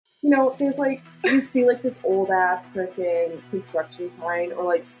You know, there's like, you see like this old ass freaking construction sign or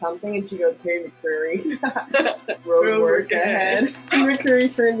like something, and she goes, "Hey, McCreary, road work ahead." And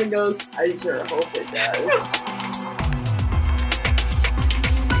McCreary turns and goes, "I sure hope it does."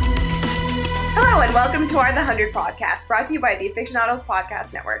 Hello and welcome to our The 100 podcast, brought to you by the AFICTIONADOS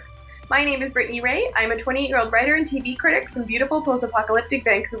podcast network. My name is Brittany Ray. I'm a 28-year-old writer and TV critic from beautiful post-apocalyptic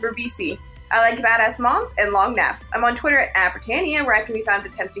Vancouver, BC. I like badass moms and long naps. I'm on Twitter at Britannia, where I can be found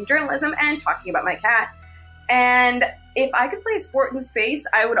attempting journalism and talking about my cat. And if I could play a sport in space,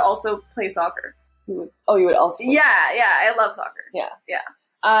 I would also play soccer. You would also? Yeah, I love soccer. Yeah.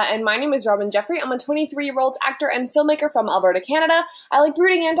 And my name is Robin Jeffrey. I'm a 23-year-old actor and filmmaker from Alberta, Canada. I like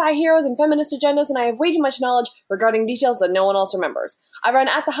brooding anti-heroes and feminist agendas, and I have way too much knowledge regarding details that no one else remembers. I run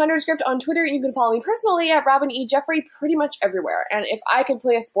at the 100 Script on Twitter, and you can follow me personally at Robin E. Jeffrey pretty much everywhere. And if I could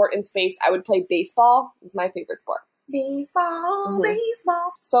play a sport in space, I would play baseball. It's my favorite sport. Baseball.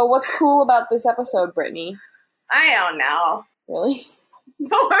 So what's cool about this episode, Brittany? I don't know. Really?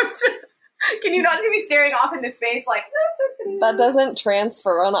 No, I'm sorry. Can you not see me staring off into space like... That doesn't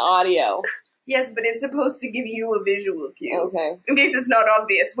transfer on audio. Yes, but it's supposed to give you a visual cue. Okay. In case it's not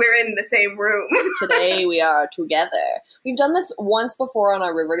obvious, we're in the same room. Today we are together. We've done this once before on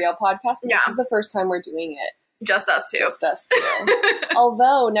our Riverdale podcast, but This is the first time we're doing it. Just us two. Just us two.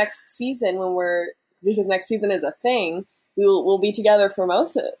 Although next season, because next season is a thing, we'll be together for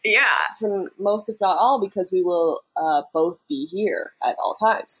most of it. Yeah. For most, if not all, because we will both be here at all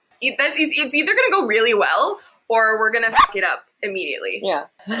times. It's either going to go really well, or we're going to fuck it up immediately. Yeah.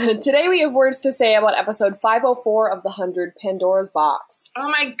 Today we have words to say about episode 504 of The 100, Pandora's Box. Oh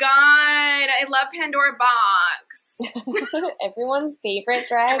my god, I love Pandora Box. Everyone's favorite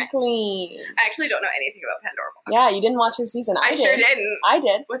drag queen. I actually don't know anything about Pandora Box. Yeah, you didn't watch her season. I sure didn't. I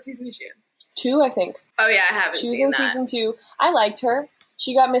did. What season is she in? 2, I think. Oh yeah, I haven't seen that. She was in season 2. I liked her.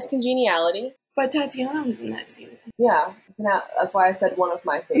 She got Miss Congeniality. But Tatiana was in that season. Yeah, that's why I said one of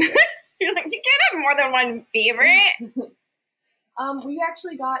my favorites. You're like, you can't have more than one favorite. We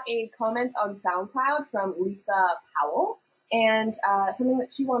actually got a comment on SoundCloud from Lisa Powell, and something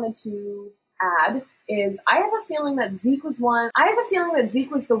that she wanted to add is, I have a feeling that Zeke was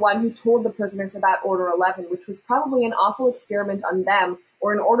the one who told the prisoners about Order 11, which was probably an awful experiment on them,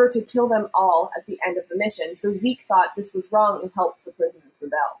 or in order to kill them all at the end of the mission. So Zeke thought this was wrong and helped the prisoners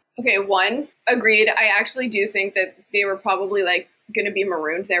rebel. Okay, agreed. I actually do think that they were probably, going to be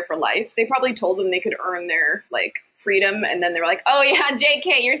marooned there for life. They probably told them they could earn their, freedom, and then they were like, oh yeah,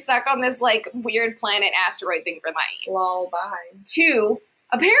 JK, you're stuck on this, weird planet asteroid thing for life. Well, bye. 2,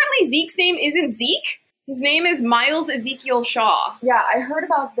 apparently Zeke's name isn't Zeke. His name is Miles Ezekiel Shaw. Yeah, I heard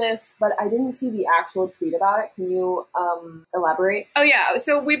about this, but I didn't see the actual tweet about it. Can you elaborate? Oh yeah,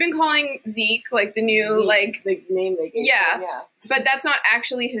 so we've been calling Zeke, the new, the name they gave him, yeah. But that's not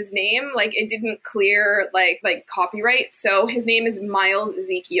actually his name. It didn't clear, copyright. So his name is Miles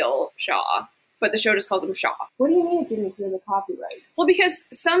Ezekiel Shaw. But the show just calls him Shaw. What do you mean it didn't clear the copyright? Well, because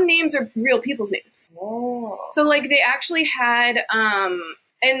some names are real people's names. Oh. So, they actually had,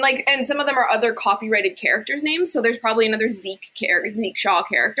 and some of them are other copyrighted characters' names. So there's probably another Zeke Shaw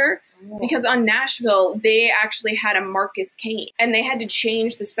character. Oh. Because on Nashville, they actually had a Marcus Kane. And they had to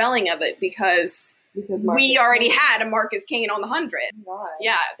change the spelling of it because we already had a Marcus Kane on the 100. God.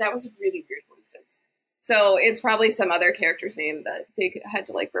 Yeah, that was a really weird coincidence. So it's probably some other character's name that they had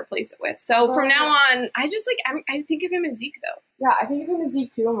to replace it with. So from now on, I just I think of him as Zeke though. Yeah, I think of him as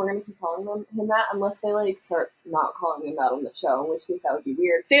Zeke too, and we're gonna keep calling him that unless they start not calling him that on the show, in which case that would be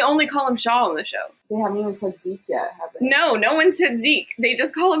weird. They only call him Shaw on the show. They haven't even said Zeke yet, have they? No one said Zeke. They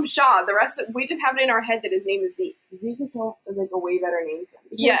just call him Shaw. The rest we just have it in our head that his name is Zeke. Zeke is a way better name for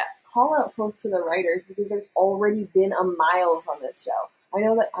him. Yeah. Call out post to the writers because there's already been a Miles on this show. I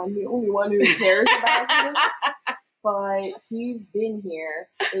know that I'm the only one who cares about him, but he's been here.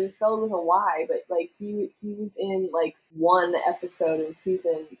 It was spelled with a Y, but he was in one episode in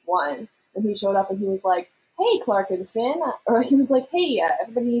season 1, and he showed up and he was like, "Hey, Clark and Finn," or he was like, "Hey,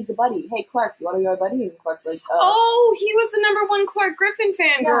 everybody needs a buddy. Hey, Clark, you want to be my buddy?" And Clark's like, "Oh, he was the #1 Clark Griffin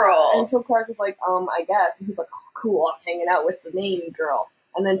fan girl." And so Clark was like, I guess." And he's like, "Oh, cool, I'm hanging out with the main girl."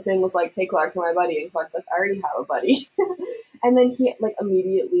 And then Finn was like, "Hey, Clark, you're my buddy." And Clark's like, "I already have a buddy." And then he,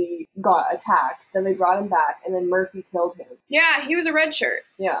 immediately got attacked. Then they brought him back, and then Murphy killed him. Yeah, he was a red shirt.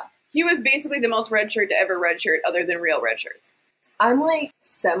 Yeah. He was basically the most red shirt to ever red shirt other than real red shirts. I'm,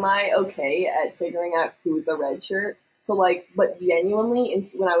 semi-okay at figuring out who's a red shirt. So, but genuinely,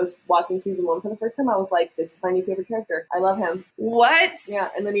 when I was watching season 1 for the first time, I was like, this is my new favorite character. I love him. What? Yeah,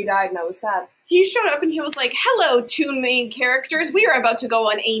 and then he died, and I was sad. He showed up, and he was like, "Hello, 2 main characters. We are about to go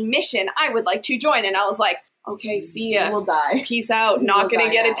on a mission. I would like to join." And I was like, okay, see ya. We'll die. Peace out. Not We'll gonna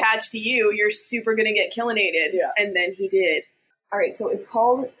die get now. attached to you. You're super gonna get killinated. Yeah. And then he did. All right, so it's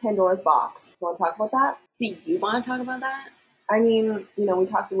called Pandora's Box. You want to talk about that? Do you want to talk about that? I mean, we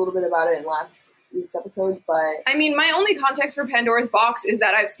talked a little bit about it in last week's episode, but... I mean, my only context for Pandora's Box is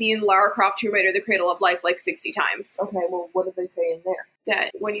that I've seen Lara Croft Tomb Raider: The Cradle of Life like 60 times. Okay, well, what did they say in there?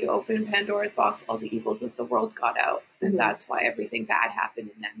 That when you open Pandora's box, all the evils of the world got out. And Mhm. that's why everything bad happened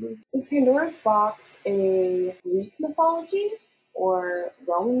in that movie. Is Pandora's Box a Greek mythology or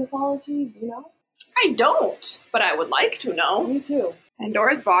Roman mythology? Do you know? I don't, but I would like to know. Me too.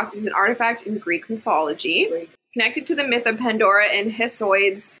 Pandora's box is an artifact in Greek mythology. Greek. Connected to the myth of Pandora and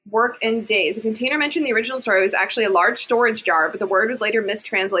Hesiod's work and days. The container mentioned in the original story was actually a large storage jar, but the word was later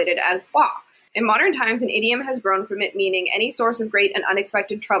mistranslated as box. In modern times, an idiom has grown from it meaning any source of great and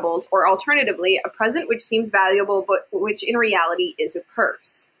unexpected troubles, or alternatively, a present which seems valuable but which in reality is a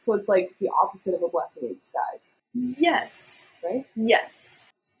curse. So it's like the opposite of a blessing in disguise, Yes. right? Yes.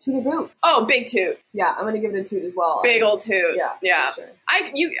 Toot a boot. Oh, big toot. Yeah, I'm gonna give it a toot as well. Big old toot. Yeah. For sure.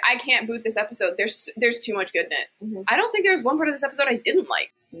 I can't boot this episode. There's too much good in it. Mhm. I don't think there was one part of this episode I didn't like.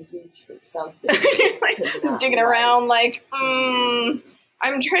 You've reached for something. Like, to not digging like. around like,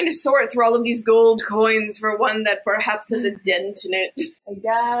 I'm trying to sort through all of these gold coins for one that perhaps has a dent in it. I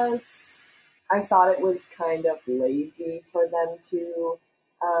guess I thought it was kind of lazy for them to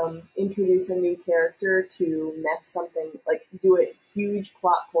introduce a new character to mess something, like do a huge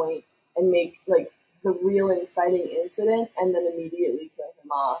plot point and make like the real inciting incident and then immediately kill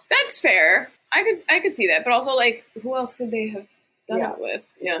him off. That's fair. I could see that, but also like, who else could they have done Yeah. it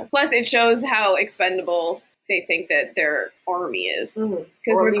with? Yeah. Plus, it shows how expendable they think that their army is. Mhm.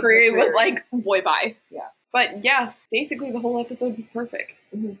 Because Or at least McCreary was McCreary. like, boy, bye. Yeah. But yeah, basically the whole episode was perfect.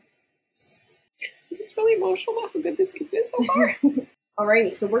 Mhm. I'm just really emotional about how good this season is so far.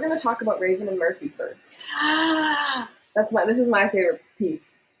 Alrighty, so we're gonna talk about Raven and Murphy first. This is my favorite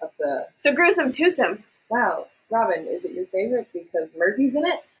piece of the... The gruesome twosome. Wow, Robin, is it your favorite because Murphy's in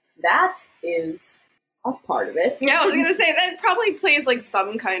it? That is a part of it. Yeah, I was gonna say that probably plays like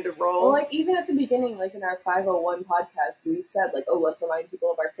some kind of role. Well, like even at the beginning, like in our 501 podcast, we've said like, oh, let's remind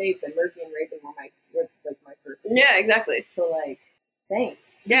people of our faves, and Murphy and Raven were my first. Yeah, exactly. So like,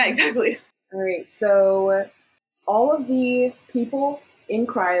 thanks. Yeah, exactly. All right, so all of the people in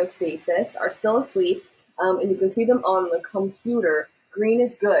cryostasis are still asleep, and you can see them on the computer. Green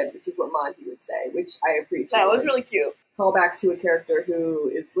is good, which is what Monty would say, which I appreciate. That was really cute. Call back to a character who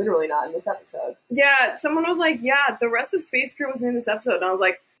is literally not in this episode. Yeah, someone was like, yeah, the rest of Space Crew wasn't in this episode, and I was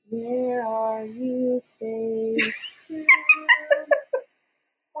like, Where are you, Space Crew?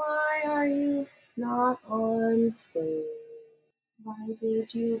 Why are you not on screen? why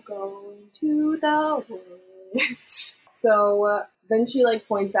did you go into the woods? So then she like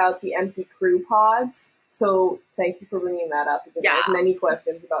points out the empty crew pods. So thank you for bringing that up because I have many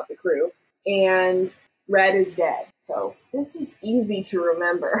questions about the crew. And Red is dead. So this is easy to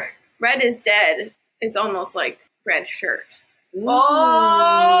remember. Red is dead. It's almost like red shirt. Mm.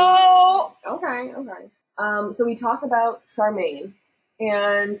 Oh! Okay. So we talk about Charmaine.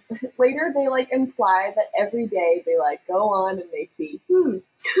 And later they like imply that every day they like go on and they see, who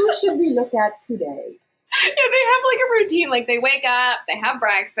should we look at today? Yeah, they have like a routine. Like they wake up, they have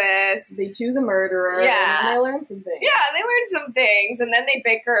breakfast. They choose a murderer. Yeah. And then they learn some things. Yeah, they learn some things, and then they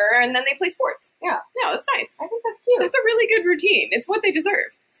bicker, and then they play sports. Yeah. Yeah, that's nice. I think that's cute. That's a really good routine. It's what they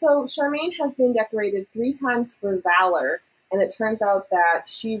deserve. So Charmaine has been decorated 3 times for valor, and it turns out that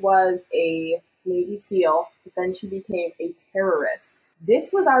she was a Navy SEAL, but then she became a terrorist.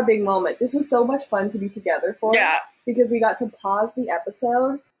 This was our big moment. This was so much fun to be together for. Yeah. Because we got to pause the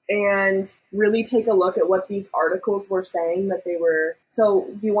episode and really take a look at what these articles were saying that they were. So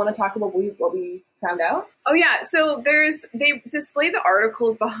do you want to talk about what we found out? Oh yeah, so they display the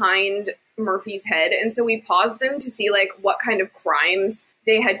articles behind Murphy's head, and so we paused them to see like what kind of crimes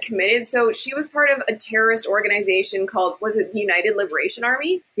they had committed. So she was part of a terrorist organization called, was it the United Liberation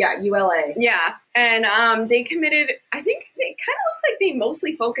Army? Yeah, ULA. Yeah, and they committed, I think they kind of looked like they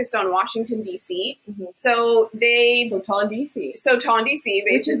mostly focused on Washington, D.C. Mm-hmm. So Taunton, D.C. Taunton, D.C.,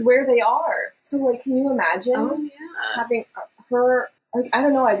 basically. Which is where they are. So, like, can you imagine having her, like, I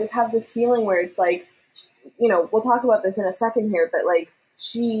don't know, I just have this feeling where it's like, you know, we'll talk about this in a second here, but, like,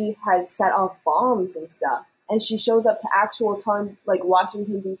 she has set off bombs and stuff. And she shows up to actual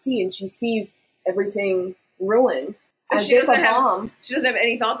Washington, D.C., and she sees everything ruined. As she if doesn't a bomb have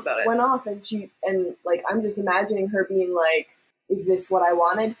any thoughts about it. went off, and I'm just imagining her being like, is this what I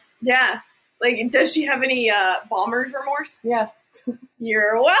wanted? Yeah. Like, does she have any bomber's remorse? Yeah.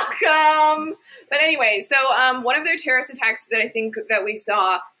 You're welcome! But anyway, so one of their terrorist attacks that I think that we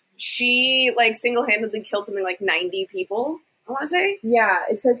saw, she, like, single-handedly killed something like 90 people, I want to say. Yeah,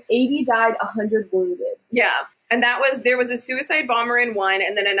 it says 80 died, 100 wounded. Yeah. And there was a suicide bomber in one,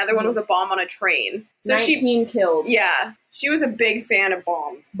 and then another one was a bomb on a train. So 19 killed. Yeah. She was a big fan of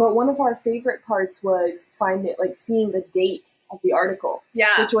bombs. But one of our favorite parts was seeing the date of the article.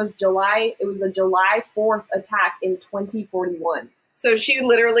 Yeah. Which was it was a July 4th attack in 2041. So she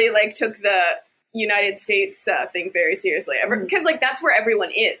literally, like, took the United States thing very seriously. Because, like, that's where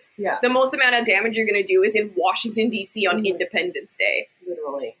everyone is. Yeah. The most amount of damage you're going to do is in Washington, D.C. on Independence Day.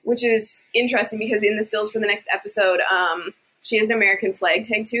 Literally. Which is interesting because in the stills for the next episode, she has an American flag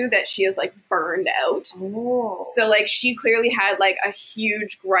tag, too, that she has, like, burned out. Oh. So, like, she clearly had, like, a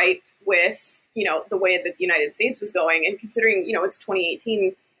huge gripe with, you know, the way that the United States was going. And considering, you know, it's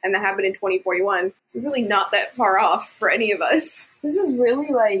 2018 and that happened in 2041, it's really not that far off for any of us. This is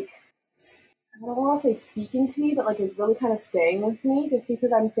really, like, I don't want to say speaking to me, but, like, it's really kind of staying with me just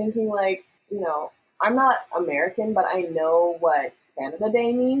because I'm thinking, like, you know, I'm not American, but I know what Canada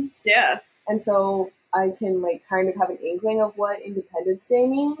Day means. Yeah. And so I can, like, kind of have an inkling of what Independence Day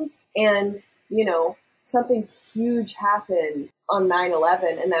means. And, you know, something huge happened on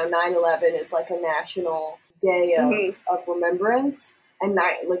 9/11, and now 9/11 is, like, a national day of remembrance. And,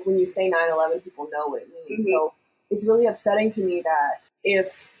 like, when you say 9/11, people know what it means. So it's really upsetting to me that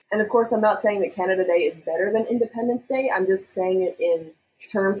and of course I'm not saying that Canada Day is better than Independence Day, I'm just saying it in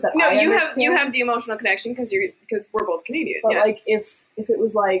terms that I understand. you have the emotional connection because we're both Canadian. But yes. like if it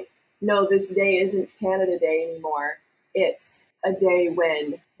was like, no, this day isn't Canada Day anymore, it's a day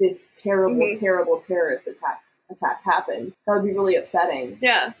when this terrible terrorist attack happened, that would be really upsetting.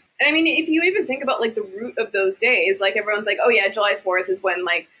 Yeah. And I mean, if you even think about, like, the root of those days, like, everyone's like, oh yeah, July 4th is when,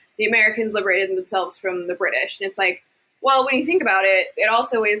 like, the Americans liberated themselves from the British. And it's like, well, when you think about it, it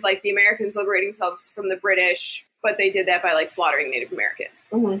also is, like, the Americans liberating themselves from the British, but they did that by, like, slaughtering Native Americans.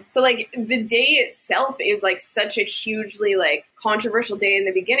 So, like, the day itself is, like, such a hugely, like, controversial day in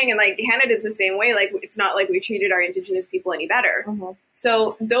the beginning. And, like, Canada's the same way. Like, it's not like we treated our Indigenous people any better.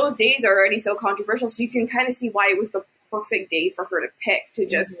 So those days are already so controversial. So you can kind of see why it was the perfect day for her to pick to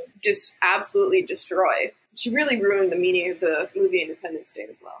just absolutely destroy. She really ruined the meaning of the movie Independence Day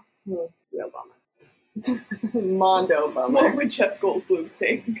as well. Real bummer. Mondo bummer. What would Jeff Goldblum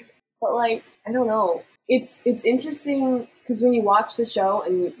think? But, like, I don't know. It's interesting because when you watch the show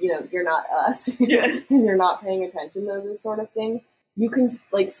and you know you're not us and you're not paying attention to this sort of thing, you can,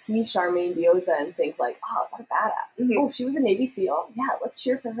 like, see Charmaine Dioza and think, like, oh, what a badass. Oh, she was a Navy SEAL. Yeah, let's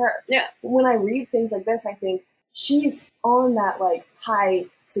cheer for her. Yeah. But when I read things like this, I think she's on that, like, high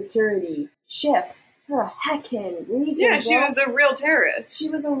security ship for a heckin' reason. Yeah, she was a real terrorist. She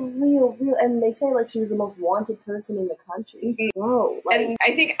was a real, and they say, like, she was the most wanted person in the country. Whoa. Like, and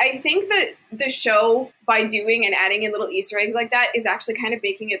I think that the show, by doing and adding in little Easter eggs like that, is actually kind of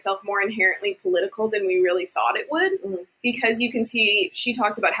making itself more inherently political than we really thought it would. Because you can see, she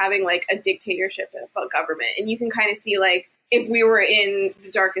talked about having, like, a dictatorship of a government, and you can kind of see, like, if we were in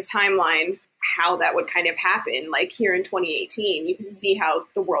the darkest timeline, how that would kind of happen. Like, here in 2018, you can see how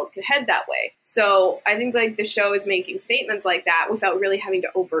the world could head that way. So I think, like, the show is making statements like that without really having to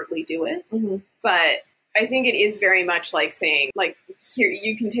overtly do it. But I think it is very much like saying, like, here,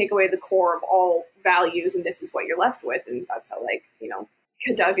 you can take away the core of all values and this is what you're left with. And that's how, like, you know,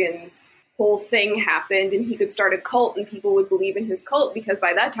 Cadogan's whole thing happened, and he could start a cult and people would believe in his cult because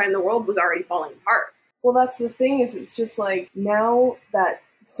by that time the world was already falling apart. Well, that's the thing, is it's just like, now that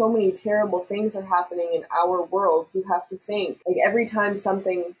so many terrible things are happening in our world, you have to think, like, every time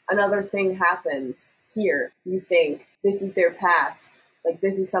another thing happens here, you think, this is their past. Like,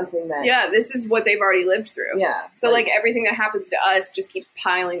 this is something that... Yeah, this is what they've already lived through. Yeah. So, like, everything that happens to us just keeps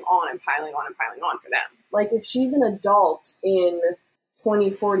piling on and piling on and piling on for them. Like, if she's an adult in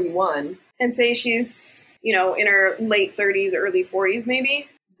 2041... And say she's, you know, in her late 30s, early 40s, maybe?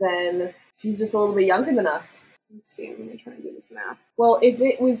 Then she's just a little bit younger than us. Let's see, I'm going to try and do this math. Well, if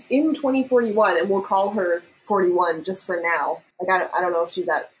it was in 2041, and we'll call her 41 just for now. Like, I don't know if she's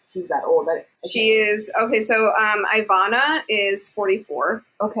that old. She is, okay, so Ivana is 44.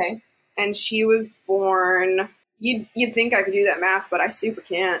 Okay. And she was born, you'd think I could do that math, but I super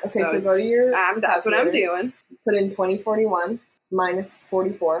can't. Okay, so go to your that's what I'm doing. Put in 2041 minus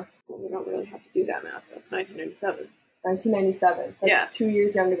 44. Well, we don't really have to do that math. That's 1997. 1997. That's 2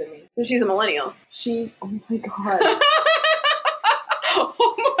 years younger than me. So she's a millennial. Oh my god.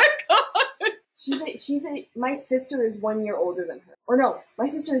 Oh my god. My sister is 1 year older than her. Or no, my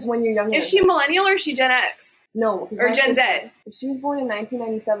sister is 1 year younger Is she her. millennial or is she Gen X? No. Or Gen Z? If she was born in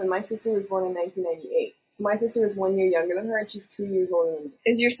 1997, my sister was born in 1998. So my sister is 1 year younger than her, and she's 2 years older than me.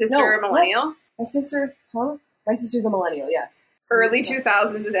 Is your sister a millennial? What? My sister's a millennial, yes. Early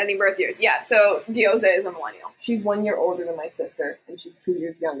 2000s is ending birth years. Yeah, so Diosa is a millennial. She's 1 year older than my sister, and she's 2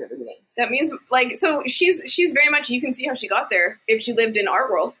 years younger than me. That means, like, so she's very much, you can see how she got there if she lived in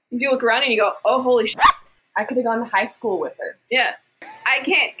our world. Because you look around and you go, oh, holy shit. I could have gone to high school with her. Yeah. I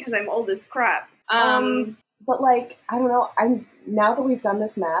can't because I'm old as crap. But, like, I don't know. Now that we've done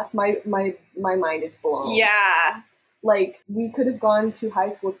this math, my mind is blown. Yeah. Like, we could have gone to high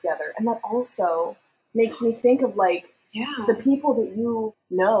school together. And that also makes me think of, like, the people that you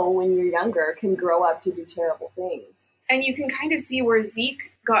know when you're younger can grow up to do terrible things. And you can kind of see where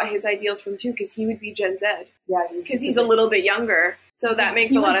Zeke got his ideals from, too, because he would be Gen Z. Yeah. Because he's a little bit younger. So that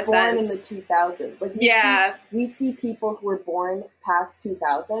makes a lot of sense. He was born in the 2000s. Like, we see people who were born past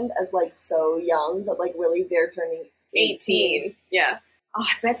 2000 as, like, so young, but, like, really they're turning 18. Yeah. Oh,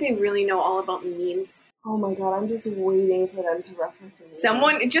 I bet they really know all about memes. Oh my god, I'm just waiting for them to reference a meme.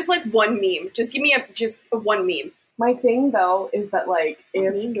 Someone, just like one meme. Just give me a one meme. My thing, though, is that, like,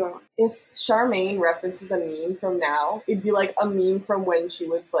 if Charmaine references a meme from now, it'd be, like, a meme from when she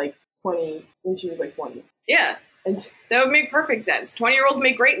was, like, 20. Yeah. And that would make perfect sense. 20-year-olds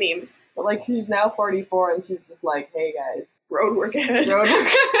make great memes. But, like, she's now 44, and she's just like, hey, guys. Road work ahead.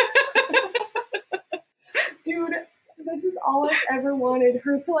 Dude, this is all I've ever wanted.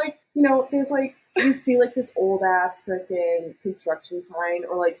 Her to, like, you know, there's, like, you see, like, this old-ass freaking construction sign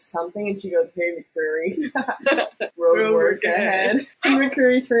or, like, something, and she goes, hey, McCreary. Road work ahead. And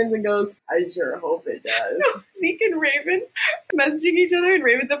McCreary turns and goes, I sure hope it does. Zeke and Raven messaging each other, and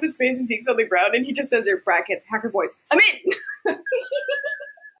Raven's up in space, and Zeke's on the ground, and he just says her brackets, hacker voice, I'm in!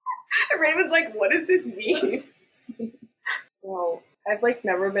 And Raven's like, what does this mean? Well, I've, like,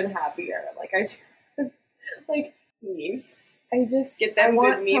 never been happier. Like, like, memes. I just get them I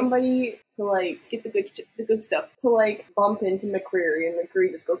want good memes. Somebody to, like, get the good stuff. To, like, bump into McCreary, and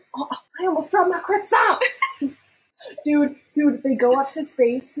McCreary just goes, oh, I almost dropped my croissant! Dude, they go up to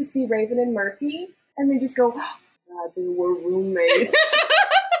space to see Raven and Murphy, and they just go, oh, God, they were roommates.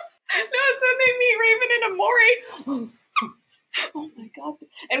 No, it's when they meet Raven and Amori. Oh my god.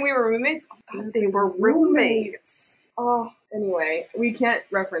 And we were roommates? Oh god, they were roommates. Oh, anyway, we can't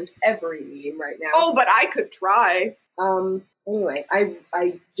reference every meme right now. Oh, but I could try. Anyway,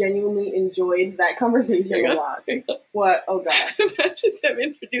 I genuinely enjoyed that conversation a lot. What? Oh god. Imagine them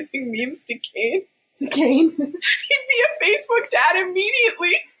introducing memes to Kane. To Kane? He'd be a Facebook dad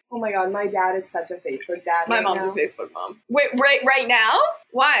immediately. Oh my god, my dad is such a Facebook dad. My mom's a Facebook mom. Wait, right now?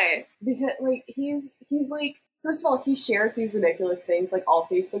 Why? Because, like, he's like, first of all, he shares these ridiculous things like all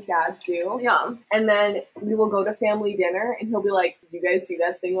Facebook dads do. Yeah. And then we will go to family dinner, and he'll be like, did you guys see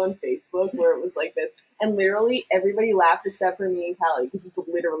that thing on Facebook where it was like this? And literally everybody laughs except for me and Callie because it's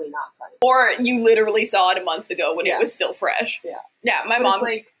literally not funny. Or you literally saw it a month ago when it was still fresh. Yeah. Yeah, my mom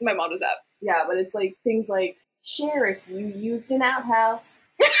was up. Yeah, but it's like things like, share if you used an outhouse.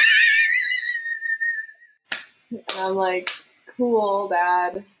 And I'm like, cool,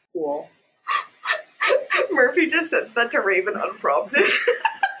 Dad. Cool. Murphy just sends that to Raven unprompted.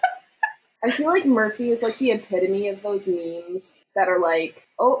 I feel like Murphy is like the epitome of those memes that are like,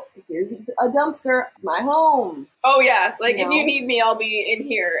 oh, here's a dumpster, my home. Oh yeah, like if you need me, I'll be in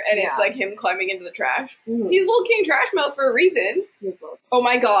here, and it's like him climbing into the trash. Mm-hmm. He's Little King Trash Mouth for a reason. Oh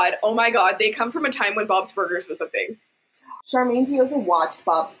my god, they come from a time when Bob's Burgers was a thing. Charmaine Diosa watched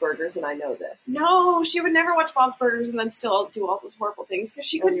Bob's Burgers, and I know this. No, she would never watch Bob's Burgers and then still do all those horrible things, because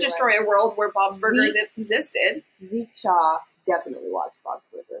she could destroy a world where Bob's Burgers existed. Zeke Shaw definitely watched Bob's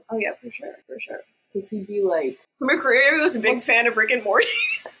Burgers. Oh yeah, for sure. Because he'd be like... McCreary was a big fan of Rick and Morty.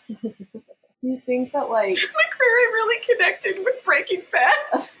 Do you think that, like... McCreary really connected with Breaking Bad?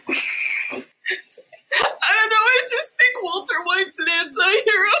 I don't know, I just think Walter White's an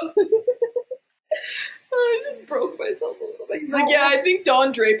anti-hero. I just broke myself a little bit. He's like, yeah, I think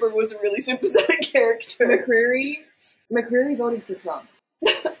Don Draper was a really sympathetic character. McCreary voted for Trump.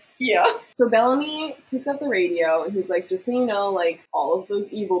 Yeah. So Bellamy picks up the radio, and he's like, just so you know, like, all of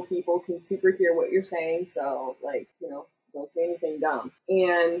those evil people can super hear what you're saying, so, like, you know, don't say anything dumb.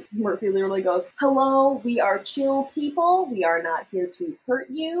 And Murphy literally goes, hello, we are chill people. We are not here to hurt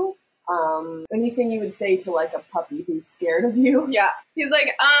you. Anything you would say to, like, a puppy who's scared of you. Yeah. He's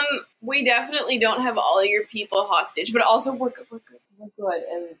like, we definitely don't have all your people hostage, but also we're good. We're good.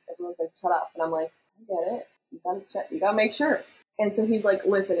 And everyone's like, shut up. And I'm like, I get it. You gotta check. You gotta make sure. And so he's like,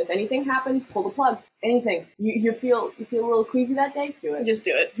 listen, if anything happens, pull the plug. Anything. You feel a little queasy that day? Do it. Just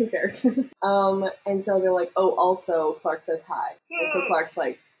do it. Who cares? And so they're like, oh, also, Clark says hi. And so Clark's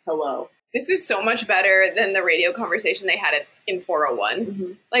like, hello. This is so much better than the radio conversation they had in 401.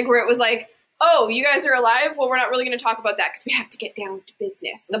 Mm-hmm. Like, where it was like, oh, you guys are alive? Well, we're not really going to talk about that because we have to get down to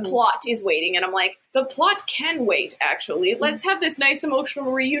business. The plot is waiting. And I'm like, the plot can wait, actually. Let's have this nice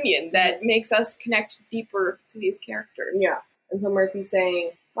emotional reunion that makes us connect deeper to these characters. Yeah. And so Murphy's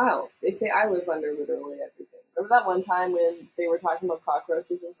saying, wow, they say I live under literally everything. Remember that one time when they were talking about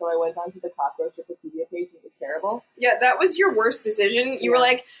cockroaches, and so I went onto the cockroach Wikipedia page and it was terrible? Yeah, that was your worst decision. You were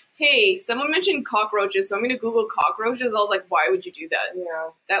like, hey, someone mentioned cockroaches, so I'm going to Google cockroaches. I was like, why would you do that? Yeah.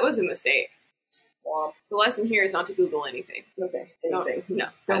 That was a mistake. Womp. The lesson here is not to Google anything. Okay, anything. No.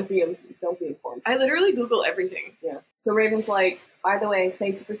 Don't be informed. I literally Google everything. Yeah. So Raven's like, by the way,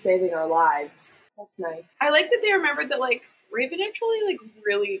 thank you for saving our lives. That's nice. I like that they remembered that, like, Raven actually, like,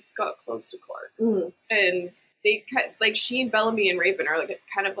 really got close to Clark. Mm-hmm. And they, like, she and Bellamy and Raven are, like,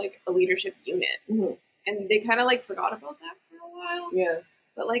 kind of, like, a leadership unit. Mm-hmm. And they kind of, like, forgot about that for a while. Yeah.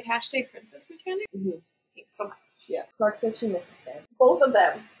 But, like, hashtag princess mechanic? Mm-hmm. Thanks so much. Yeah. Clark says she misses them. Both of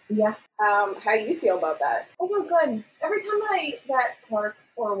them. Yeah. How do you feel about that? I feel good. Every time that Clark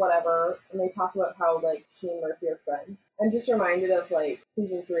or whatever, and they talk about how, like, she and Murphy are friends, I'm just reminded of, like,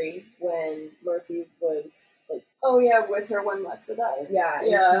 season 3 when Murphy was, like... Oh, yeah, with her when Lexa died. Yeah,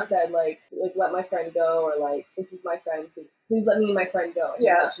 and she said, like, let my friend go, or, like, this is my friend, please let me and my friend go.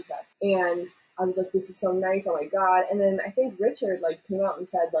 Yeah. What she said. And I was like, this is so nice, oh my god. And then I think Richard, like, came out and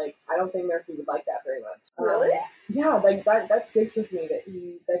said, like, I don't think Murphy would like that very much. Really? Yeah, like, that sticks with me,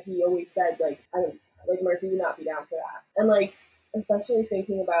 that he always said, like, Murphy would not be down for that. And, like, especially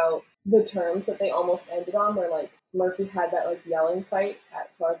thinking about the terms that they almost ended on, where, like, Murphy had that, like, yelling fight at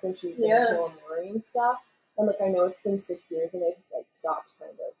Clark when she was going to kill Maury and stuff. And, like, I know it's been 6 years and they've, like, stopped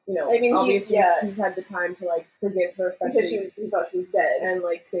kind of, you know. I mean, obviously he's had the time to, like, forgive her, especially because he thought she was dead. and,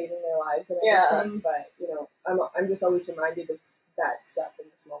 like, saving their lives and everything. But, you know, I'm just always reminded of that stuff in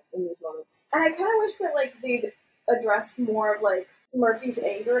these moments. And I kind of wish that, like, they'd addressed more of, like, Murphy's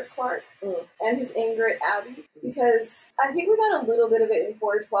anger at Clark and his anger at Abby, because I think we got a little bit of it in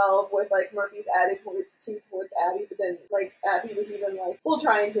 412 with, like, Murphy's attitude towards Abby, but then, like, Abby was even like, we'll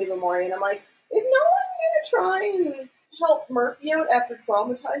try and save Amori, and I'm like, is no one going to try and help Murphy out after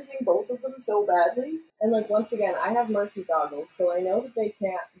traumatizing both of them so badly? And, like, once again, I have Murphy goggles, so I know that they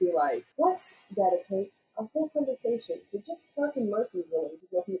can't be like, let's dedicate a whole conversation to just Clark and Murphy really,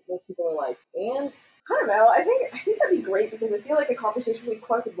 because most people are like, and... I don't know. I think that'd be great because I feel like a conversation with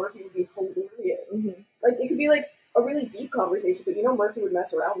Clark and Murphy would be hilarious. Mm-hmm. Like, it could be, like, a really deep conversation, but you know Murphy would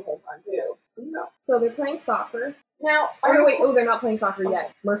mess around the whole time, too. No. So they're playing soccer. Now... they're not playing soccer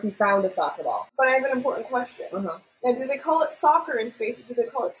yet. Murphy found a soccer ball. But I have an important question. Uh-huh. Now, do they call it soccer in space, or do they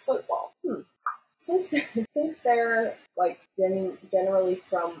call it football? Since they're, like, generally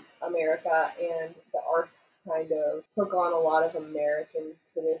from America, and the arc kind of took on a lot of American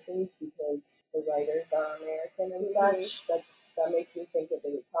traditions because the writers are American and such, that makes me think that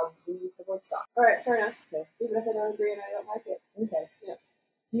they would probably use the word soccer. Alright, fair enough. Okay. Even if I don't agree and I don't like it. Okay.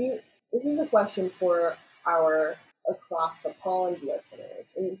 Yeah. This is a question for our Across the Pond listeners,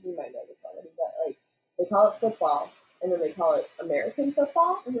 and you might know this already, but, like, they call it football, and then they call it American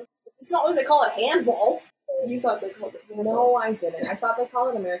football. Mm-hmm. It's not like they call it handball. You thought they called it handball. No, I didn't. I thought they call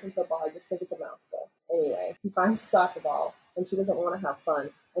it American football. I just think it's a mouthful. Anyway, he finds a soccer ball, and she doesn't want to have fun.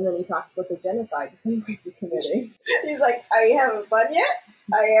 And then he talks about the genocide they might be committing. He's like, are you having fun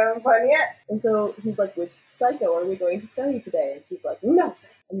yet? And so he's like, which psycho are we going to study today? And she's like, no.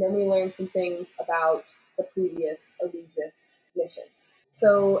 And then we learn some things about the previous Aegis missions.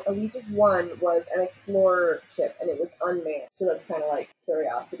 So Aegis 1 was an explorer ship, and it was unmanned. So that's kind of like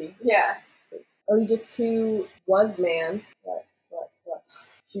Curiosity. Yeah. Aegis 2 was manned. What?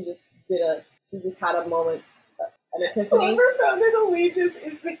 She just had a moment, an epiphany. Whoever founded Aegis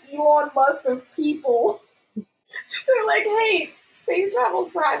is the Elon Musk of people. They're like, hey, space travel's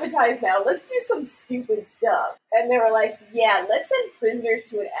privatized now. Let's do some stupid stuff. And they were like, yeah, let's send prisoners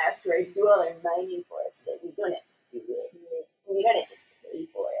to an asteroid to do all their mining for us so that we don't have to do it. We don't have to pay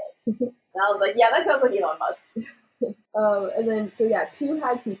for it. And I was like, yeah, that sounds like Elon Musk. And then, 2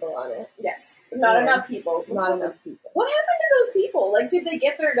 had people on it. Yes. Not enough people. Not enough people. What happened to those people? Like, did they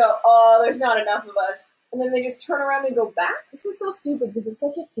get there and go, oh, there's not enough of us, and then they just turn around and go back? This is so stupid because it's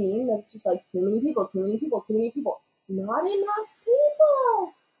such a theme that it's just like, too many people. Not enough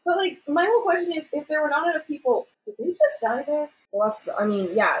people! But, like, my whole question is, if there were not enough people, did they just die there? Well,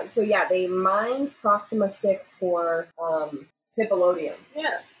 they mined Proxima 6 for, Hippolodium.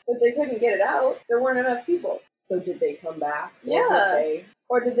 Yeah, but they couldn't get it out. There weren't enough people. So did they come back?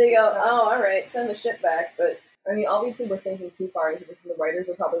 Or did they go, oh, alright, send the ship back, but... I mean, obviously we're thinking too far into this, and the writers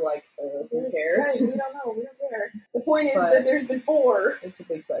are probably like, who cares? Guys, we don't know, we don't care. The point is that there's been 4. It's a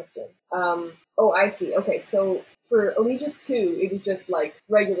big question. Oh, I see. Okay, so for Allegiance 2, it was just, like,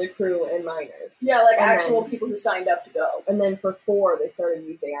 regular crew and miners. Yeah, like And actual then- people who signed up to go. And then for 4, they started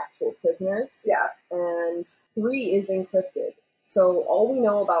using actual prisoners. Yeah. And 3 is encrypted. So all we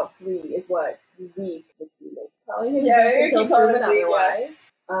know about 3 is what Zeke, calling him Yeah, Zeke you until keep calling proven him Zeke,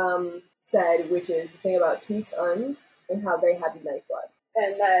 otherwise, said, which is the thing about 2 sons and how they had Nightblood.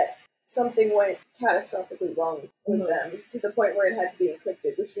 And that something went catastrophically wrong with Mhm. them to the point where it had to be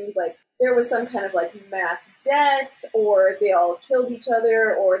encrypted, which means like there was some kind of like mass death, or they all killed each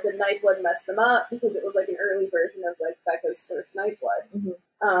other, or the Nightblood messed them up because it was like an early version of like Becca's first Nightblood.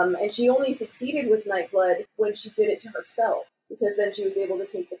 Mhm. And she only succeeded with Nightblood when she did it to herself, because then she was able to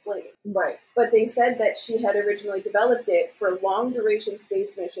take the flame. Right. But they said that she had originally developed it for long-duration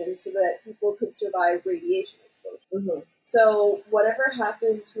space missions so that people could survive radiation exposure. Mm-hmm. So whatever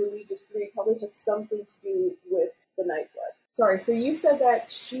happened to Allegiance 3 probably has something to do with the Nightblood. Sorry, so you said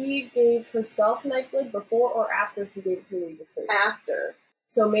that she gave herself Nightblood before or after she gave it to Allegiance 3? After.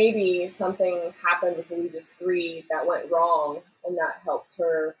 So maybe something happened with Allegiance 3 that went wrong, and that helped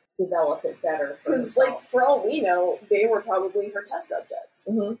her develop it better for Because, herself. like, for all we know, they were probably her test subjects.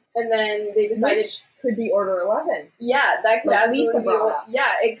 Mm-hmm. And then they decided... Which could be Order 11. Yeah, that could Like absolutely Lisa be... brought up.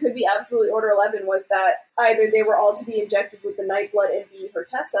 Yeah, it could be absolutely Order 11 was that either they were all to be injected with the Nightblood and be her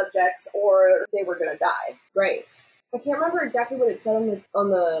test subjects, or they were going to die. Right. I can't remember exactly what it said on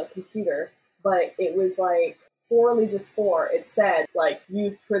the computer, but it was like, for Allegiance 4, it said, like,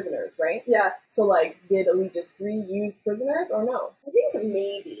 used prisoners, right? Yeah, So, like, did Allegiance 3 use prisoners or no? I think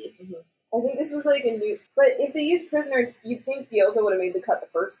maybe. Mhm. I think this was like a new... But if they used prisoners, you'd think Dielza would have made the cut the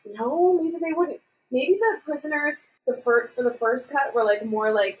first... No, maybe they wouldn't. Maybe the prisoners for the first cut were like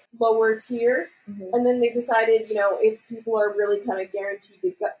more like lower tier, and then they decided, you know, if people are really kind of guaranteed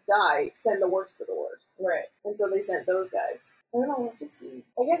to die, send the worst to the worst. Right. And so they sent those guys. I don't know, just see.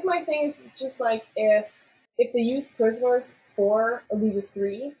 I guess my thing is, it's just like, if they used prisoners for Allegiance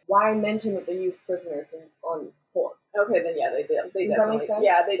 3, why mention that they used prisoners on 4? Okay, then yeah, they did. They Does that make definitely, sense?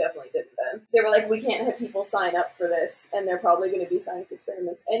 yeah, they definitely didn't. Then they were like, we can't have people sign up for this, and they're probably going to be science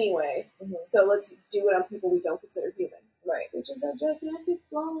experiments anyway. So let's do it on people we don't consider human, Right. which is a gigantic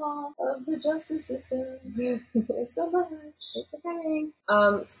flaw of the justice system. Thanks so much. Okay.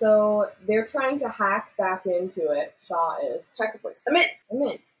 So they're trying to hack back into it. Shaw is. Hacker place. I'm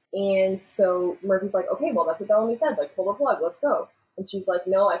in. And so Murphy's like, okay, well, that's what Bellamy said. Like, pull the plug, let's go. And she's like,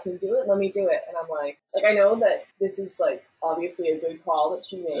 no, I can do it, let me do it. And I'm like, I know that this is, like, obviously a good call that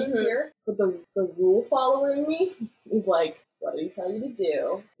she makes here, but the rule follower in me is like, what did he tell you to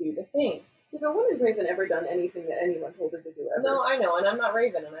do? Do the thing. Yeah, but when has Raven ever done anything that anyone told her to do ever? No, I know, and I'm not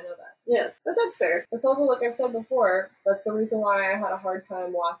Raven, and I know that. Yeah, but that's fair. That's also, like I've said before, that's the reason why I had a hard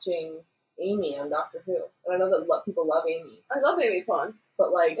time watching Amy on Doctor Who. And I know that people love Amy. I love Amy Pond.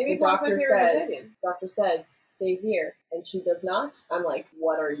 But, like, Amy the Pond's my favorite doctor says, stay here, and she does not. I'm like,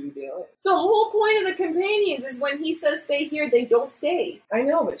 what are you doing? The whole point of the companions is when he says stay here, they don't stay. I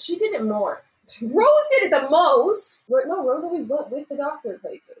know, but she did it more. Rose did it the most. No, Rose always went with the doctor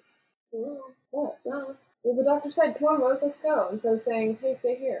places. What? No. Well, the doctor said, come on, Rose, let's go. Instead of saying, hey,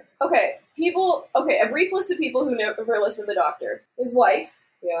 stay here. Okay, a brief list of people who never listed the Doctor. His wife.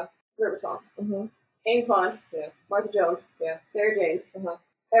 Yeah. River Song. Mm-hmm. Amy Pond. Yeah. Martha Jones. Yeah. Sarah Jane. Uh-huh.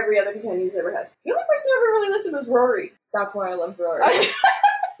 Every other companion he's ever had. The only person who ever really listed was Rory. That's why I loved Rory.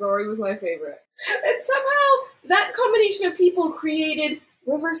 Rory was my favorite. And somehow, that combination of people created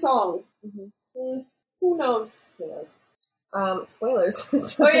River Song. Who knows? Who knows?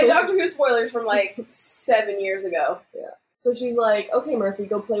 Spoilers. Oh yeah, Doctor Who spoilers from like 7 years ago. Yeah. So she's like, okay, Murphy,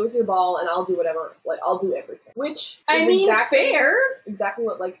 go play with your ball, and I'll do whatever. Like, I'll do everything. Which I is mean, exactly, fair. Exactly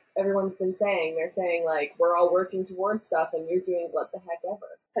what, like, everyone's been saying. They're saying, like, we're all working towards stuff, and you're doing what the heck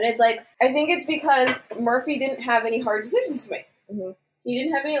ever. And it's like, I think it's because Murphy didn't have any hard decisions to make. He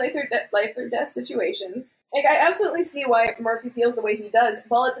didn't have any life or death situations. Like, I absolutely see why Murphy feels the way he does,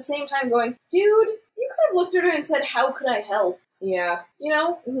 while at the same time going, dude, you could have looked at her and said, how could I help? Yeah. You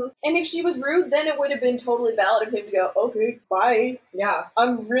know? And if she was rude, then it would have been totally valid of him to go, okay, bye. Yeah.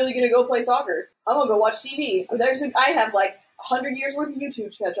 I'm really gonna go play soccer. I'm gonna go watch TV. I have, like, 100 years worth of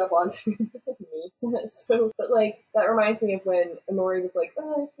YouTube to catch up on. So, but, like, that reminds me of when Amori was like,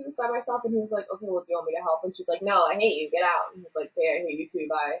 oh, I have to do this by myself, and he was like, okay, well, do you want me to help? And she's like, no, I hate you, get out. And he's like, hey, I hate you too,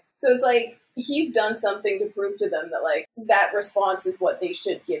 bye. So it's like, he's done something to prove to them that, like, that response is what they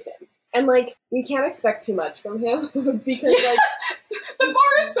should give him. And, like, we can't expect too much from him, because, like... the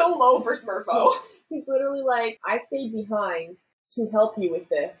bar is so low for Smurfo. He's literally like, I stayed behind to help you with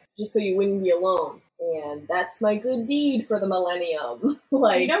this, just so you wouldn't be alone. And that's my good deed for the millennium.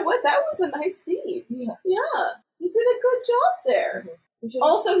 Like, you know what? That was a nice deed. Yeah. Yeah. He did a good job there.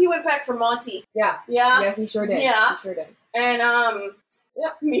 Also, he went back for Monty. Yeah. Yeah? Yeah, he sure did. Yeah. He sure did. And,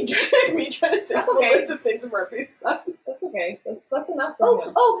 yeah. me trying to think of a list of things Murphy's done. That's okay. That's enough for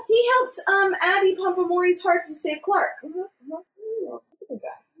him. Oh, he helped, Abby pump Amori's heart to save Clark. Mm-hmm. That's a good guy.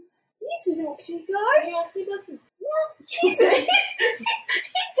 He's an okay guy. Yeah, he does his... He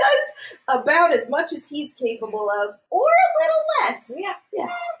does about as much as he's capable of, or a little less. Yeah.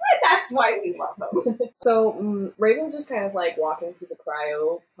 That's why we love him. So, Raven's just kind of, like, walking through the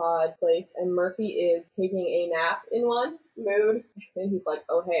cryopod place, and Murphy is taking a nap in one. Mood. And he's like,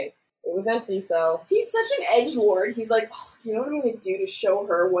 oh, hey, it was empty, so... He's such an edgelord. He's like, oh, you know what I'm going to do to show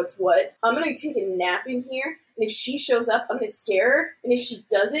her what's what? I'm going to take a nap in here, and if she shows up, I'm going to scare her, and if she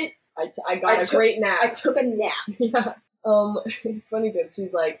doesn't... I got a great nap. I took a nap. Yeah. It's funny because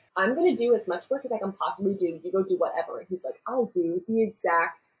she's like, I'm gonna do as much work as I can possibly do. You go do whatever. And he's like, I'll do the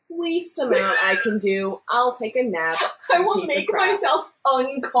exact least amount I can do. I'll take a nap. I will make myself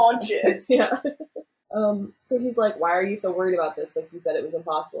unconscious. Yeah. So he's like, why are you so worried about this? Like, you said it was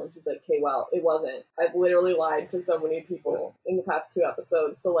impossible. And she's like, okay, well, it wasn't. I've literally lied to so many people in the past 2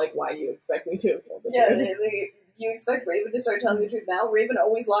 episodes, so, like, why do you expect me to have told the truth? You expect Raven to start telling the truth now? Raven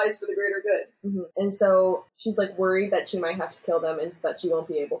always lies for the greater good. Mm-hmm. And so she's, like, worried that she might have to kill them and that she won't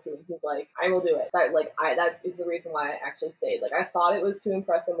be able to. And he's like, I will do it. That is the reason why I actually stayed. Like, I thought it was to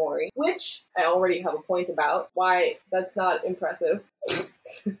impress Amori, which I already have a point about why that's not impressive.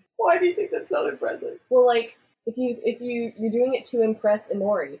 Why do you think that's not impressive? Well, like, if you're doing it to impress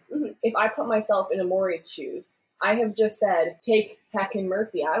Amori, if I put myself in Amori's shoes, I have just said, take Peck and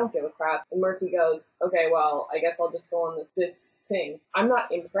Murphy. I don't give a crap. And Murphy goes, okay, well, I guess I'll just go on this thing. I'm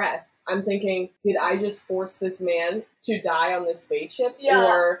not impressed. I'm thinking, did I just force this man to die on this spaceship?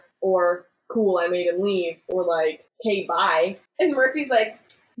 Yeah. Or cool, I made him leave. Or like, okay, bye. And Murphy's like,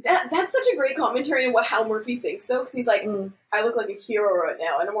 that's such a great commentary on how Murphy thinks, though, because he's like, I look like a hero right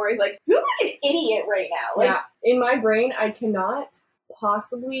now. And Amori's like, you look like an idiot right now. Like, yeah. In my brain, I cannot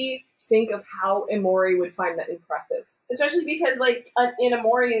possibly think of how Amori would find that impressive. Especially because, like, in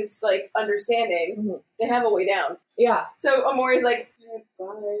Amori's, like, understanding, they have a way down. Yeah. So Amori's like,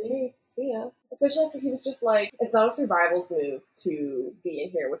 bye. See ya. Especially after he was just like, it's not a survival's move to be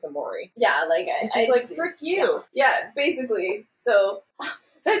in here with Amori. Yeah, like, she's like, frick you. Yeah, basically. So,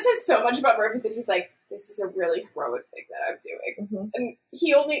 that says so much about Murphy that he's like, this is a really heroic thing that I'm doing. And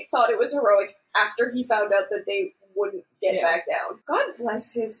he only thought it was heroic after he found out that they wouldn't get back down. God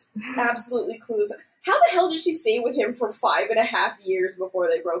bless his absolutely clueless. How the hell did she stay with him for 5.5 years before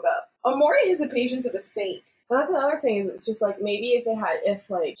they broke up? Amori has the patience of a saint. And that's another thing, is it's just like, maybe if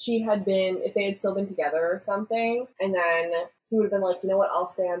they had still been together or something, and then he would have been like, you know what, I'll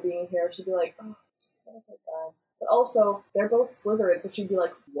stay on being here. She'd be like, oh my God. But also, they're both Slytherin, so she'd be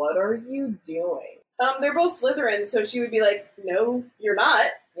like, what are you doing? They're both Slytherin, so she would be like, no, you're not.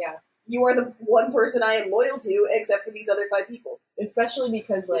 Yeah. You are the one person I am loyal to, except for these other 5 people. Especially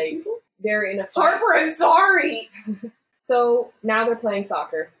because, they're in a fight. Harper, I'm sorry! So, now they're playing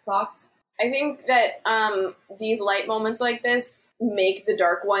soccer. Thoughts? I think that these light moments like this make the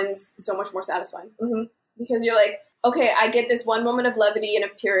dark ones so much more satisfying. Because you're like, okay, I get this one moment of levity and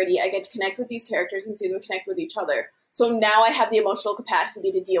of purity. I get to connect with these characters and see them connect with each other. So now I have the emotional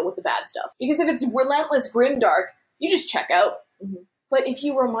capacity to deal with the bad stuff. Because if it's relentless grimdark, you just check out. But if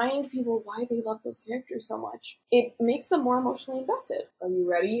you remind people why they love those characters so much, it makes them more emotionally invested. Are you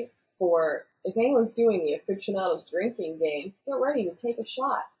ready for, if anyone's doing the Aficionados drinking game, get ready to take a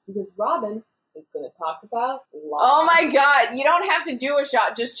shot. Because Robin is going to talk about Lost. Oh my God, you don't have to do a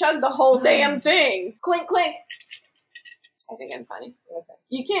shot. Just chug the whole damn thing. Clink, clink. I think I'm funny. Okay.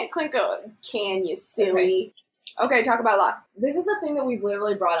 You can't clink a can, you silly. Okay, talk about Lost. This is a thing that we've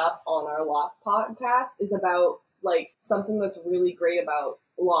literally brought up on our Lost podcast, is about, like, something that's really great about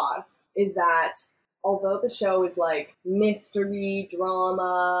Lost is that although the show is, like, mystery,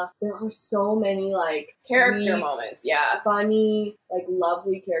 drama, there are so many, like, character sweet, moments, yeah. funny, like,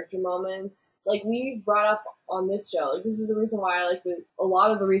 lovely character moments. Like, we brought up on this show, like, this is the reason why I like a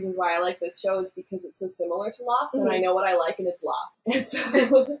lot of the reasons why I like this show is because it's so similar to Lost, and I know what I like, and it's Lost. And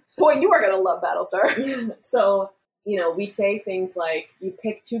so... Boy, you are gonna love Battlestar. So... You know, we say things like, you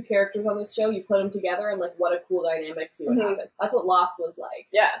pick 2 characters on this show, you put them together, and, like, what a cool dynamic, see what happens. That's what Lost was like.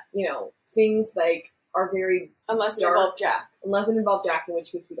 Yeah. You know, things, like, are very Unless it dark. involved Jack. Unless it involved Jack, in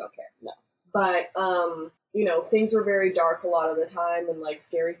which case we don't care. No. But, you know, things were very dark a lot of the time, and, like,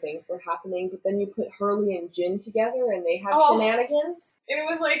 scary things were happening, but then you put Hurley and Jin together, and they have shenanigans. And it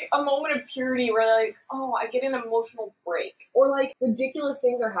was, like, a moment of purity where, like, oh, I get an emotional break. Or, like, ridiculous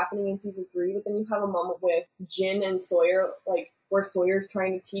things are happening in season 3, but then you have a moment with Jin and Sawyer, like, where Sawyer's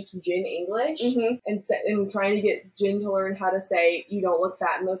trying to teach Jin English Mm-hmm. and trying to get Jin to learn how to say, "You don't look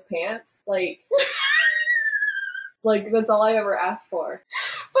fat in those pants." Like, like that's all I ever asked for.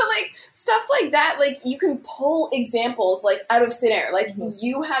 But, like, stuff like that, like, you can pull examples, like, out of thin air. Like,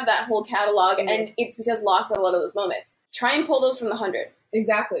 you have that whole catalog, and it's because Lost had a lot of those moments. Try and pull those from the 100.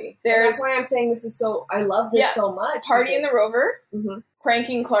 Exactly. There's... That's why I'm saying this is so... I love this so much. Party in the Rover, Mm-hmm.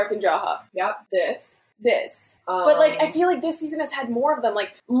 pranking Clark and Jaha. Yep, this. But, like, I feel like this season has had more of them,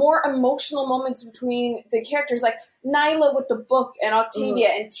 like, more emotional moments between the characters, like Nyla with the book and Octavia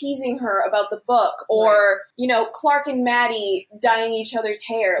and teasing her about the book, or, you know, Clark and Maddie dyeing each other's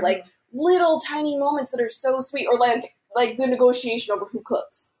hair, like, little tiny moments that are so sweet, or, like the negotiation over who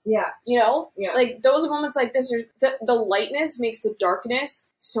cooks. Yeah. You know? Yeah. Like, those moments like this, the lightness makes the darkness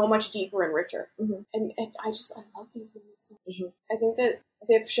so much deeper and richer. Mm-hmm. And I love these moments so much. I think that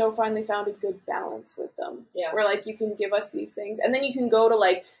the show finally found a good balance with them. Yeah. Where, like, you can give us these things, and then you can go to,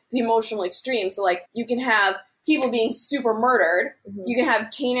 like, the emotional extreme. So, like, you can have people being super murdered. You can have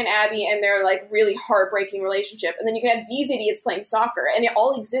Kane and Abby and their, like, really heartbreaking relationship. And then you can have these idiots playing soccer, and it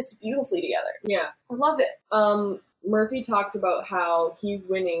all exists beautifully together. Yeah. I love it. Murphy talks about how he's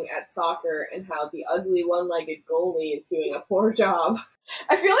winning at soccer and how the ugly one-legged goalie is doing a poor job.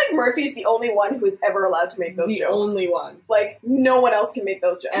 I feel like Murphy's the only one who is ever allowed to make those jokes. The only one. Like, no one else can make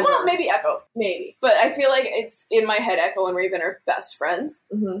those jokes. Ever. Well, maybe Echo. Maybe. But I feel like it's, in my head, Echo and Raven are best friends.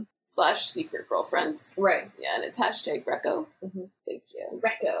 Mm-hmm. / secret girlfriends. Right. Yeah, and it's hashtag Recco. Mm-hmm. Thank you.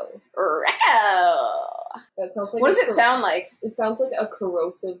 Recco. That sounds like... What does it sound like? It sounds like a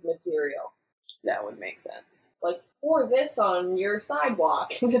corrosive material. That would make sense. Like, pour this on your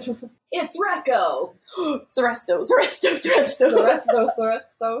sidewalk. It's Recco! Soresto.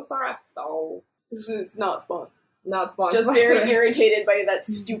 This is not sponsored. Not sponsored. Just very irritated by that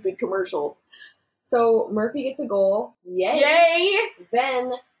stupid commercial. So, Murphy gets a goal. Yay! Yay!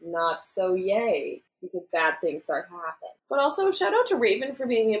 Then, not so yay. Because bad things start happening. But also, shout out to Raven for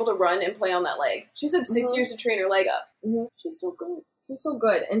being able to run and play on that leg. She's had 6 years to train her leg up. She's so good. She's so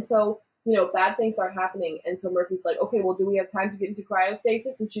good. And so... you know, bad things start happening, and so Murphy's like, okay, well, do we have time to get into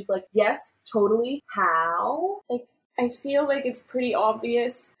cryostasis? And she's like, yes, totally. How? Like, I feel like it's pretty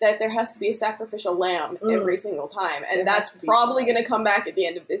obvious that there has to be a sacrificial lamb every single time, and that's probably going to come back at the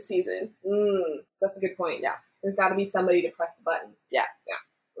end of this season. That's a good point. Yeah. There's got to be somebody to press the button. Yeah.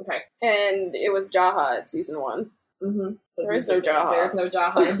 Okay. And it was Jaha at season 1. So there is no Jaha. There's no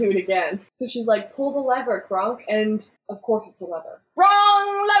Jaha to do it again. So she's like, pull the lever, Kronk, and of course it's a lever.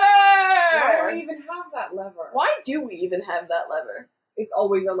 Wrong lever! Why do we even have that lever? Why do we even have that lever? It's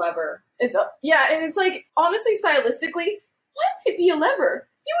always a lever. And it's like, honestly, stylistically, why would it be a lever?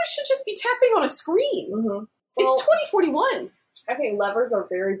 You should just be tapping on a screen. Well, it's 2041. I think levers are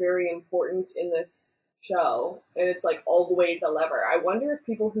very, very important in this show, and it's like always a lever. I wonder if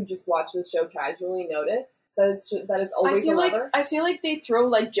people who just watch this show casually notice that it's always a lever. I feel like they throw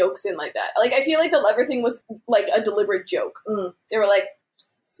like jokes in like that. Like, I feel like the lever thing was like a deliberate joke. They were like,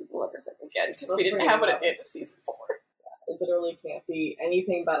 let's do the lever thing again because we didn't have one at the end of season 4. Yeah, it literally can't be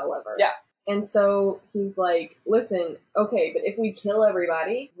anything but a lever. Yeah. And so he's like, listen, okay, but if we kill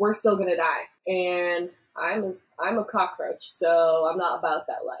everybody, we're still gonna die. And I'm a cockroach, so I'm not about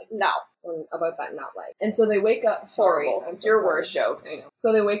that life. No. I'm about that not life. And so they wake up... Horrible. Sorry, Your worst joke. I know.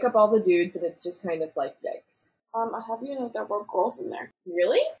 So they wake up all the dudes, and it's just kind of like, yikes. I have you know there were girls in there.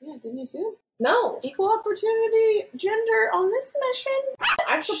 Really? Yeah, didn't you see? No. Equal opportunity gender on this mission.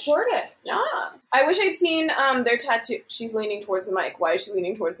 I support it. Yeah. I wish I'd seen their tattoo. She's leaning towards the mic. Why is she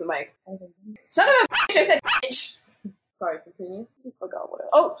leaning towards the mic? Son of a bitch! I said bitch! Sorry, continue. I forgot what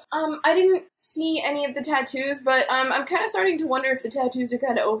I didn't see any of the tattoos, but I'm kind of starting to wonder if the tattoos are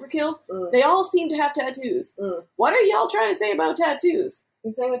kind of overkill. They all seem to have tattoos. What are y'all trying to say about tattoos?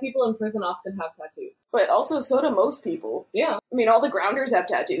 I'm saying that people in prison often have tattoos. But also, so do most people. Yeah. I mean, all the grounders have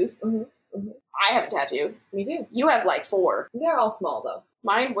tattoos. I have a tattoo. Me too. You have like 4. They're all small, though.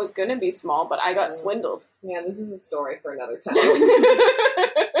 Mine was gonna be small, but I got swindled. Yeah, this is a story for another time.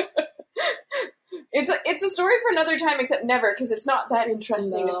 It's a story for another time, except never, because it's not that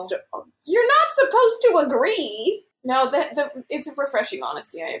interesting. No. You're not supposed to agree. No, it's a refreshing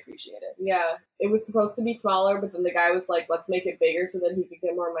honesty. I appreciate it. Yeah, it was supposed to be smaller, but then the guy was like, let's make it bigger so that he could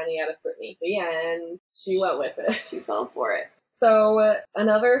get more money out of Brittany. The end. She went with it. She fell for it. So,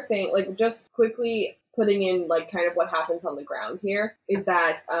 another thing, like, just quickly putting in, like, kind of what happens on the ground here, is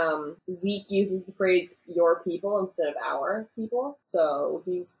that Zeke uses the phrase, your people, instead of our people. So,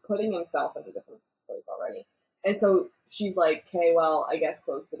 he's putting himself in a different place already. And so, she's like, okay, well, I guess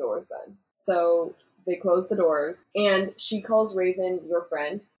close the doors then. So, They close the doors, and she calls Raven your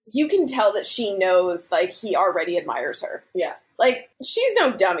friend. You can tell that she knows, like, he already admires her. Yeah. Like, she's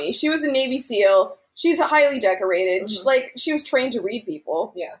no dummy. She was a Navy SEAL. She's highly decorated. Mm-hmm. She was trained to read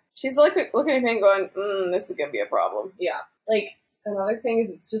people. Yeah. She's looking at him and going, this is going to be a problem. Yeah. Like, another thing is,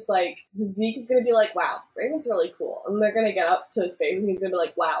 it's just like, Zeke is going to be like, wow, Raven's really cool. And they're going to get up to his face, and he's going to be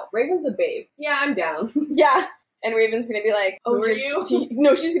like, wow, Raven's a babe. Yeah, I'm down. Yeah. And Raven's going to be like, who are you?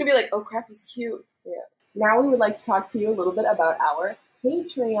 No, she's going to be like, oh crap, he's cute. Yeah. Now we would like to talk to you a little bit about our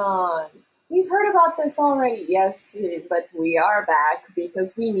Patreon. We've heard about this already, yes, but we are back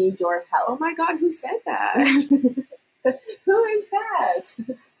because we need your help. Oh my god, who said that? Who is that?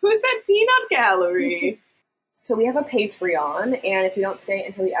 Who's that peanut gallery? So we have a Patreon, and if you don't stay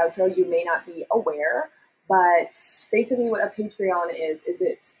until the outro, you may not be aware. But basically what a Patreon is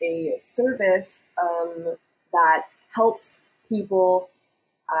it's a service that helps people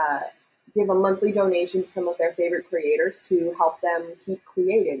give a monthly donation to some of their favorite creators to help them keep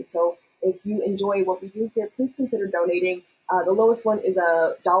creating. So if you enjoy what we do here, please consider donating. The lowest one is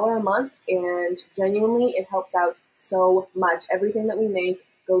 $1 a month, and genuinely it helps out so much. Everything that we make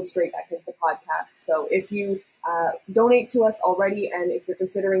goes straight back into the podcast. So if you donate to us already, and if you're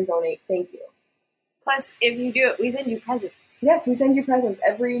considering donate, thank you. Plus, if you do it, we send you presents. Yes, we send you presents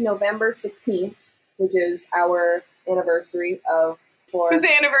every November 16th, which is our anniversary of... It's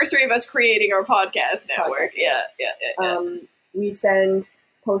the anniversary of us creating our podcast network. Yeah. We send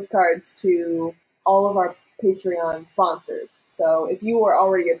postcards to all of our Patreon sponsors. So if you were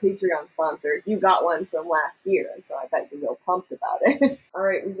already a Patreon sponsor, you got one from last year, and so I bet you're real pumped about it. All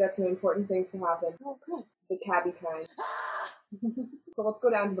right, we've got some important things to happen. Oh, good. The cabbie kind. So let's go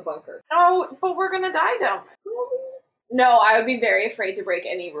down to the bunker. Oh, but we're gonna die down there. No, I would be very afraid to break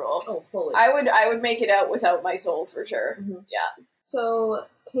any rule. Oh, fully. I would make it out without my soul for sure. Mm-hmm. Yeah. So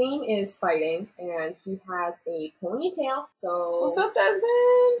Kane is fighting, and he has a ponytail. So what's up,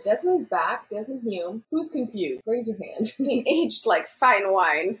 Desmond? Desmond's back. Desmond Hume. Who's confused? Raise your hand. He aged like fine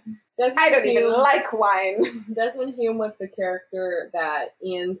wine. Desmond I don't Hume, even like wine. Desmond Hume was the character that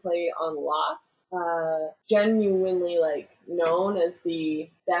Ian played on Lost. Genuinely, known as the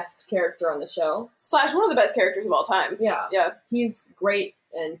best character on the show. / one of the best characters of all time. Yeah. Yeah. He's great,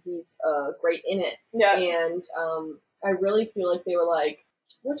 and he's great in it. Yeah. And I really feel like they were like,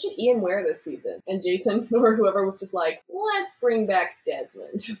 what should Ian wear this season? And Jason or whoever was just like, let's bring back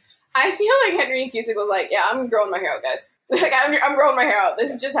Desmond. I feel like Henry Cusick was like, yeah, I'm growing my hair out, guys. Like, I'm growing my hair out.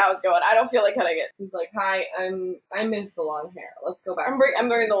 This is just how it's going. I don't feel like cutting it. He's like, hi, I miss the long hair. Let's go back. I'm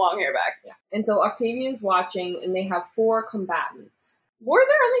bringing the long hair back. Yeah. And so Octavia's watching, and they have 4 combatants. Were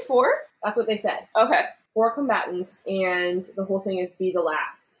there only 4? That's what they said. Okay. 4 combatants, and the whole thing is be the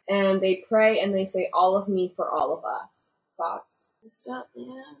last. And they pray, and they say, all of me for all of us. Thoughts? Stop,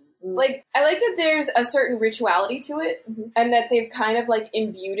 man. Like, I like that there's a certain rituality to it, and that they've kind of,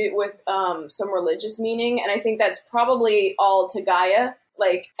 imbued it with some religious meaning, and I think that's probably all to Gaia,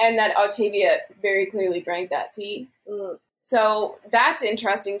 and that Octavia very clearly drank that tea. So that's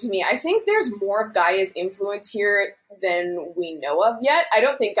interesting to me. I think there's more of Gaia's influence here than we know of yet. I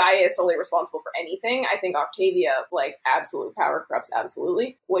don't think Gaia is solely responsible for anything. I think Octavia, absolute power corrupts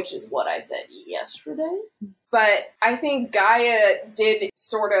absolutely, which is what I said yesterday. But I think Gaia did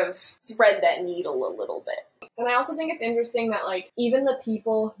sort of thread that needle a little bit. And I also think it's interesting that, even the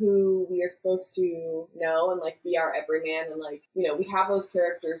people who we are supposed to know and, be our everyman and, we have those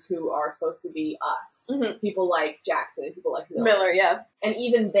characters who are supposed to be us. Mm-hmm. People like Jackson, people like Miller, yeah. And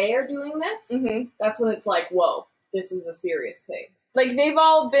even they are doing this, that's when it's like, whoa, this is a serious thing. They've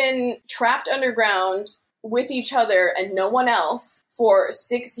all been trapped underground with each other and no one else for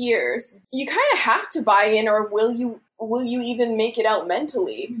 6 years. You kind of have to buy in, or will you even make it out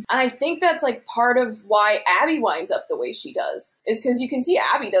mentally? And I think that's part of why Abby winds up the way she does, is because you can see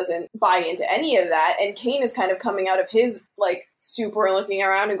Abby doesn't buy into any of that, and Kane is kind of coming out of his stupor and looking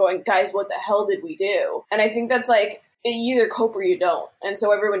around and going, guys, what the hell did we do? And I think that's you either cope or you don't, and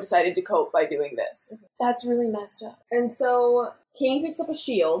so everyone decided to cope by doing this. That's really messed up. And so Kane picks up a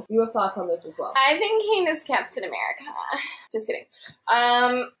shield. You have thoughts on this as well? I think Kane is Captain America. Just kidding.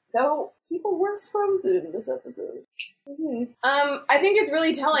 Though people were frozen in this episode. I think it's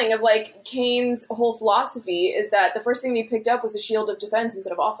really telling of Kane's whole philosophy is that the first thing he picked up was a shield of defense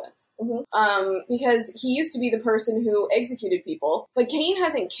instead of offense. Because he used to be the person who executed people, but Kane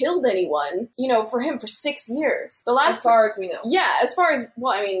hasn't killed anyone, for him for 6 years. As far as we know. Yeah, as far as,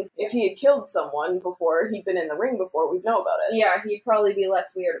 if he had killed someone before, he'd been in the ring before, we'd know about it. Yeah, he'd probably be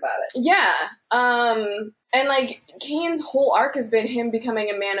less weird about it. Yeah, and, Kane's whole arc has been him becoming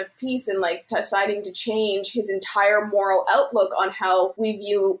a man of peace and, deciding to change his entire moral outlook on how we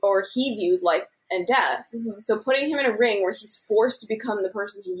view, or he views, and death. Mm-hmm. So putting him in a ring where he's forced to become the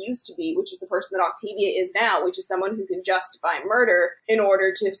person he used to be, which is the person that Octavia is now, which is someone who can justify murder in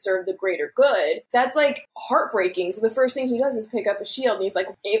order to serve the greater good, that's, like, heartbreaking. So the first thing he does is pick up a shield, and he's like,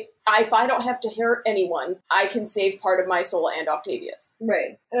 if I don't have to hurt anyone, I can save part of my soul and Octavia's.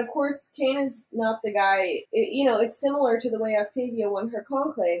 Right. And of course, Cain is not the guy, it's similar to the way Octavia won her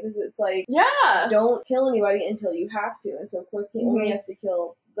conclave. It's like, Yeah! don't kill anybody until you have to. And so, of course, he only has to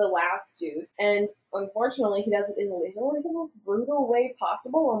kill the last dude. And unfortunately, he does it in literally the most brutal way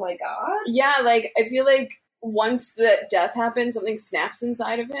possible. Oh my god. Yeah, like, I feel like once the death happens, something snaps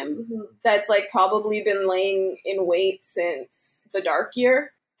inside of him that's, like, probably been laying in wait since the Dark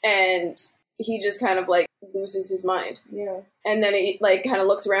Year. And he just kind of, like, loses his mind. Yeah. And then he, like, kind of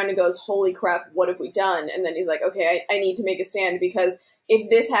looks around and goes, holy crap, what have we done? And then he's like, okay, I need to make a stand, because if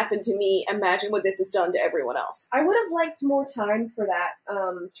this happened to me, imagine what this has done to everyone else. I would have liked more time for that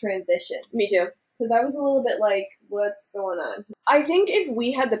transition. Me too. Because I was a little bit like, what's going on? I think if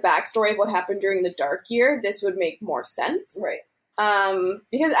we had the backstory of what happened during the Dark Year, this would make more sense. Right.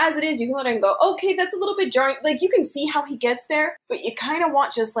 Because as it is, you can let him go, okay, that's a little bit jarring. Like, you can see how he gets there, but you kind of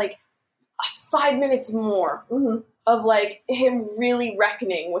want just, like, 5 minutes more of, like, him really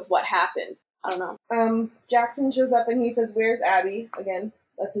reckoning with what happened. I don't know. Jackson shows up and he says, where's Abby? Again,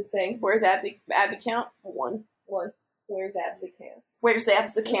 that's his thing. Where's Abby count? One. Where's Ab's account? Where's the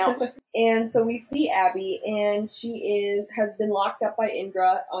Ab's account? And so we see Abby, and she has been locked up by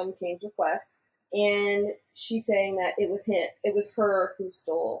Indra on Cain's request, and she's saying that it was her who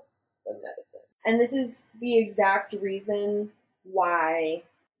stole the medicine. And this is the exact reason why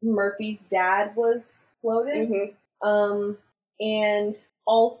Murphy's dad was floated. And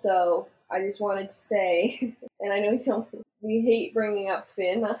also, I just wanted to say, and I know we hate bringing up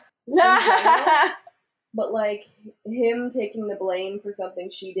Finn, but, like, him taking the blame for something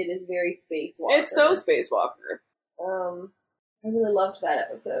she did is very Spacewalker. It's so Spacewalker. I really loved that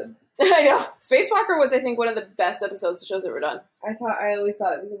episode. I know. Spacewalker was, I think, one of the best episodes the show's ever done. I always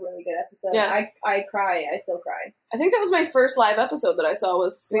thought it was a really good episode. Yeah. I cry. I still cry. I think that was my first live episode that I saw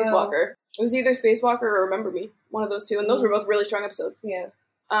was Spacewalker. Wow. It was either Spacewalker or Remember Me. One of those two. And those were both really strong episodes. Yeah.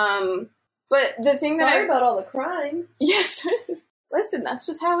 But the thing Sorry about all the crime. Yes. Listen, that's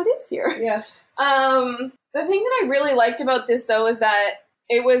just how it is here. Yeah. The thing that I really liked about this, though, is that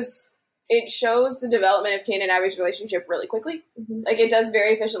it shows the development of Cain and Abby's relationship really quickly. Like, it does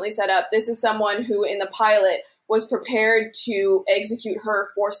very efficiently set up. This is someone who, in the pilot, was prepared to execute her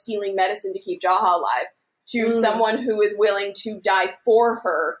for stealing medicine to keep Jaha alive, to someone who is willing to die for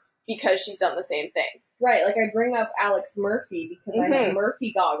her because she's done the same thing. Right, like, I bring up Alex Murphy because I have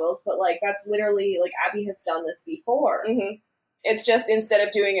Murphy goggles, but, like, that's literally, like, Abby has done this before. It's just, instead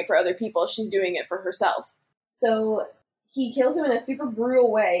of doing it for other people, she's doing it for herself. So he kills him in a super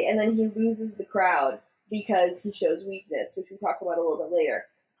brutal way, and then he loses the crowd because he shows weakness, which we talk about a little bit later.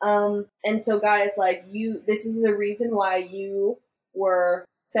 And so guys, like, this is the reason why you were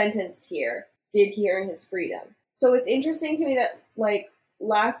sentenced here. Did he earn his freedom? So it's interesting to me that, like,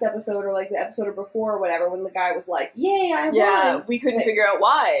 last episode, or, like, the episode before, or whatever, when the guy was like, yay, I won! Yeah, we couldn't figure out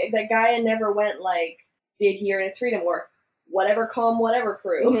why. That guy never went, like, did he earn his freedom? Or whatever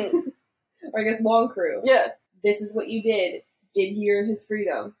crew. Or I guess Wong crew. Yeah. This is what you did. Did he earn his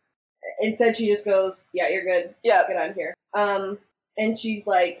freedom? Instead, she just goes, yeah, you're good. Yeah. Get out of here. And she's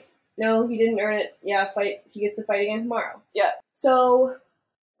like, no, he didn't earn it. Yeah, fight. He gets to fight again tomorrow. Yeah. So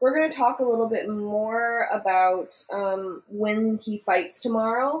we're going to talk a little bit more about when he fights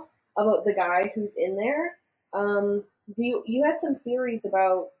tomorrow, about the guy who's in there. You had some theories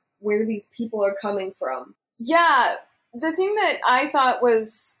about where these people are coming from. Yeah. The thing that I thought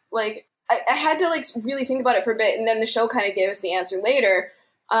was, like, I had to, like, really think about it for a bit, and then the show kind of gave us the answer later,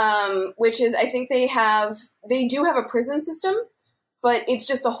 which is I think they do have a prison system, but it's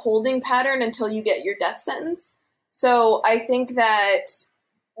just a holding pattern until you get your death sentence. So I think that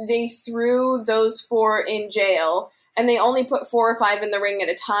they threw those 4 in jail, and they only put 4 or 5 in the ring at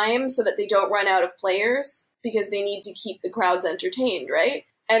a time so that they don't run out of players, because they need to keep the crowds entertained, right?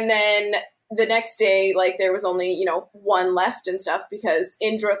 And then the next day, like, there was only, 1 left and stuff, because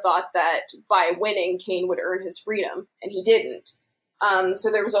Indra thought that by winning, Cain would earn his freedom, and he didn't.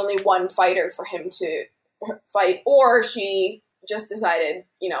 So there was only 1 fighter for him to fight, or she just decided,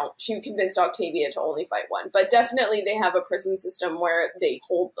 she convinced Octavia to only fight 1. But definitely they have a prison system where they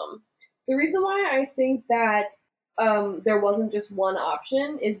hold them. The reason why I think that there wasn't just 1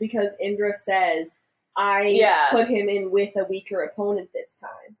 option is because Indra says, I put him in with a weaker opponent this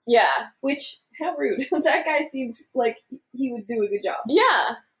time. Yeah. Which, how rude. That guy seemed like he would do a good job.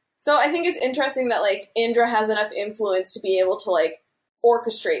 Yeah. So I think it's interesting that, like, Indra has enough influence to be able to, like,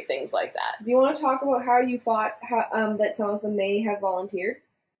 orchestrate things like that. Do you want to talk about how you thought that some of them may have volunteered?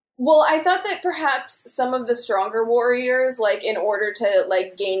 Well, I thought that perhaps some of the stronger warriors, like, in order to,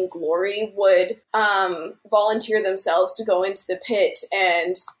 like, gain glory, would volunteer themselves to go into the pit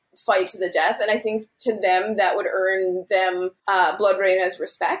and fight to the death. And I think to them, that would earn them Blood Reyna's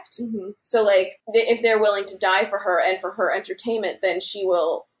respect. Mm-hmm. So, like, if they're willing to die for her and for her entertainment, then she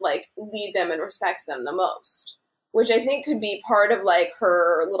will, like, lead them and respect them the most. Which I think could be part of, like,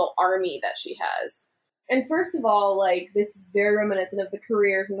 her little army that she has. And first of all, like, this is very reminiscent of the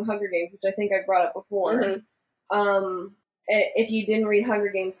careers in the Hunger Games, which I think I brought up before. Mm-hmm. If you didn't read Hunger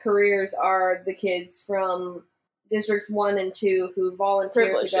Games, careers are the kids from Districts 1 and 2 who volunteer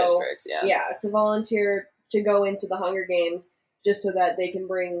Privileged to go... districts, yeah. Yeah, to volunteer to go into the Hunger Games just so that they can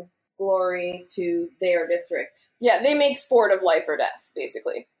bring glory to their district. Yeah, they make sport of life or death,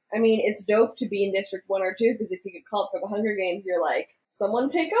 basically. I mean, it's dope to be in District 1 or 2, because if you get called for the Hunger Games, you're like, someone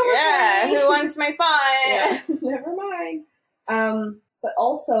take over. Yeah, who wants my spot? Yeah, never mind. But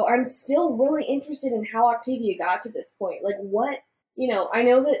also, I'm still really interested in how Octavia got to this point. Like, what, I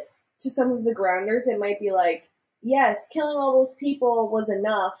know that to some of the grounders, it might be like, yes, killing all those people was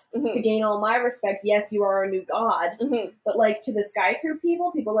enough Mm-hmm. to gain all my respect. Yes, you are a new god. Mm-hmm. But, like, to the Sky Crew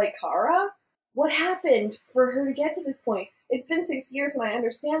people like Kara, what happened for her to get to this point? It's been 6 years and I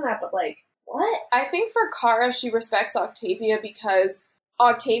understand that, but, like, what? I think for Kara, she respects Octavia because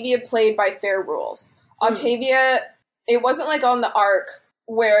Octavia played by fair rules. Octavia, it wasn't like on the Ark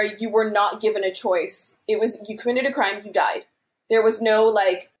where you were not given a choice. It was, you committed a crime, you died. There was no,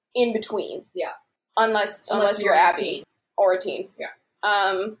 like, in between. Yeah. Unless you're Abby or a teen.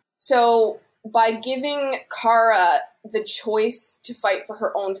 Yeah. So by giving Kara the choice to fight for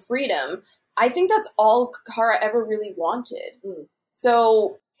her own freedom, I think that's all Kara ever really wanted. Mm.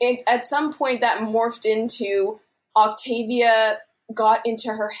 So at some point that morphed into Octavia got into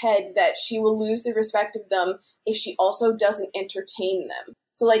her head that she will lose the respect of them if she also doesn't entertain them.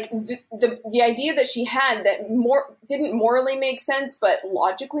 So, like, the idea that she had that didn't morally make sense, but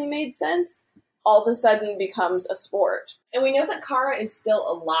logically made sense, all of a sudden becomes a sport. And we know that Kara is still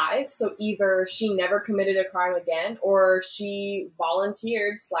alive, so either she never committed a crime again, or she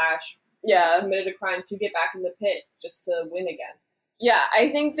volunteered / committed a crime to get back in the pit just to win again. Yeah, I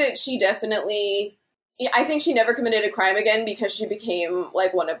think that she definitely... I think she never committed a crime again because she became,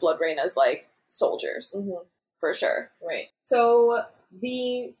 like, one of Blood Reyna's, like, soldiers. Mm-hmm. For sure. Right. So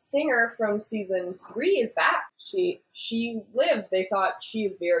the singer from season 3 is back. She lived. They thought she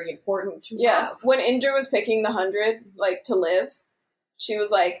is very important to have. When Indra was picking the 100, like, to live, she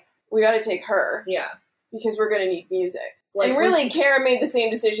was like, we gotta take her. Yeah. Because we're gonna need music. Like, and really, Kara made the same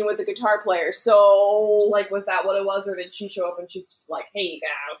decision with the guitar player, so... Like, was that what it was, or did she show up and she's just like, hey,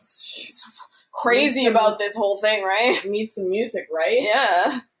 guys... Crazy about this whole thing, right? Need some music, right?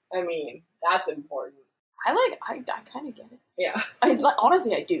 Yeah. I mean, that's important. I kind of get it. Yeah.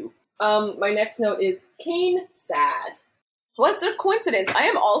 Honestly, I do. My next note is Kane sad. What's a coincidence? I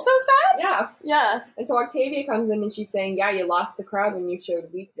am also sad? Yeah. Yeah. And so Octavia comes in and she's saying, yeah, you lost the crowd when you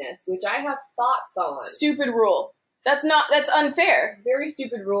showed weakness, which I have thoughts on. Stupid rule. That's unfair. Very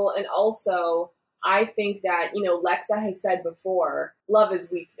stupid rule, and also... I think that, Lexa has said before, love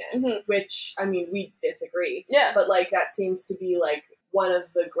is weakness, which, I mean, we disagree. Yeah. But, like, that seems to be, like, one of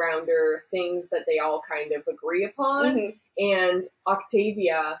the grounder things that they all kind of agree upon. Mm-hmm. And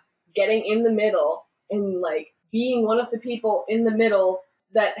Octavia getting in the middle and, like, being one of the people in the middle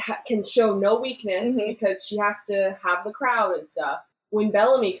that can show no weakness because she has to have the crowd and stuff. When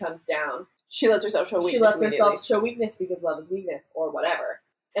Bellamy comes down... She lets herself show weakness. She lets herself show weakness because love is weakness, or whatever.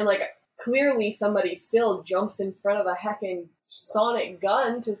 And, like... Clearly, somebody still jumps in front of a heckin' sonic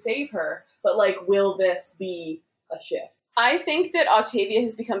gun to save her. But, like, will this be a shift? I think that Octavia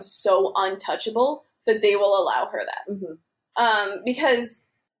has become so untouchable that they will allow her that. Mm-hmm. Because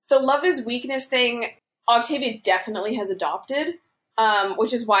the love is weakness thing, Octavia definitely has adopted,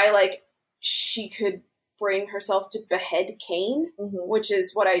 which is why, like, she could bring herself to behead Cain, which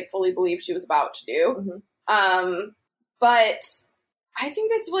is what I fully believe she was about to do. But... I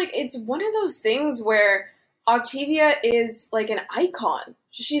think that's, like, it's one of those things where Octavia is, like, an icon.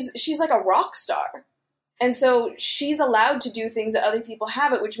 She's like a rock star. And so she's allowed to do things that other people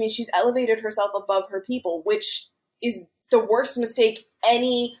haven't, which means she's elevated herself above her people, which is the worst mistake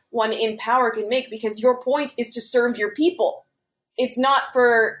anyone in power can make, because your point is to serve your people. It's not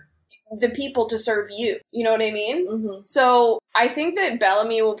for the people to serve you. You know what I mean? So I think that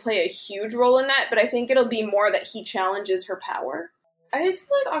Bellamy will play a huge role in that, but I think it'll be more that he challenges her power. I just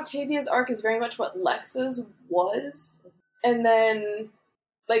feel like Octavia's arc is very much what Lexa's was. And then,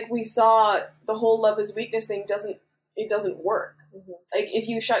 like, we saw the whole love is weakness thing doesn't it doesn't work. Mm-hmm. Like, if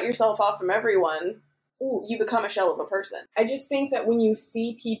you shut yourself off from everyone, you become a shell of a person. I just think that when you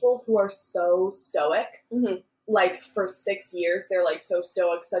see people who are so stoic, Mm-hmm. like, for 6 years, they're, like, so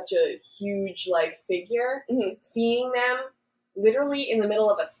stoic, such a huge, like, figure, Mm-hmm. seeing them literally in the middle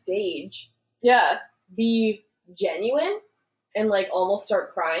of a stage Yeah. be genuine and, like, almost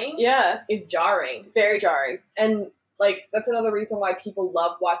start crying Yeah. is jarring. Very jarring. And, like, that's another reason why people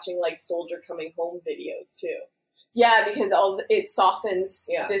love watching, like, soldier coming home videos, too. Yeah, because it softens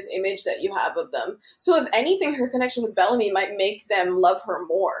this image that you have of them. So if anything, her connection with Bellamy might make them love her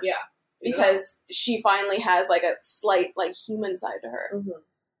more. Yeah. Because she finally has, like, a slight, like, human side to her. Mm-hmm.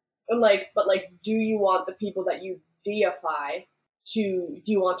 And, like, but, like, do you want the people that you deify do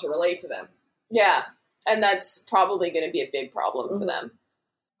you want to relate to them? Yeah. And that's probably going to be a big problem for them.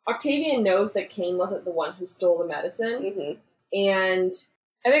 Octavia knows that Kane wasn't the one who stole the medicine. Mm-hmm. And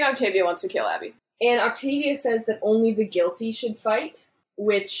I think Octavia wants to kill Abby. And Octavia says that only the guilty should fight,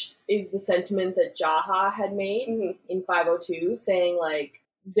 which is the sentiment that Jaha had made in 502, saying, like,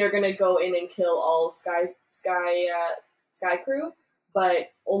 they're gonna go in and kill all of Sky Crew,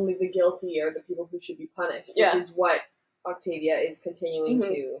 but only the guilty are the people who should be punished, which is what Octavia is continuing to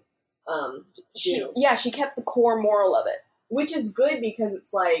do. She kept the core moral of it. Which is good because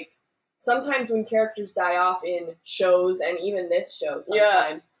it's like, sometimes when characters die off in shows, and even this show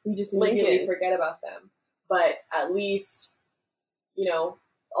sometimes, we just immediately forget about them. But at least, you know,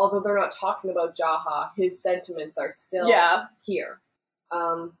 although they're not talking about Jaha, his sentiments are still here.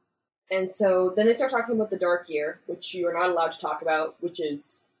 And so then they start talking about the Dark Year, which you are not allowed to talk about, which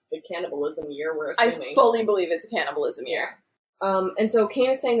is the cannibalism year, we're assuming. I fully believe it's a cannibalism year. And so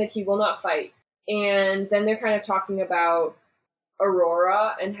Kane is saying that he will not fight. And then they're kind of talking about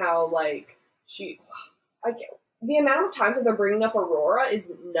Aurora and how, like, the amount of times that they're bringing up Aurora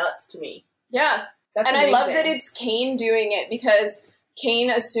is nuts to me. Yeah. That's and amazing. I love that it's Kane doing it because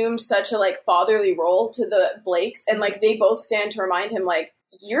Kane assumed such a, like, fatherly role to the Blakes, and, like, they both stand to remind him, like,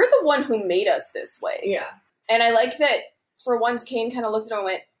 you're the one who made us this way. Yeah. And I like that for once Kane kind of looked at him and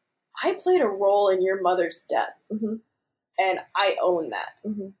went, I played a role in your mother's death. Mm-hmm. And I own that.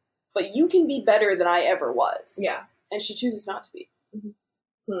 Mm-hmm. But you can be better than I ever was. Yeah. And she chooses not to be.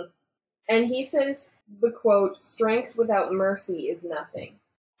 Mm-hmm. And he says the quote, strength without mercy is nothing.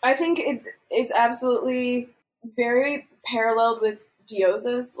 I think it's absolutely very paralleled with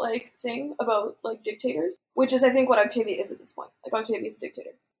Dioza's, like, thing about, like, dictators, which is, I think, what Octavia is at this point. Like, Octavia's a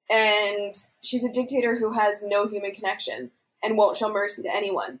dictator. And she's a dictator who has no human connection and won't show mercy to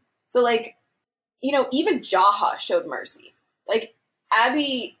anyone. So, like, you know, even Jaha showed mercy. Like,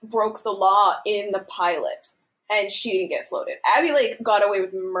 Abby broke the law in the pilot, and she didn't get floated. Abby, like, got away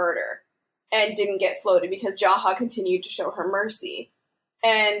with murder and didn't get floated because Jaha continued to show her mercy.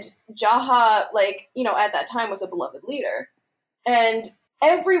 And Jaha, like, you know, at that time was a beloved leader. And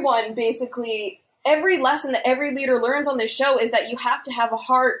everyone, basically, every lesson that every leader learns on this show is that you have to have a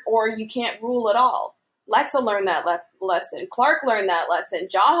heart or you can't rule at all. Lexa learned that lesson. Clark learned that lesson.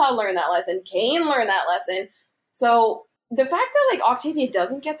 Jaha learned that lesson. Kane learned that lesson. So the fact that, like, Octavia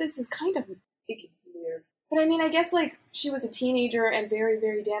doesn't get this is kind of weird. But I mean, I guess, like, she was a teenager and very,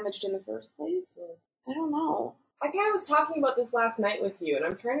 very damaged in the first place. I don't know. I kind of was talking about this last night with you, and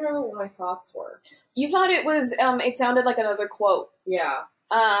I'm trying to remember what my thoughts were. You thought it was, it sounded like another quote. Yeah.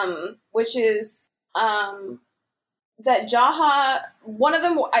 Which is, that Jaha, one of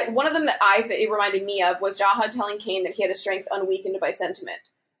them that it reminded me of was Jaha telling Kane that he had a strength unweakened by sentiment,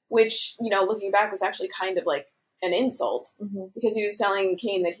 which, you know, looking back was actually kind of like an insult, because he was telling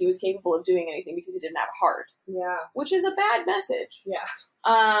Kane that he was capable of doing anything because he didn't have a heart. Yeah. Which is a bad message. Yeah.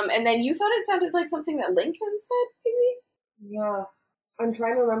 And then you thought it sounded like something that Lincoln said, maybe? Yeah. I'm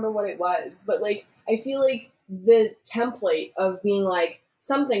trying to remember what it was, but, like, I feel like the template of being, like,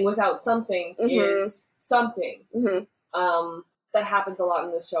 something without something is something. That happens a lot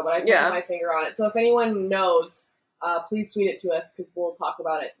in this show, but I can't put my finger on it. So if anyone knows, please tweet it to us, because we'll talk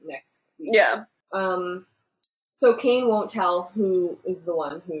about it next week. Yeah. So Kane won't tell who is the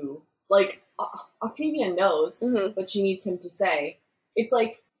one who, like, Octavia knows, but she needs him to say. It's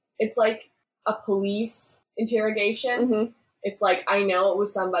like a police interrogation. It's like, I know it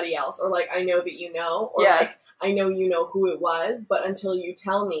was somebody else, or, like, I know that you know, or, like, I know you know who it was, but until you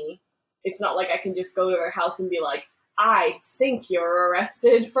tell me, it's not like I can just go to their house and be like, I think you're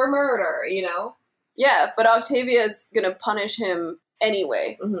arrested for murder, you know? Yeah, but Octavia's gonna punish him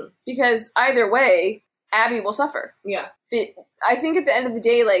anyway, because either way, Abby will suffer. Yeah. But I think at the end of the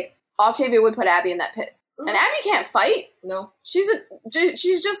day, like, Octavia would put Abby in that pit. And Abby can't fight. No. She's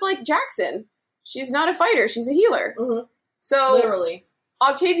just like Jackson. She's not a fighter. She's a healer. So literally,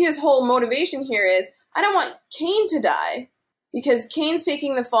 Octavia's whole motivation here is, I don't want Kane to die because Kane's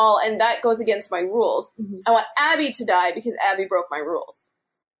taking the fall and that goes against my rules. Mm-hmm. I want Abby to die because Abby broke my rules.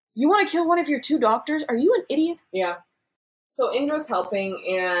 You want to kill one of your 2 doctors? Are you an idiot? Yeah. So Indra's helping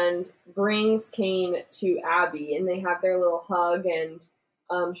and brings Kane to Abby, and they have their little hug, and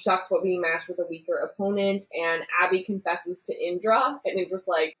she talks about being matched with a weaker opponent, and Abby confesses to Indra, and Indra's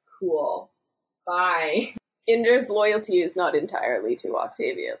like, cool, bye. Indra's loyalty is not entirely to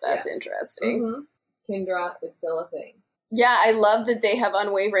Octavia. That's interesting. Mm-hmm. Kindra is still a thing. Yeah, I love that they have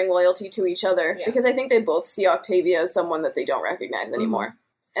unwavering loyalty to each other, because I think they both see Octavia as someone that they don't recognize anymore.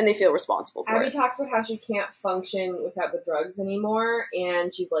 And they feel responsible for Abby it. talks about how she can't function without the drugs anymore,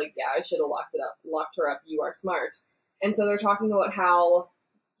 and she's like, yeah, I should have locked her up, you are smart. And so they're talking about how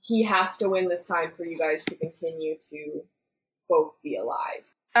he has to win this time for you guys to continue to both be alive.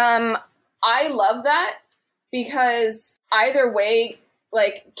 I love that, because either way,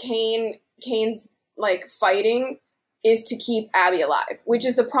 like, Kane's, like, fighting is to keep Abby alive, which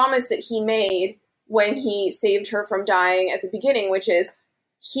is the promise that he made when he saved her from dying at the beginning, which is,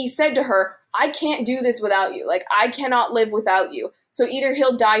 he said to her, I can't do this without you. Like, I cannot live without you. So either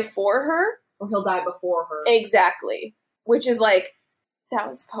he'll die for her, or he'll die before her. Exactly. Which is like, that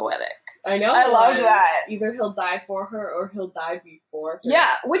was poetic. I know. I love that. Either he'll die for her or he'll die before her.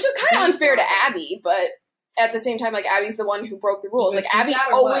 Yeah, which is kind of unfair to Abby, but at the same time, like, Abby's the one who broke the rules. But like, Abby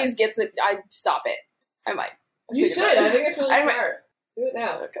always gets it. Stop it. I might. You should. I think it's really smart. Do it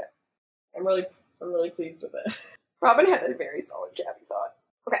now. Okay. I'm really pleased with it. Robin had a very solid Gabby thought.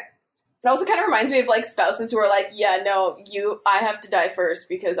 Okay. It also kind of reminds me of, like, spouses who are like, yeah, no, I have to die first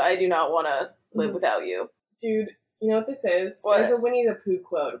because I do not want to live without you. Dude, you know what this is? What? There's a Winnie the Pooh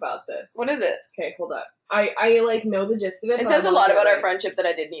quote about this. What is it? Okay, hold up. I like, know the gist of it. It says a lot about our friendship that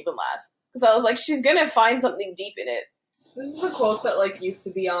I didn't even laugh. Because I was like, she's gonna find something deep in it. This is a quote that, like, used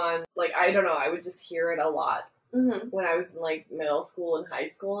to be on, like, I don't know, I would just hear it a lot. When I was in, like, middle school and high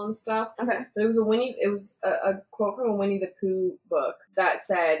school and stuff. Okay. But it was a quote from a Winnie the Pooh book that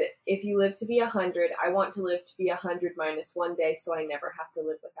said, if you live to be 100, I want to live to be 100 minus 1 day so I never have to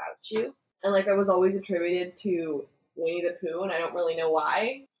live without you. And, like, that was always attributed to Winnie the Pooh, and I don't really know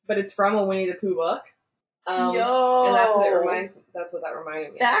why. But it's from a Winnie the Pooh book. Yo! And that's what that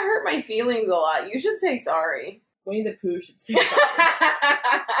reminded me of. That hurt my feelings a lot. You should say sorry. Winnie the Pooh should say sorry.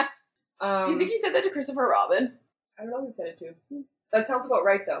 Do you think you said that to Christopher Robin? I don't know who said it to. That sounds about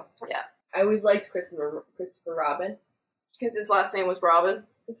right, though. Yeah. I always liked Christopher Robin. Because his last name was Robin?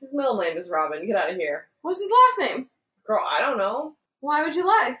 His middle name is Robin. Get out of here. What's his last name? Girl, I don't know. Why would you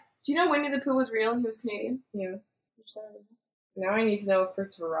lie? Do you know Winnie the Pooh was real and he was Canadian? Yeah. Now I need to know if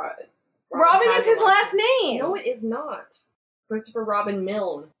Christopher Robin is his last name! No, it is not. Christopher Robin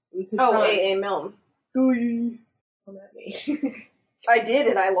Milne. It was his son. A.A. Milne. Come at me. I did,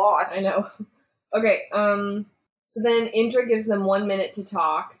 and I lost. I know. Okay, so then Indra gives them 1 minute to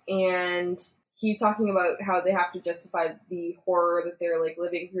talk, and he's talking about how they have to justify the horror that they're, like,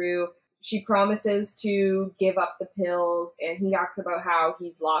 living through. She promises to give up the pills, and he talks about how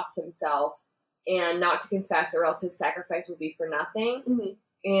he's lost himself, and not to confess or else his sacrifice will be for nothing.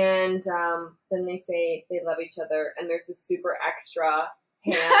 And then they say they love each other, and there's this super extra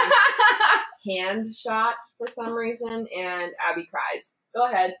hand shot for some reason, and Abby cries. Go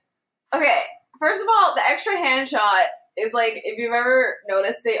ahead. Okay, first of all, the extra hand shot is, like, if you've ever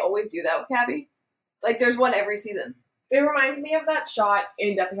noticed, they always do that with Abby. Like, there's one every season. It reminds me of that shot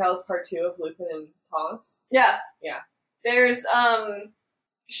in Deathly Hallows Part 2 of Lupin and Tonks. Yeah. Yeah. There's,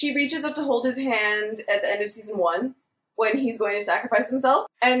 she reaches up to hold his hand at the end of season 1 when he's going to sacrifice himself.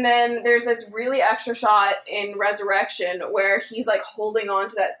 And then there's this really extra shot in Resurrection where he's, like, holding on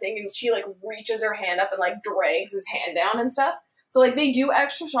to that thing, and she, like, reaches her hand up and, like, drags his hand down and stuff. So, like, they do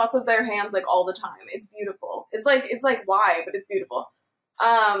extra shots of their hands, like, all the time. It's beautiful. It's like, why? But it's beautiful.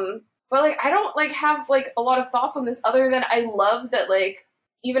 But, like, I don't, like, have, like, a lot of thoughts on this other than I love that, like,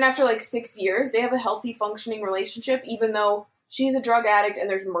 even after, like, 6 years, they have a healthy, functioning relationship, even though she's a drug addict and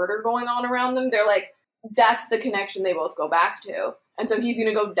there's murder going on around them. They're, like, that's the connection they both go back to. And so he's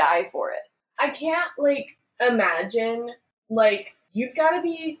gonna go die for it. I can't, like, imagine, like, you've got to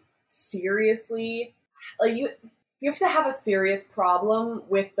be seriously, like, you have to have a serious problem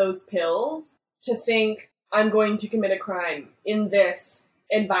with those pills to think, I'm going to commit a crime in this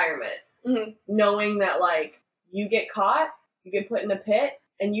environment. Knowing that, like, you get caught, you get put in a pit,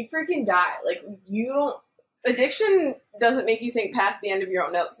 and you freaking die. Like, you don't... Addiction doesn't make you think past the end of your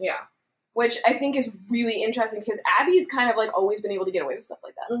own nose. Yeah. Which I think is really interesting because Abby's kind of, like, always been able to get away with stuff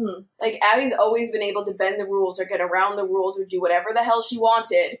like that. Like, Abby's always been able to bend the rules or get around the rules or do whatever the hell she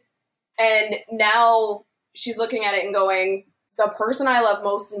wanted. And now she's looking at it and going, the person I love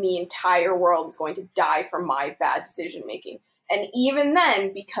most in the entire world is going to die from my bad decision making. And even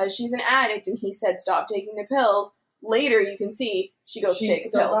then, because she's an addict and he said stop taking the pills, later you can see she goes to take a pill. She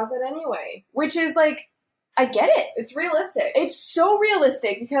still does it anyway. Which is like, I get it. It's realistic. It's so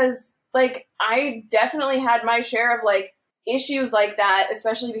realistic because, like, I definitely had my share of, like, issues like that,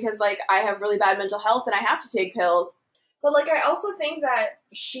 especially because, like, I have really bad mental health and I have to take pills. But, like, I also think that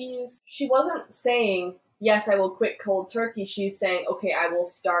she wasn't saying, yes, I will quit cold turkey. She's saying, okay, I will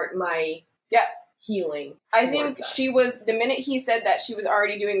start my healing. I think she was, the minute he said that, she was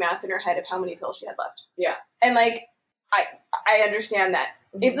already doing math in her head of how many pills she had left. Yeah. And, like, I understand that.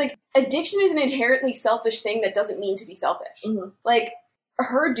 Mm-hmm. It's like, addiction is an inherently selfish thing that doesn't mean to be selfish. Mm-hmm. Like,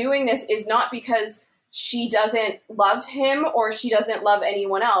 her doing this is not because she doesn't love him or she doesn't love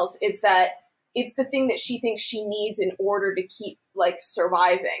anyone else. It's that it's the thing that she thinks she needs in order to keep, like,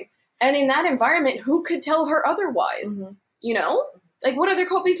 surviving. And in that environment, who could tell her otherwise? Mm-hmm. You know? Like, what other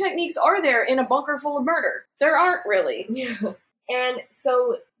coping techniques are there in a bunker full of murder? There aren't really. Yeah. And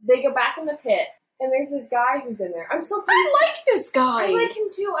so they go back in the pit, and there's this guy who's in there. I'm so pleased. I like this guy. I like him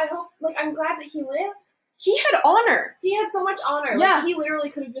too. I hope, like, I'm glad that he lived. He had honor. He had so much honor. Yeah. Like, he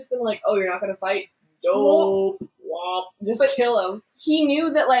literally could have just been like, oh, you're not going to fight? Dope. Womp. Just kill him. He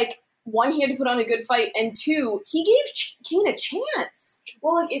knew that, like, one, he had to put on a good fight, and two, he gave Kane a chance.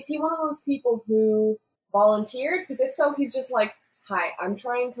 Well, like, is he one of those people who volunteered? Because if so, he's just like, hi, I'm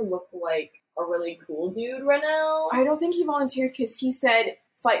trying to look like a really cool dude right now. I don't think he volunteered because he said,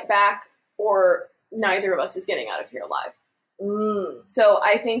 fight back or neither of us is getting out of here alive. So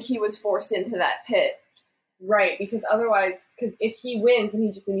I think he was forced into that pit. Right, because otherwise, because if he wins and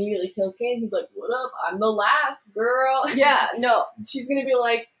he just immediately kills Kane, he's like, what up? I'm the last girl. Yeah, no. She's going to be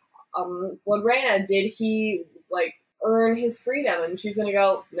like, well, Reina, did he, like, earn his freedom? And she's going to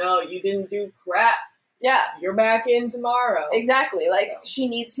go, no, you didn't do crap. Yeah. You're back in tomorrow. Exactly. Like, she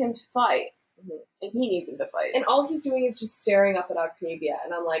needs him to fight. Mm-hmm. And he needs him to fight. And all he's doing is just staring up at Octavia.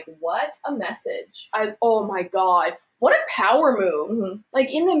 And I'm like, what a message. Oh my god. What a power move. Mm-hmm.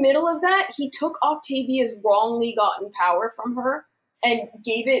 Like, in the middle of that, he took Octavia's wrongly gotten power from her and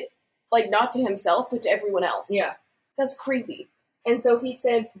gave it, like, not to himself, but to everyone else. Yeah. That's crazy. And so he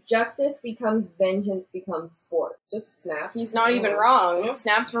says, justice becomes vengeance becomes sport. Just snaps. He's not even wrong. Yeah.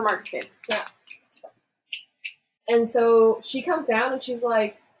 Snaps for Marcus Payne. Yeah. And so she comes down and she's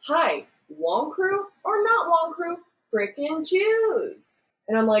like, hi, Wong Crew or not Wong Crew? Frickin' choose.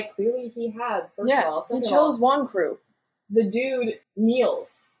 And I'm like, clearly he has, first of all. He chose Wong Crew. The dude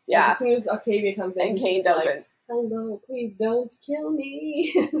kneels. Yeah. As soon as Octavia comes in, and Kane doesn't. Like, hello, please don't kill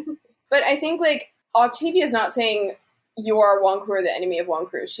me. But I think, like, Octavia's not saying you are Wong Crew or the enemy of Wong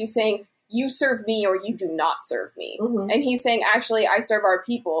Crew. She's saying you serve me or you do not serve me. Mm-hmm. And he's saying, actually, I serve our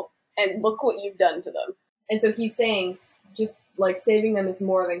people, and look what you've done to them. And so he's saying just, like, saving them is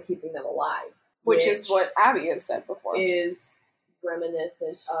more than keeping them alive. Which is what Abby has said before. Is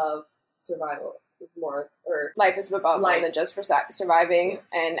reminiscent of survival. Is more, or life is about more than just for surviving.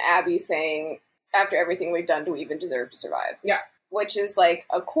 Yeah. And Abby saying, after everything we've done, do we even deserve to survive? Yeah. Which is, like,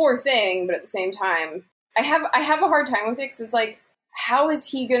 a core thing, but at the same time, I have a hard time with it, because it's like, how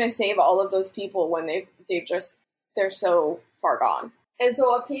is he going to save all of those people when they're so far gone? And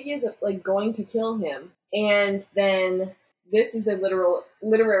so Octavia's, like, going to kill him, and then this is a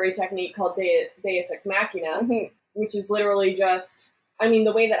literary technique called Deus Ex Machina, mm-hmm. which is literally just, I mean,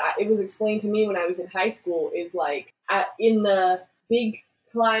 the way that it was explained to me when I was in high school is, like, in the big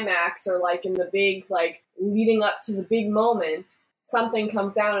climax, or, like, in the big, like, leading up to the big moment, something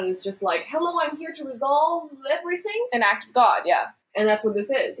comes down and is just like, hello, I'm here to resolve everything. An act of God, yeah. And that's what this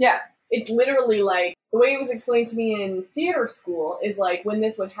is. Yeah. It's literally, like, the way it was explained to me in theater school is, like, when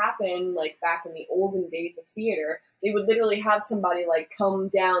this would happen, like, back in the olden days of theater, they would literally have somebody, like, come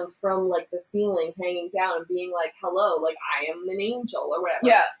down from, like, the ceiling, hanging down, and being like, hello, like, I am an angel, or whatever.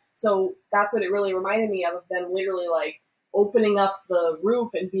 Yeah. So that's what it really reminded me of them literally, like, opening up the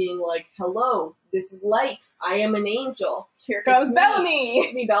roof and being like, hello, this is light. I am an angel. Here comes Bellamy.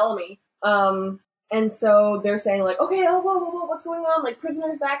 It's me, Bellamy. And so they're saying, like, okay, whoa, what's going on? Like,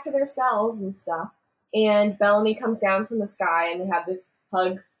 prisoners back to their cells and stuff. And Bellamy comes down from the sky, and they have this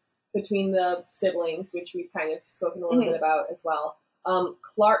hug between the siblings, which we've kind of spoken a little mm-hmm. bit about as well.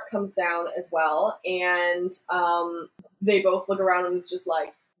 Clark comes down as well, and they both look around and it's just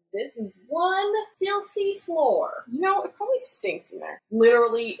like, this is one filthy floor. You know, it probably stinks in there.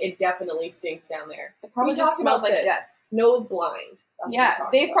 Literally, it definitely stinks down there. It probably just smells like death. Nose blind. Yeah,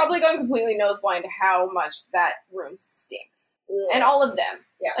 they've probably gone completely nose blind to how much that room stinks. Ugh. And all of them.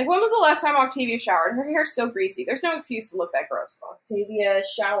 Yeah. Like, when was the last time Octavia showered? Her hair's so greasy. There's no excuse to look that gross. Octavia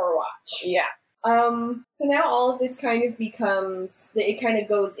shower watch. Yeah. So now all of this kind of becomes, it kind of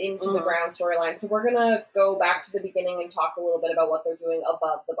goes into the ground storyline. So we're gonna go back to the beginning and talk a little bit about what they're doing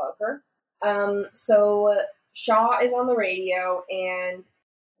above the bunker. So Shaw is on the radio, and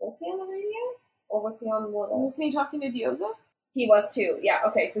was he on the radio? Or was he on what else? Wasn't he talking to Dioza? He was too, yeah,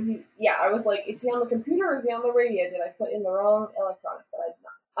 okay, so I was like, is he on the computer or is he on the radio? Did I put in the wrong electronic? But I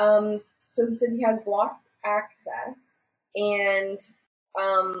did not. So he says he has blocked access, and, I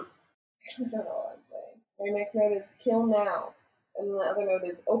don't know what I'm saying. My next note is kill now, and the other note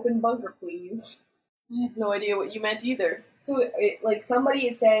is open bunker, please. I have no idea what you meant either. So, like, somebody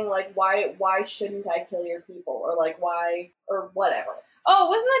is saying, like, why shouldn't I kill your people? Or, like, why, or whatever. Oh,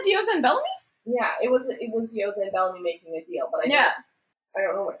 wasn't that Dioza and Bellamy? Yeah, it was Dioza and Bellamy making a deal, but I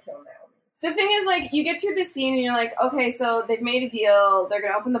don't know what kill now means. The thing is, like, you get through this scene and you're like, okay, so they've made a deal, they're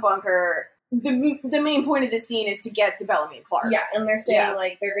gonna open the bunker. The main point of this scene is to get to Bellamy and Clark. Yeah, and they're saying,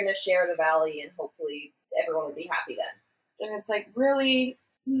 like, they're gonna share the valley and hopefully everyone will be happy then. And it's like, really?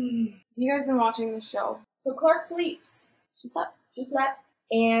 You guys been watching this show? So Clark sleeps. She slept.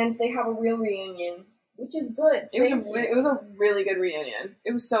 And they have a real reunion, which is good. It was a really good reunion.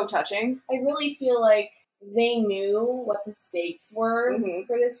 It was so touching. I really feel like they knew what the stakes were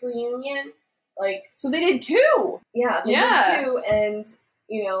for this reunion. Like, so they did too. Yeah, they did too. And,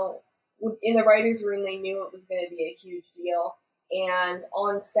 you know, in the writer's room, they knew it was going to be a huge deal. And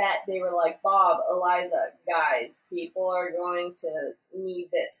on set, they were like, Bob, Eliza, guys, people are going to need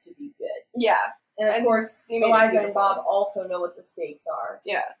this to be good. Yeah. And of course, Eliza and Bob also know what the stakes are.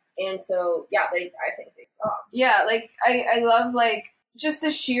 Yeah. And so, yeah, I think they Yeah, like, I love, like, just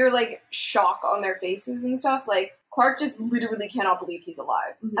the sheer, like, shock on their faces and stuff. Like, Clark just literally cannot believe he's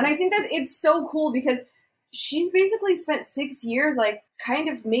alive. Mm-hmm. And I think that it's so cool because she's basically spent 6 years, like, kind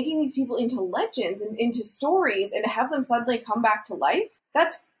of making these people into legends and into stories, and to have them suddenly come back to life,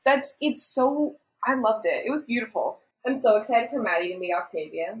 it's so, I loved it. It was beautiful. I'm so excited for Maddie to meet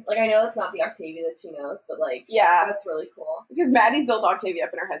Octavia. Like, I know it's not the Octavia that she knows, but, like, yeah, that's really cool. Because Maddie's built Octavia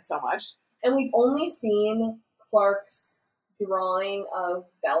up in her head so much. And we've only seen Clark's drawing of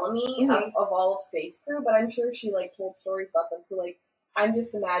Bellamy, of all of Space Crew, but I'm sure she, like, told stories about them. So, like, I'm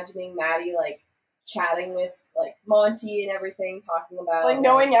just imagining Maddie, like, chatting with, like, Monty and everything, talking about... Like,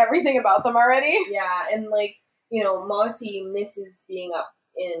 knowing everything about them already? Yeah, and, like, you know, Monty misses being up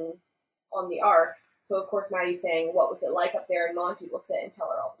on the Ark. So, of course, Maddie's saying, what was it like up there? And Monty will sit and tell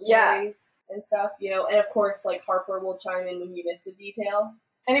her all the stories and stuff, you know. And, of course, like, Harper will chime in when he missed a detail.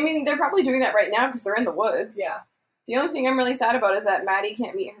 And, I mean, they're probably doing that right now because they're in the woods. Yeah. The only thing I'm really sad about is that Maddie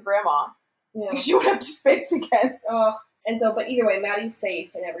can't meet her grandma. Yeah. Because she went up to space again. Oh. And so, but either way, Maddie's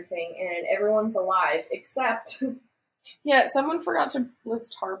safe and everything, and everyone's alive, except... Yeah, someone forgot to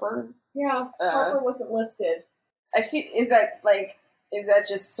list Harper. Yeah, Harper wasn't listed. I feel, is that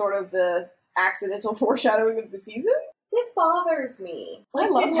just sort of the accidental foreshadowing of the season? This bothers me. Like, I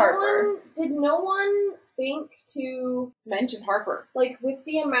love Harper. Did no one think to... mention Harper? Like, with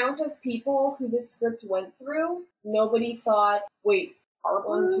the amount of people who this script went through, nobody thought, wait, Harper?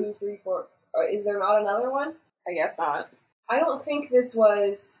 1, 2, 3, 4... Is there not another one? I guess not. I don't think this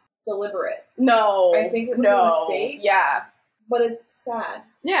was deliberate. No. I think it was a mistake. Yeah. But it's sad.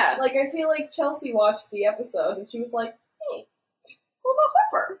 Yeah. Like, I feel like Chelsea watched the episode and she was like, hey, what about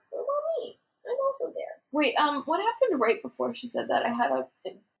Harper? What about me? I'm also there. Wait, what happened right before she said that? I had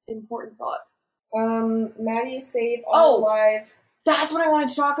an important thought. Maddie is safe, all alive. That's what I wanted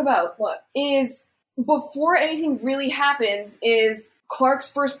to talk about. What? Is, before anything really happens, is Clark's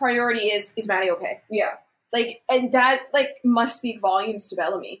first priority is Maddie okay? Yeah. Like, and that, like, must speak volumes to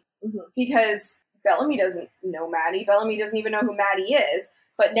Bellamy. Mm-hmm. Because Bellamy doesn't know Maddie. Bellamy doesn't even know who Maddie is.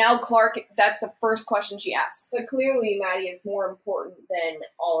 But now Clark, that's the first question she asks. So clearly Maddie is more important than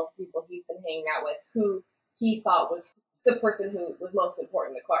all of the people he's been hanging out with, who he thought was the person who was most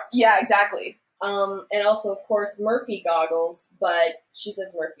important to Clark. Yeah, exactly. And also, of course, Murphy goggles, but she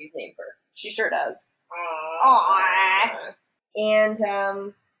says Murphy's name first. She sure does. Aww. And,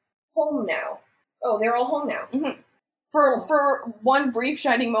 home now. Oh, they're all home now. Mm-hmm. For one brief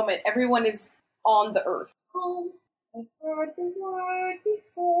shining moment, everyone is on the Earth. Home. I've heard the word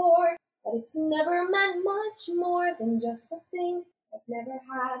before, but it's never meant much more than just a thing I've never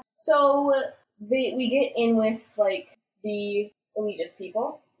had. So, we get in with, like, the elitist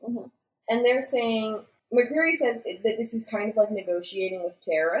people, and they're saying, McCreary says that this is kind of like negotiating with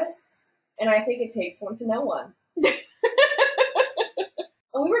terrorists, and I think it takes one to know one.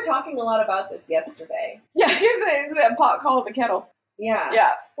 And we were talking a lot about this yesterday. Yeah, because it's a pot called the kettle. Yeah.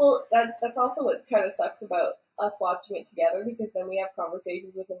 Yeah. Well, that's also what kind of sucks about us watching it together, because then we have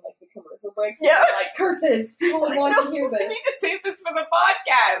conversations within, like, the commercial breaks. Yeah. Like, curses! People would want to hear this. We need to save this for the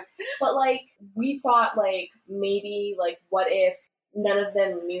podcast! But, like, we thought, like, maybe, like, what if none of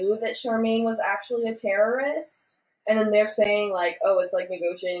them knew that Charmaine was actually a terrorist? And then they're saying, like, oh, it's like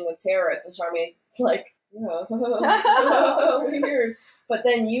negotiating with terrorists, and Charmaine's like, oh, weird. But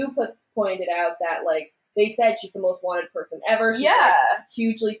then you pointed out that, like, they said she's the most wanted person ever. She's, like,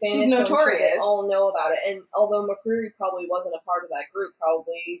 hugely famous. She's notorious. So I'm sure they all know about it. And although McCreary probably wasn't a part of that group,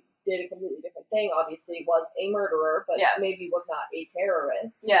 probably did a completely different thing, obviously was a murderer, but maybe was not a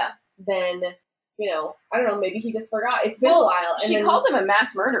terrorist. Yeah. Then, you know, I don't know, maybe he just forgot. It's been a while. And she called him a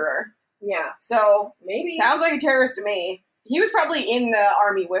mass murderer. Yeah. So, maybe. Sounds like a terrorist to me. He was probably in the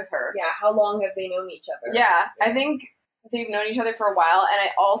army with her. Yeah, how long have they known each other? Yeah, I think they've known each other for a while, and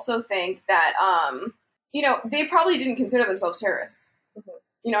I also think that, you know, they probably didn't consider themselves terrorists. Mm-hmm.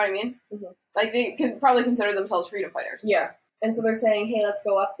 You know what I mean? Mm-hmm. Like, they could probably consider themselves freedom fighters. Yeah. And so they're saying, hey, let's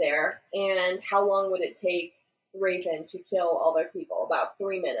go up there, and how long would it take Raven to kill all their people? About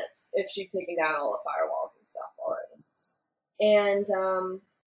 3 minutes, if she's taken down all the firewalls and stuff already.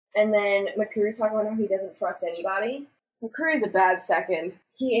 And then McCreary's talking about how he doesn't trust anybody. McCreary's a bad second.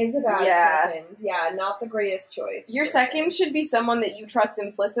 He is a bad second. Yeah, not the greatest choice. Your second should be someone that you trust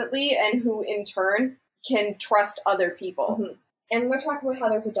implicitly and who, in turn, can trust other people. Mm-hmm. And we're talking about how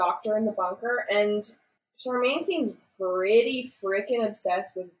there's a doctor in the bunker, and Charmaine seems pretty freaking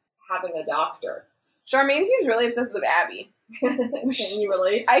obsessed with having a doctor. Charmaine seems really obsessed with Abby. Can you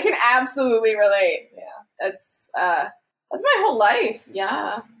relate? I can absolutely relate. Yeah. That's my whole life.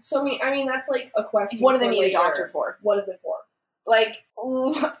 Yeah. So, I mean, that's, like, a question. What do they need a doctor for? What is it for? Like,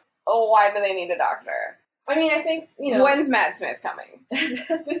 why do they need a doctor? I mean, I think, you know... When's Matt Smith coming?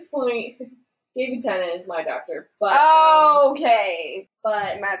 At this point, David Tennant is my doctor, but... okay.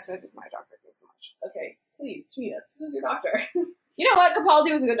 But... Matt Smith is my doctor. Thanks so much. Okay. Please, tweet us. Who's your doctor? You know what?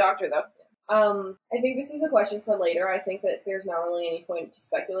 Capaldi was a good doctor, though. I think this is a question for later. I think that there's not really any point to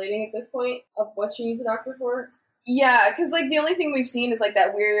speculating at this point of what she needs a doctor for. Yeah, because, like, the only thing we've seen is, like,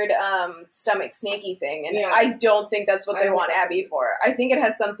 that weird stomach snaky thing, and I don't think that's what they want Abby for. I think it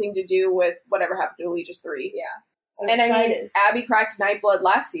has something to do with whatever happened to Allegius 3. Yeah. And, I mean, Abby cracked Nightblood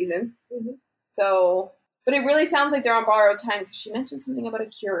last season, so... But it really sounds like they're on borrowed time, because she mentioned something about a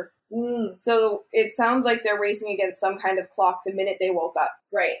cure. So it sounds like they're racing against some kind of clock the minute they woke up.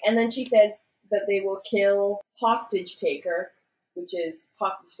 Right, and then she says that they will kill Hostage Taker, I think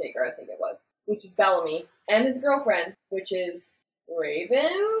it was, which is Bellamy, and his girlfriend, which is Raven, ?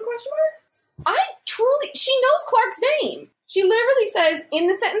 She knows Clark's name. She literally says, in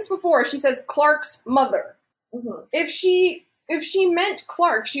the sentence before, she says Clark's mother. Mm-hmm. If she meant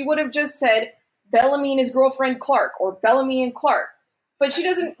Clark, she would have just said Bellamy and his girlfriend Clark, or Bellamy and Clark. But she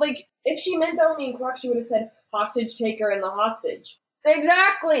doesn't, like... If she meant Bellamy and Clark, she would have said Hostage Taker and the hostage.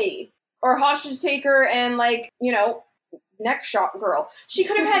 Exactly! Or Hostage Taker and, like, you know... Neck shot girl. She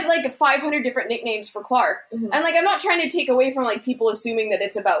could have had, like, 500 different nicknames for Clark. Mm-hmm. And, like, I'm not trying to take away from, like, people assuming that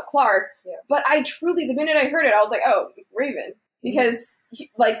it's about Clark. Yeah. But I truly, the minute I heard it, I was like, oh, Raven. Because,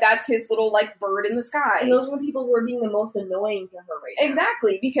 like, that's his little, like, bird in the sky. And those are the people who are being the most annoying to her right now.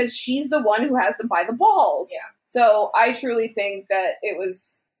 Exactly. Because she's the one who has them by the balls. Yeah. So I truly think that it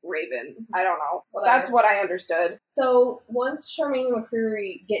was Raven. I don't know. Whatever. That's what I understood. So once Charmaine and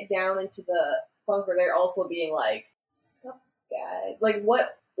McCreary get down into the bunker, they're also being like, guys. Like,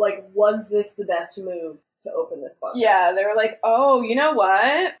 what, like, was this the best move to open this bunker? Yeah, they were like, oh, you know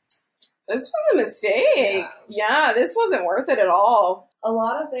what? This was a mistake. Yeah, this wasn't worth it at all. A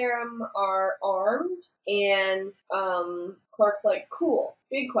lot of them are armed, and Clark's like, cool,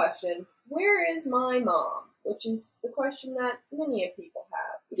 big question, where is my mom? Which is the question that many of people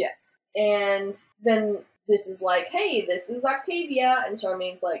have. Yes. And then this is like, hey, this is Octavia. And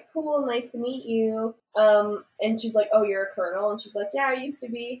Charmaine's like, cool, nice to meet you. And she's like, oh, you're a colonel? And she's like, yeah, I used to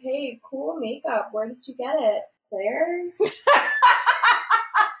be. Hey, cool makeup. Where did you get it? Claire's?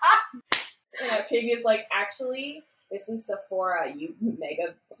 And Octavia's like, actually, this is Sephora, you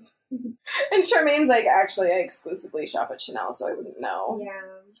mega... And Charmaine's like, actually, I exclusively shop at Chanel, so I wouldn't know. Yeah.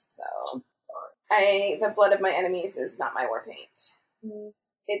 So, the blood of my enemies is not my war paint. Mm.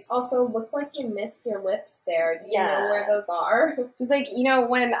 It also looks like you missed your lips there. Do you know where those are? She's like, you know,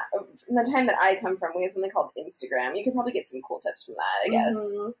 when, in the time that I come from, we have something called Instagram. You could probably get some cool tips from that, I guess.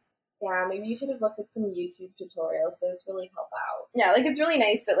 Mm-hmm. Yeah, maybe you should have looked at some YouTube tutorials. Those really help out. Yeah, like, it's really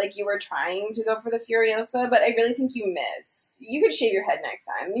nice that, like, you were trying to go for the Furiosa, but I really think you missed. You could shave your head next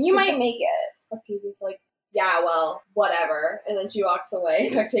time. You might make it. Octavia's like, yeah, well, whatever. And then she walks away,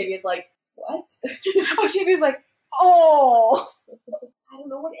 and Octavia's like, what? Octavia's like, oh! I don't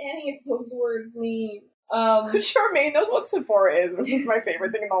know what any of those words mean. Charmaine knows what Sephora is, which is my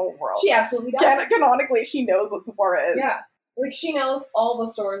favorite thing in the whole world. She absolutely does. Canonically, she knows what Sephora is. Yeah. Like, she knows all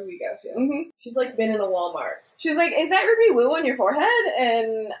the stores we go to. Mm-hmm. She's, like, been in a Walmart. She's like, is that Ruby Woo on your forehead?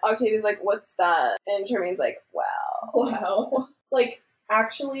 And Octavia's like, what's that? And Charmaine's like, wow. Wow. Like,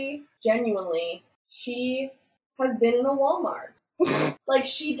 actually, genuinely, she has been in a Walmart. Like,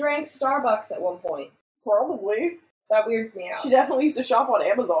 she drank Starbucks at one point. Probably. That weirds me out. She definitely used to shop on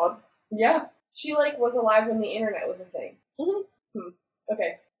Amazon. Yeah. She, like, was alive when the internet was a thing. Mm-hmm.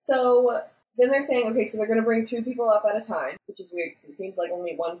 Okay. So, then they're saying, okay, so they're going to bring 2 people up at a time, which is weird, because it seems like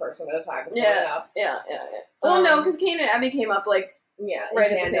only one person at a time is going up. Yeah. Well, no, because Kane and Abby came up, like,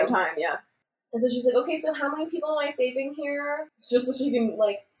 right at the same time, yeah. And so she's like, okay, so how many people am I saving here? Just so she can,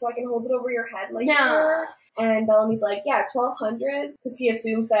 like, so I can hold it over your head like her? And Bellamy's like, yeah, 1,200, because he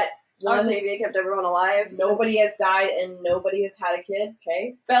assumes that Octavia kept everyone alive. Nobody has died and nobody has had a kid,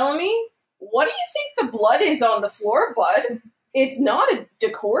 okay? Bellamy, what do you think the blood is on the floor, bud? It's not a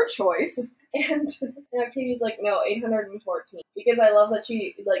decor choice. And Octavia's like, no, 814. Because I love that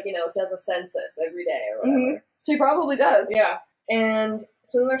she, like, you know, does a census every day or whatever. Mm-hmm. She probably does. Yeah. And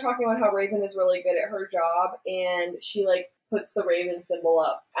so then they're talking about how Raven is really good at her job, and she, like, puts the Raven symbol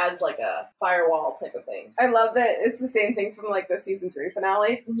up as, like, a firewall type of thing. I love that it's the same thing from, like, the season 3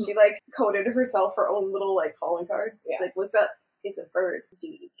 finale. Mm-hmm. She, like, coded herself her own little, like, calling card. Yeah. It's like, what's up? It's a bird. Do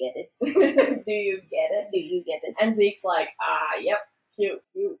you get it? Do you get it? Do you get it? And Zeke's like, yep, cute.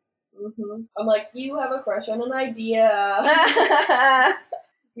 Mm-hmm. I'm like, you have a crush on an idea.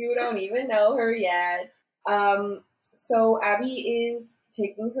 You don't even know her yet. So Abby is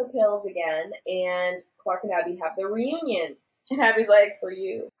taking her pills again, and Clark and Abby have their reunion. And Abby's like, for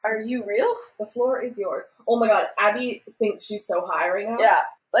you. are you real? The floor is yours. Oh my god, Abby thinks she's so high right now. Yeah.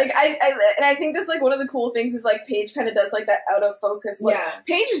 Like, I think that's, like, one of the cool things is, like, Paige kind of does, like, that out of focus. Like, yeah.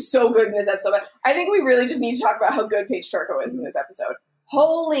 Paige is so good in this episode, but I think we really just need to talk about how good Paige Turco is in this episode.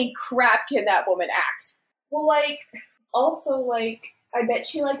 Holy crap, can that woman act? Well, like, also, like, I bet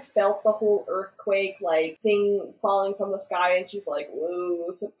she, like, felt the whole earthquake, like, thing falling from the sky, and she's like,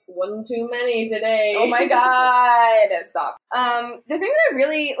 whoa, took one too many today. Oh my god. Stop. The thing that I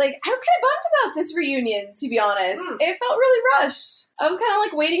really, like, I was kind of bummed about this reunion, to be honest. It felt really rushed. I was kind of,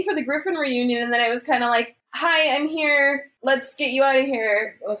 like, waiting for the Griffin reunion, and then I was kind of like, hi, I'm here. Let's get you out of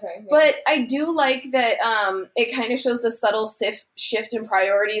here. Okay. Yeah. But I do like that it kind of shows the subtle shift in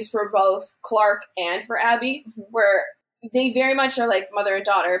priorities for both Clark and for Abby, where they very much are like mother and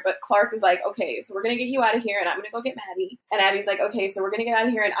daughter, but Clark is like, okay, so we're going to get you out of here, and I'm going to go get Maddie. And Abby's like, okay, so we're going to get out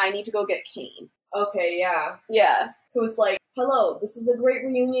of here, and I need to go get Kane. Okay, yeah. Yeah. So it's like, hello, this is a great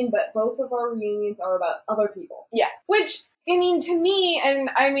reunion, but both of our reunions are about other people. Yeah. Which, I mean, to me, and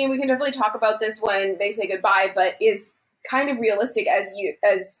I mean, we can definitely talk about this when they say goodbye, but is kind of realistic as you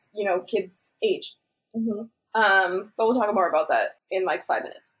know, kids age. Mm-hmm. But we'll talk more about that in like 5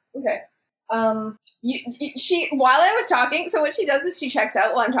 minutes. Okay. She while I was talking, so what she does is she checks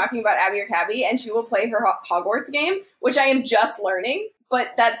out while I'm talking about Abby or Cabby, and she will play her Hogwarts game, which I am just learning, but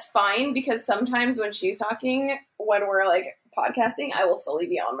that's fine because sometimes when she's talking, when we're like podcasting, I will fully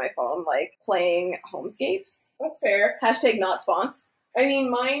be on my phone like playing Homescapes. That's fair. Hashtag not spons. I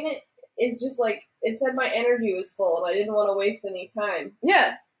mean, mine is just like, it said my energy was full and I didn't want to waste any time.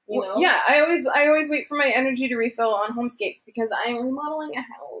 Yeah. You know? Yeah, I always wait for my energy to refill on Homescapes because I'm remodeling a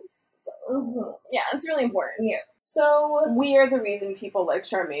house. So yeah, it's really important. Yeah. So we are the reason people like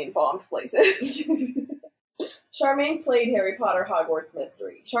Charmaine bombed places. Charmaine played Harry Potter Hogwarts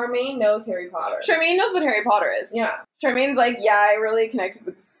Mystery. Charmaine knows Harry Potter. Charmaine knows what Harry Potter is. Yeah. Charmaine's like, yeah, I really connected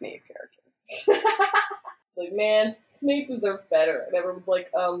with the Snape character. It's like, man, Snape deserved better. And everyone's like,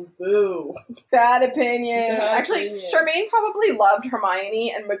 boo. Bad opinion. Actually, opinion. Charmaine probably loved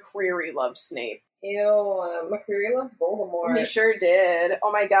Hermione and McCreary loved Snape. Ew, McCreary loved Voldemort. He sure did.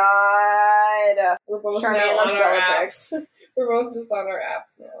 Oh my god. We're both Charmaine now loves on our Bellatrix. apps. We're both just on our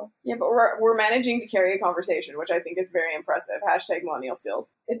apps now. Yeah, but we're managing to carry a conversation, which I think is very impressive. Hashtag millennial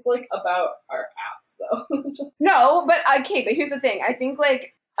skills. It's like about our apps, though. No, but okay, but here's the thing. I think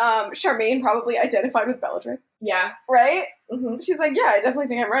like Charmaine probably identified with Bellatrix. Yeah. Right? Mm-hmm. She's like, yeah, I definitely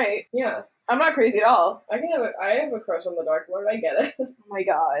think I'm right. Yeah. I'm not crazy at all. I have a crush on the Dark Lord. I get it. Oh my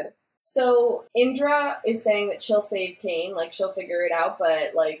god. So Indra is saying that she'll save Kane, like she'll figure it out,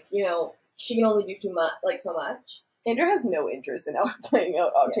 but like, you know, she can only do too much, like so much. Indra has no interest in playing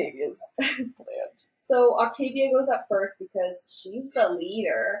out Octavia's plan. So Octavia goes up first because she's the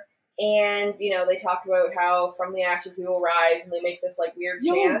leader. And, you know, they talk about how from the ashes we will rise, and they make this, like, weird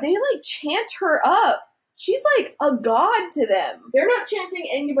chant. They, like, chant her up. She's, like, a god to them. They're not chanting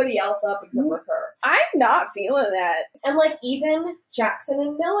anybody else up except for her. I'm not feeling that. And, like, even Jackson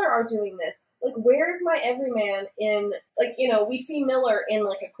and Miller are doing this. Like, where's my everyman in, like, you know, we see Miller in,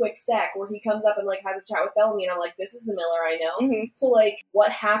 like, a quick sec where he comes up and, like, has a chat with Bellamy, and I'm like, this is the Miller I know. Mm-hmm. So, like,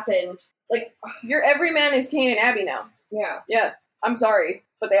 what happened? Like, your everyman is Kane and Abby now. yeah. Yeah. I'm sorry,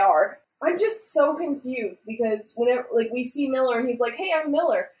 but they are. I'm just so confused because whenever, like, we see Miller and he's like, hey, I'm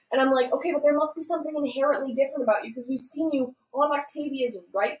Miller. And I'm like, okay, but there must be something inherently different about you because we've seen you on Octavia's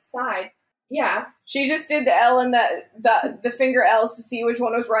right side. Yeah. She just did the L and the finger L's to see which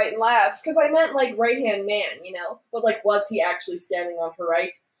one was right and left. Because I meant, like, right-hand man, you know? But, like, was he actually standing on her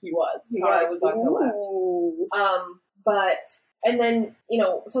right? He was. He was on her left. But... And then, you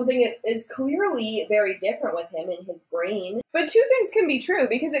know, something is clearly very different with him in his brain. But two things can be true,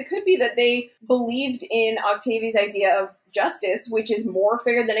 because it could be that they believed in Octavia's idea of justice, which is more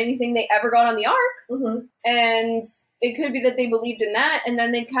fair than anything they ever got on the Ark. Mm-hmm. And it could be that they believed in that, and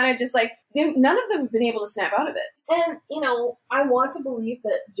then they've kind of just, like, none of them have been able to snap out of it. And, you know, I want to believe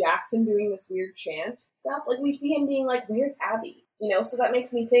that Jackson doing this weird chant stuff, like, we see him being like, where's Abby? You know, so that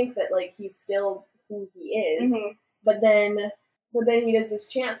makes me think that, like, he's still who he is. Mm-hmm. But then he does this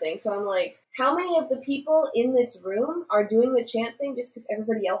chant thing, so I'm like, how many of the people in this room are doing the chant thing just because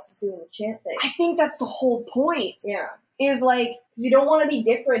everybody else is doing the chant thing? I think that's the whole point. Yeah. Is, like... Because you don't want to be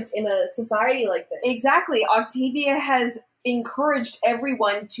different in a society like this. Exactly. Octavia has encouraged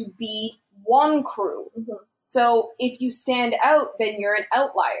everyone to be one crew. Mm-hmm. So if you stand out, then you're an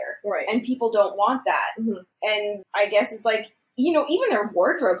outlier. Right. And people don't want that. Mm-hmm. And I guess it's like, you know, even their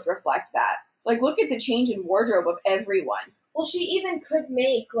wardrobes reflect that. Like, look at the change in wardrobe of everyone. Well, she even could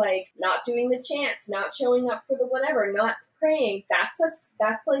make, like, not doing the chants, not showing up for the whatever, not praying. That's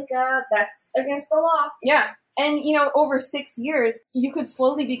against the law. Yeah. And, you know, over 6 years, you could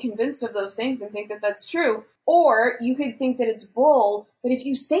slowly be convinced of those things and think that that's true. Or you could think that it's bull, but if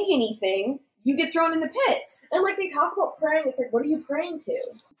you say anything, you get thrown in the pit. And, like, they talk about praying. It's like, what are you praying to?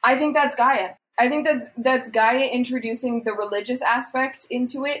 I think that's Gaia. I think that's Gaia introducing the religious aspect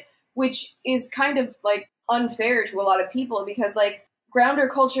into it, which is kind of, like, unfair to a lot of people because, like, Grounder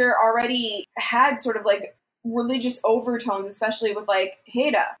culture already had sort of, like, religious overtones, especially with, like,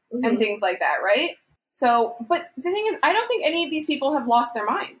 Heda Mm-hmm. and things like that, right? So, but the thing is, I don't think any of these people have lost their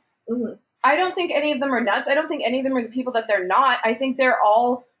minds. Mm-hmm. I don't think any of them are nuts. I don't think any of them are the people that they're not. I think they're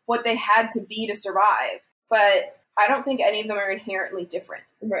all what they had to be to survive. But I don't think any of them are inherently different.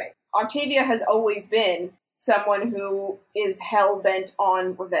 Right. Octavia has always been someone who is hell-bent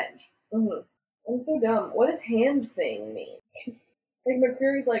on revenge. Mm-hmm. I'm so dumb. What does hand thing mean? Like,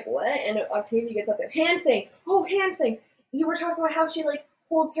 McCreary's like, what? And Octavia gets up there. Hand thing! Oh, hand thing! You were talking about how she, like,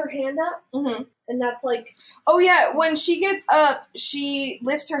 holds her hand up? Mm-hmm. And that's, like... Oh, yeah. When she gets up, she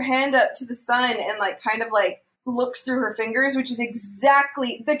lifts her hand up to the sun and, like, kind of, like, looks through her fingers, which is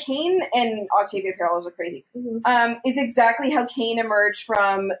exactly... The Kane and Octavia parallels are crazy. Mm-hmm. It's exactly how Kane emerged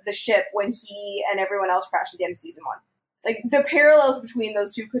from the ship when he and everyone else crashed at the end of season 1. Like, the parallels between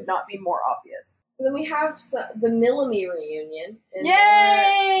those two could not be more obvious. So then we have the Millamy reunion. And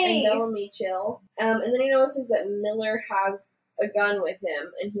Yay! And Bellamy chill. And then he notices that Miller has a gun with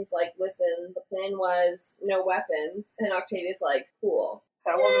him. And he's like, listen, the plan was no weapons. And Octavia's like, cool.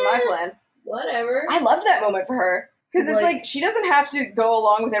 That wasn't my plan. Whatever. I love that moment for her. Because it's Like- like, she doesn't have to go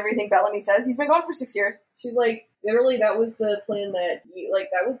along with everything Bellamy says. He's been gone for 6 years. She's like, literally, that was the plan that you, like,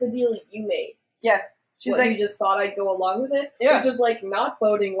 that was the deal you made. Yeah. She's What, like, you just thought I'd go along with it? Yeah. Which is, like, not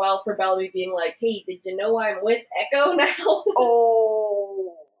boding well for Bellamy being like, hey, did you know I'm with Echo now?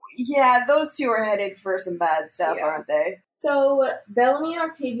 oh, yeah, those two are headed for some bad stuff, Yeah. aren't they? So, Bellamy and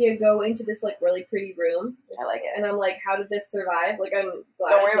Octavia go into this, like, really pretty room. I like it. And I'm like, how did this survive? Like, I'm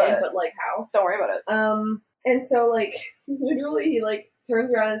glad Don't worry it about did, it. but, like, how? Don't worry about it. And so, like, literally, he, like,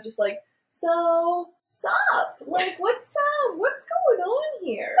 turns around and is just like, so, sup? Like, what's up? What's going on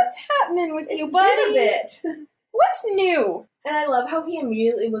here? What's happening with you, It's buddy? been a bit. What's new? And I love how he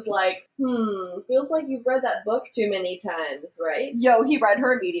immediately was like, feels like you've read that book too many times, right? Yo, he read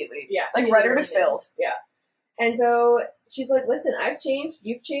her immediately. Yeah. Like, he read her to really did. filth. Yeah. And so she's like, listen, I've changed,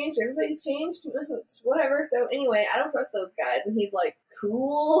 you've changed, everybody's changed, whatever. So anyway, I don't trust those guys. And he's like,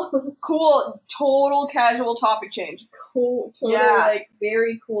 cool. Cool, total casual topic change. Cool. Totally, Yeah. like,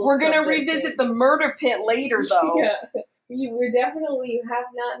 very cool. We're gonna subject revisit change. the murder pit later, though. Yeah. You have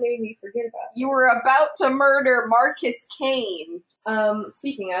not made me forget about it. You were about to murder Marcus Kane.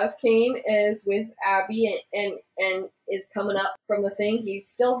 Speaking of, Kane is with Abby and is coming up from the thing. He's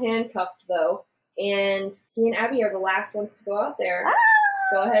still handcuffed, though. And he and Abby are the last ones to go out there. Ah!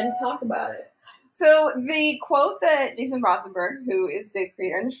 Go ahead and talk about it. So the quote that Jason Rothenberg, who is the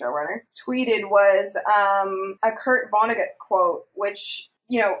creator and the showrunner, tweeted was a Kurt Vonnegut quote, which,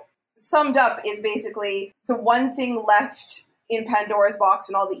 you know, summed up is basically the one thing left in Pandora's box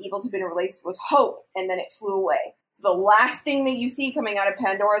when all the evils had been released was hope, and then it flew away. So the last thing that you see coming out of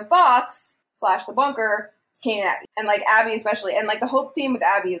Pandora's box / the bunker is Cain and Abby. And, like, Abby especially. And, like, the hope theme with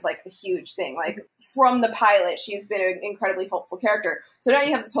Abby is, like, a huge thing. Like, from the pilot, she's been an incredibly hopeful character. So now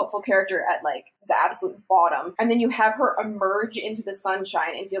you have this hopeful character at, like, the absolute bottom. And then you have her emerge into the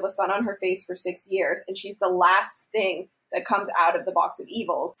sunshine and feel the sun on her face for 6 years. And she's the last thing that comes out of the box of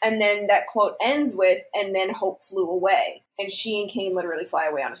evils. And then that quote ends with, and then hope flew away. And she and Cain literally fly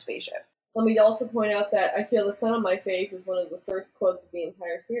away on a spaceship. Let me also point out that I feel the sun on my face is one of the first quotes of the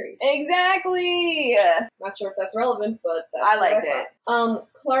entire series. Exactly! Not sure if that's relevant, but that's I liked it.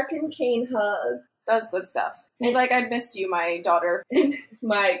 Clark and Cain hug. That was good stuff. He's like, I missed you, my daughter.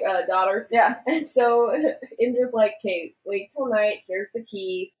 My daughter. Yeah. And so Indra's like, okay, wait till night, here's the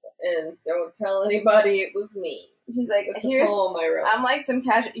key, and don't tell anybody it was me. She's like, That's here's, a poem I wrote. I'm like some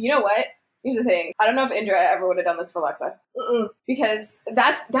casual, you know what? Here's the thing. I don't know if Indra ever would have done this for Lexa. Because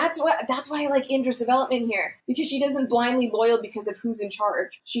that's why I like Indra's development here. Because she doesn't blindly loyal because of who's in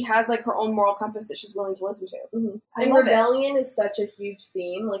charge. She has, like, her own moral compass that she's willing to listen to. And rebellion is such a huge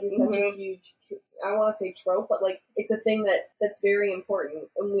theme. Like, it's such a huge, I want to say trope, but, like, it's a thing that's very important.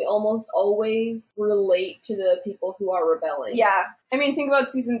 And we almost always relate to the people who are rebelling. Yeah. I mean, think about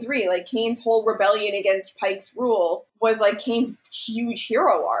season 3. Like, Cain's whole rebellion against Pike's rule was, like, Cain's huge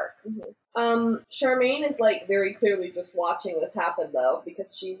hero arc. Charmaine is, like, very clearly just watching this happen, though,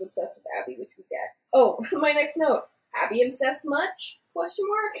 because she's obsessed with Abby, which we get. Oh, my next note. Abby obsessed much? Question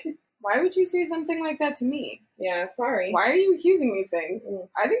mark. Why would you say something like that to me? Yeah, sorry. Why are you accusing me of things?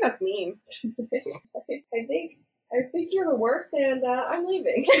 I think that's mean. I think you're the worst, and I'm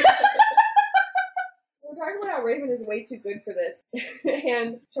leaving. We're talking about how Raven is way too good for this.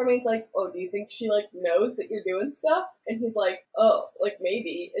 And Charmaine's like, oh, do you think she, like, knows that you're doing stuff? And he's like, oh, like,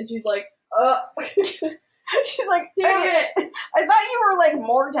 maybe. And she's like, She's like, damn it! I thought you were, like,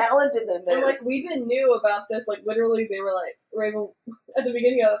 more talented than this. And, like, we even knew about this. Like, literally, they were like, Raven, at the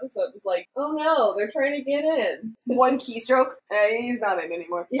beginning of the episode, was like, oh no, they're trying to get in. One keystroke, he's not in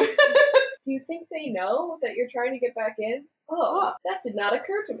anymore. Do you think they know that you're trying to get back in? Oh, that did not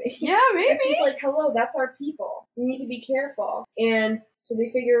occur to me. Yeah, maybe. And she's like, hello, that's our people. We need to be careful. And so they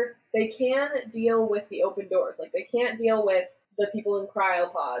figure they can deal with the open doors. Like, they can't deal with the people in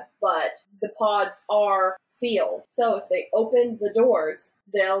cryopods, but the pods are sealed. So if they open the doors,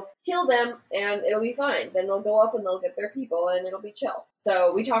 they'll kill them and it'll be fine. Then they'll go up and they'll get their people and it'll be chill.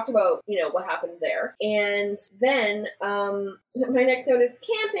 So we talked about, what happened there. And then my next note is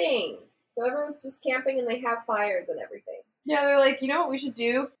camping. So everyone's just camping and they have fires and everything. Yeah, they're like, you know what we should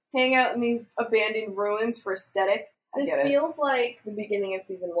do? Hang out in these abandoned ruins for aesthetic. This feels like the beginning of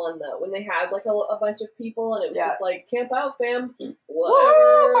season 1, though, when they had, like, a bunch of people, and it was just like, camp out, fam. Whatever.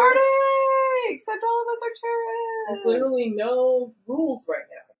 Woo, party! Except all of us are terrorists. There's literally no rules right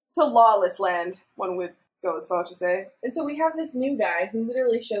now. It's a lawless land, one would go as far to say. And so we have this new guy who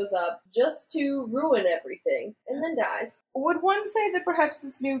literally shows up just to ruin everything, and then dies. Would one say that perhaps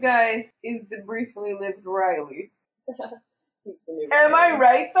this new guy is the briefly lived Riley? Am I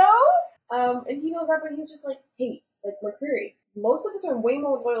right, though? And he goes up and he's just like, hey, like, Mercury, most of us are way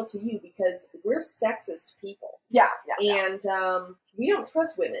more loyal to you because we're sexist people. Yeah. And we don't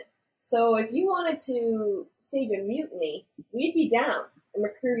trust women. So if you wanted to stage a mutiny, we'd be down. And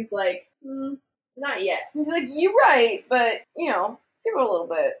Mercury's like, not yet. He's like, you're right, but, give it a little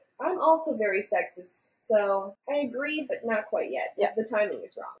bit. I'm also very sexist, so I agree, but not quite yet. Yeah. The timing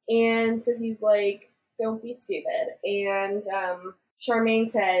is wrong. And so he's like, don't be stupid. And Charmaine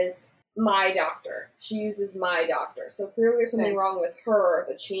says, my doctor. She uses my doctor. So clearly there's something wrong with her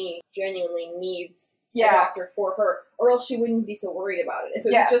that she genuinely needs a doctor for her, or else she wouldn't be so worried about it. If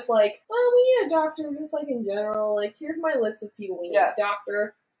it was just like, oh, we need a doctor, just like in general, like, here's my list of people we need.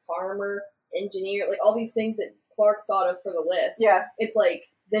 Doctor, farmer, engineer, like all these things that Clark thought of for the list. Yeah. It's like,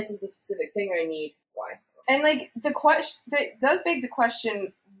 this is the specific thing I need. Why? And, like, the question, that does beg the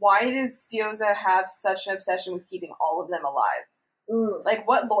question, why does Dioza have such an obsession with keeping all of them alive? Like,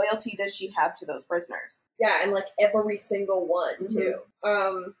 what loyalty does she have to those prisoners? Yeah, and, like, every single one, too.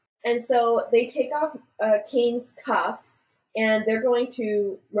 And so they take off Cain's cuffs, and they're going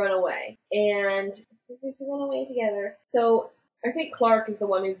to run away. And they're going to run away together. So I think Clark is the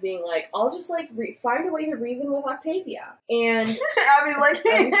one who's being like, I'll just, like, find a way to reason with Octavia. And Abby's like,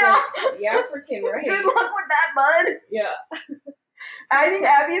 yeah, freaking right. Good luck with that, bud. Yeah. I think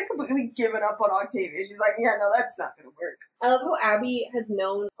Abby has completely given up on Octavia. She's like, yeah, no, that's not going to work. I love how Abby has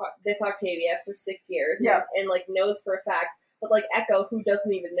known this Octavia for 6 years. Yeah. And, like, knows for a fact But, like, Echo, who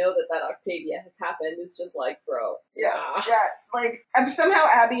doesn't even know that Octavia has happened, is just like, bro. Yeah. Like, somehow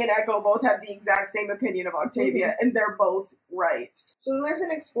Abby and Echo both have the exact same opinion of Octavia, and they're both right. So then there's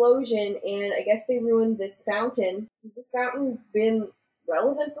an explosion, and I guess they ruined this fountain. Has this fountain been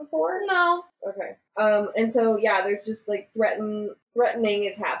relevant before? No. Okay. And so, yeah, there's just, like, threatening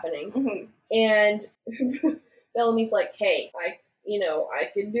is happening. Mm-hmm. And Bellamy's like, hey, I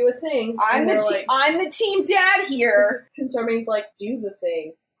can do a thing. I'm the team dad here. And Charmaine's like, do the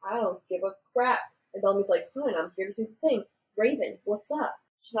thing. I don't give a crap. And Bellamy's like, fine, I'm here to do the thing. Raven, what's up?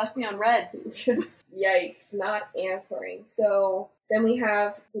 She left me on red. Yikes, not answering. So then we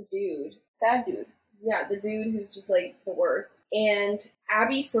have the dude. Bad dude. Yeah, the dude who's just, like, the worst. And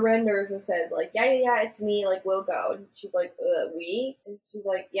Abby surrenders and says, like, yeah, it's me, like, we'll go. And she's like, we? And she's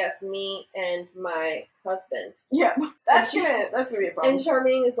like, yes, me and my husband. Yeah, that's gonna be a problem. And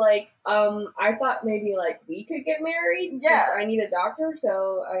Charmaine is like, I thought maybe, like, we could get married. Yeah. I need a doctor,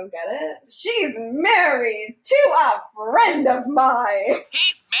 so I don't get it. She's married to a friend of mine.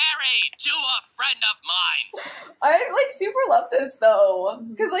 He's married to a friend of mine. I, like, super love this, though.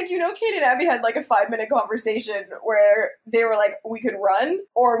 Because, like, Kate and Abby had, like, a 5-minute conversation where they were like, we could run,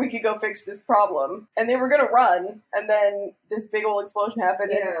 or we could go fix this problem. And they were gonna run, and then this big old explosion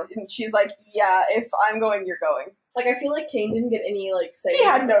happened, and she's like, yeah, if I'm going, you're going. Like, I feel like Kane didn't get any, like, say. He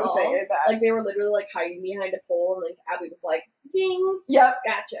had no say in that. Like, they were literally, like, hiding behind a pole, and, like, Abby was like, ding. Yep.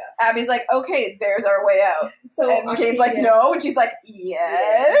 Gotcha. Abby's like, okay, there's our way out. So and Kane's like, no, and she's like,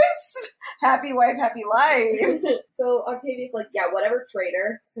 yes. Happy wife, happy life. So Octavia's like, yeah, whatever,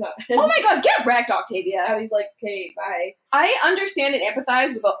 traitor. Oh my god, get wrecked, Octavia. Abby's like, okay, bye. I understand and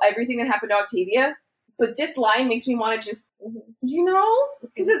empathize with everything that happened to Octavia, but this line makes me want to just,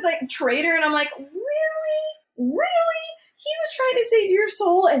 because it's like traitor, and I'm like, really? He was trying to save your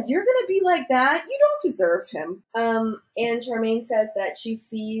soul, and you're gonna be like that? You don't deserve him. And Charmaine says that she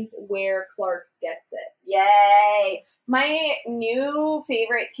sees where Clark gets it. Yay! My new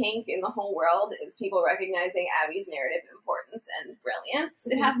favorite kink in the whole world is people recognizing Abby's narrative importance and brilliance.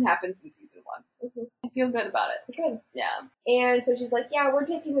 It hasn't happened since season 1. I feel good about it. Good. Yeah. And so she's like, yeah, we're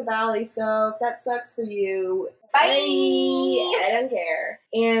taking the valley, so if that sucks for you, bye! I don't care.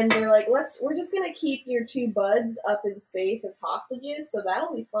 And they're like, we're just gonna keep your 2 buds up in space as hostages, so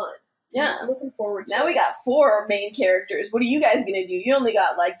that'll be fun. Yeah. I'm looking forward to it. Now we got 4 main characters. What are you guys gonna do? You only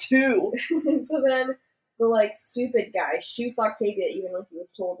got, like, 2. So then the, like, stupid guy shoots Octavia even though he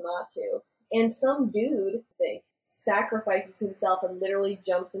was told not to. And some dude, I think, sacrifices himself and literally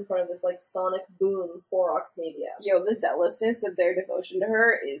jumps in front of this, like, sonic boom for Octavia. Yo, the zealousness of their devotion to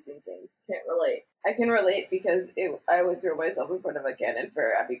her is insane. Can't relate. I can relate because I would throw myself in front of a cannon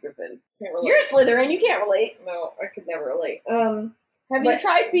for Abby Griffin. Can't relate. You're a Slytherin, you can't relate. No, I could never relate. Have you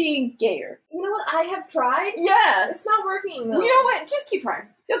tried being gayer? You know what? I have tried. Yeah. It's not working, though. You know what? Just keep trying.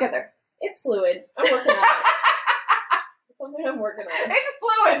 You'll get there. It's fluid. I'm working on it. It's something I'm working on. It's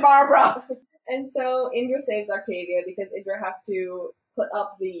fluid, Barbara! And so Indra saves Octavia because Indra has to put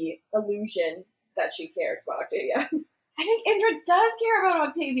up the illusion that she cares about Octavia. I think Indra does care about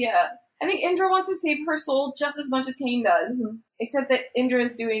Octavia. I think Indra wants to save her soul just as much as Kane does. Except that Indra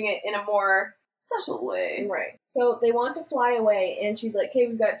is doing it in a more subtle way. Right. So they want to fly away, and she's like, okay,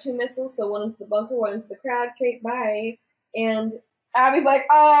 we've got 2 missiles, so one into the bunker, one into the crowd, okay, bye. And Abby's like,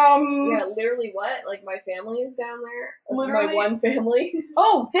 yeah, literally what? Like, my family is down there? Literally? My one family?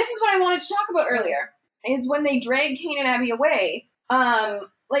 Oh, this is what I wanted to talk about earlier. Is when they drag Kane and Abby away,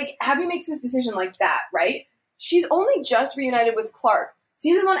 like, Abby makes this decision like that, right? She's only just reunited with Clark.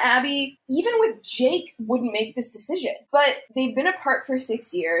 Season 1 Abby, even with Jake, wouldn't make this decision. But they've been apart for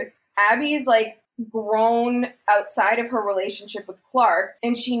 6 years. Abby's, like, grown outside of her relationship with Clark,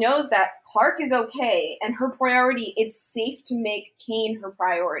 and she knows that Clark is okay, and her priority, it's safe to make Kane her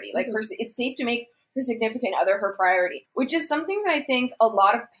priority. Like, it's safe to make her significant other her priority, which is something that I think a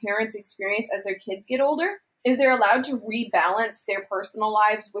lot of parents experience as their kids get older, is they're allowed to rebalance their personal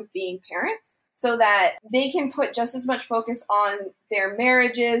lives with being parents so that they can put just as much focus on their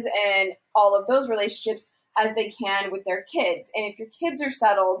marriages and all of those relationships as they can with their kids. And if your kids are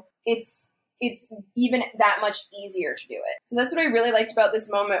settled, it's even that much easier to do it. So that's what I really liked about this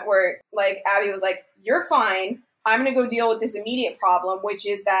moment where, like, Abby was like, you're fine. I'm going to go deal with this immediate problem, which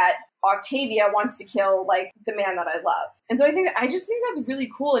is that Octavia wants to kill, like, the man that I love. And so I just think that's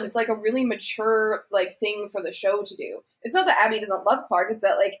really cool, and it's, like, a really mature, like, thing for the show to do. It's not that Abby doesn't love Clark, it's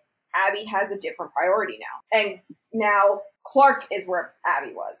that, like, Abby has a different priority now. And now Clark is where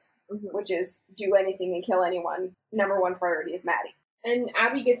Abby was, which is do anything and kill anyone. Number 1 priority is Maddie. And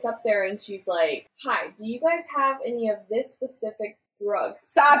Abby gets up there and she's like, hi, do you guys have any of this specific drug?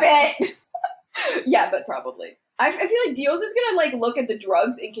 Stop it! Yeah, but probably. I feel like Dios is gonna, like, look at the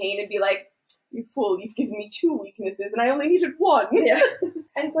drugs in Kane and be like, you fool, you've given me 2 weaknesses and I only needed 1. Yeah.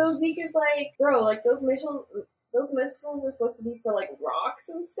 And so Zeke is like, bro, like, those missiles are supposed to be for, like, rocks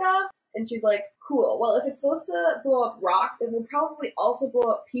and stuff. And she's like, cool. Well, if it's supposed to blow up rocks, it will probably also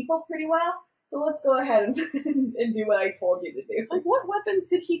blow up people pretty well. So let's go ahead and do what I told you to do. Like, what weapons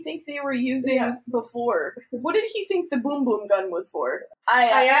did he think they were using before? What did he think the boom boom gun was for?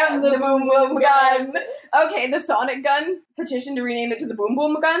 I am the boom boom gun. Okay, the sonic gun. Petition to rename it to the boom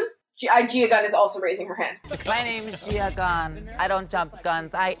boom gun. Gia Gun is also raising her hand. My name is Gia Gun. I don't jump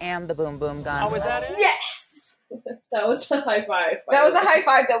guns. I am the boom boom gun. Oh, is that it? Yes! That was a high five. That was a high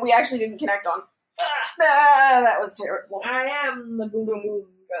five that we actually didn't connect on. That was terrible. I am the boom boom boom gun.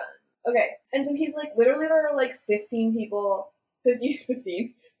 Okay, and so he's like, literally there are like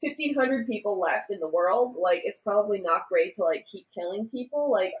 1,500 people left in the world. Like, it's probably not great to, like, keep killing people.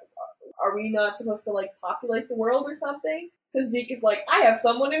 Like, are we not supposed to, like, populate the world or something? Because Zeke is like, I have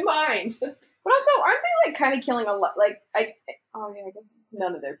someone in mind. But also, aren't they, like, kind of killing a lot? Like, I guess it's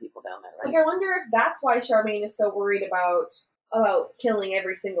none of their people down there, right? Like, I wonder if that's why Charmaine is so worried about killing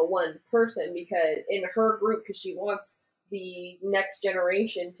every single one person, because in her group, because she wants the next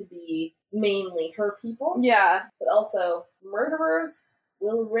generation to be mainly her people. Yeah. But also, murderers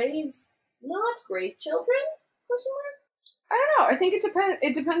will raise not great children? Question mark? I don't know. I think it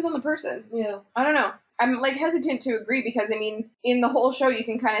depends on the person. Yeah. I don't know. I'm, like, hesitant to agree because, I mean, in the whole show, you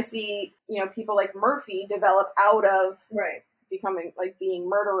can kind of see, you know, people like Murphy develop out of becoming, like, being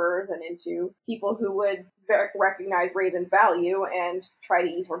murderers and into people who would recognize Raven's value and try to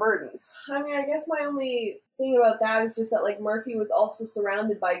ease her burdens. I mean, I guess my only thing about that is just that, like, Murphy was also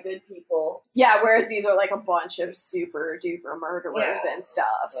surrounded by good people. Yeah, whereas these are, like, a bunch of super duper murderers and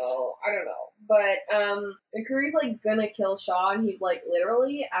stuff. So, I don't know. But, McCreary's, like, gonna kill Shaw, and he's like,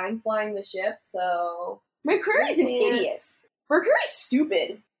 literally, I'm flying the ship, so... McCreary's an idiot. McCreary's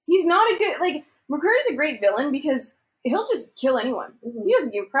stupid. He's not a good... Like, McCreary's a great villain because he'll just kill anyone. Mm-hmm. He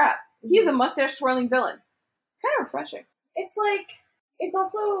doesn't give a crap. Mm-hmm. He's a mustache-twirling villain. It's kind of refreshing. It's, like... It's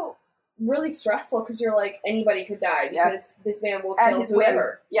also really stressful because you're like, anybody could die because this man will kill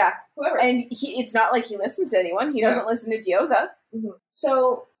whoever. Yeah. Whoever. And it's not like he listens to anyone. He doesn't listen to Dioza. Mm-hmm.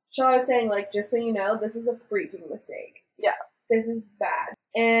 So... Shaw is saying, like, just so you know, this is a freaking mistake. Yeah. This is bad.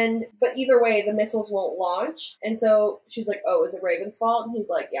 But either way, the missiles won't launch. And so she's like, oh, is it Raven's fault? And he's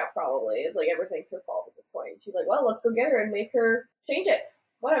like, yeah, probably. Like, everything's her fault at this point. She's like, well, let's go get her and make her change it.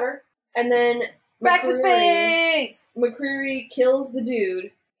 Whatever. And then... Back to space! McCreary kills the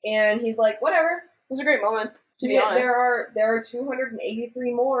dude, and he's like, whatever. It was a great moment, to be honest. There are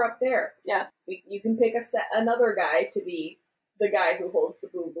 283 more up there. Yeah. You can pick another guy to be the guy who holds the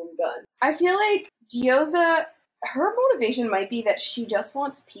boom boom gun. I feel like Dioza, her motivation might be that she just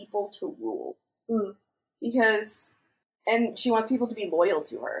wants people to rule. Because, and she wants people to be loyal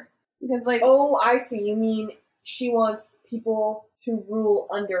to her. Because, like... Oh, I see. You mean she wants people to rule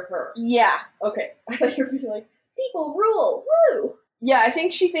under her. Yeah. Okay. I thought you were being like, people rule! Woo! Yeah, I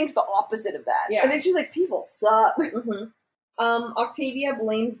think she thinks the opposite of that. Yeah. I think she's like, people suck. Mm-hmm. Octavia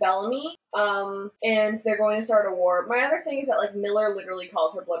blames Bellamy, and they're going to start a war. My other thing is that, like, Miller literally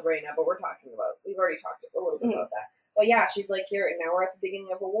calls her Blood Reina, but we've already talked a little bit about that. But yeah, she's like, here, and now we're at the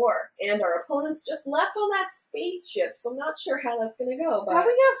beginning of a war, and our opponents just left on that spaceship, so I'm not sure how that's gonna go, but... How are we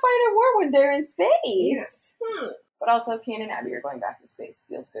gonna fight a war when they're in space? Yeah. But also, Kane and Abby are going back to space.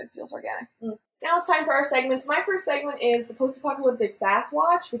 Feels good, feels organic. Now it's time for our segments. My first segment is the post-apocalyptic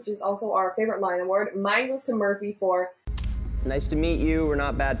Sasquatch, which is also our favorite line award. Mine goes to Murphy for... Nice to meet you. We're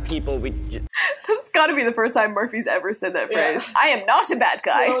not bad people. This has got to be the first time Murphy's ever said that phrase. I am not a bad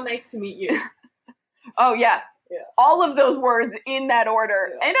guy. Oh, nice to meet you. Oh, yeah. All of those words in that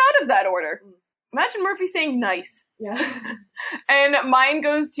order and out of that order. Imagine Murphy saying nice. Yeah. And mine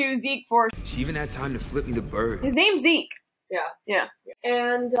goes to Zeke for... She even had time to flip me the bird. His name's Zeke. Yeah.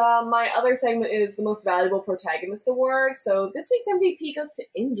 And my other segment is the most valuable protagonist award. So this week's MVP goes to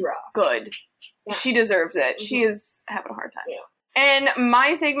Indra. Good. Yeah. She deserves it. Mm-hmm. She is having a hard time. Yeah. And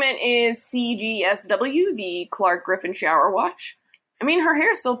my segment is CGSW, the Clark Griffin Shower Watch. I mean, her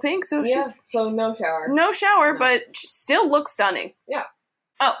hair's still pink, so she's... So no shower. No shower, but she still looks stunning. Yeah.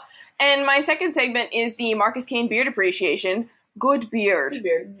 Oh, and my second segment is the Marcus Kane Beard Appreciation. Good beard. Good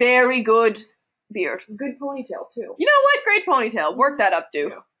beard. Very good beard. Good ponytail, too. You know what? Great ponytail. Work that up,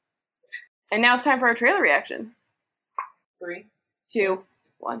 dude. Yeah. And now it's time for our trailer reaction. 3, 2,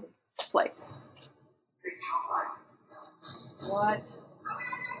 1, play. What?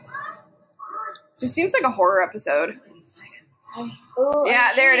 This seems like a horror episode. Oh,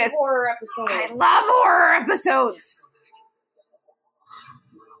 yeah, there it is. Horror episode. I love horror episodes.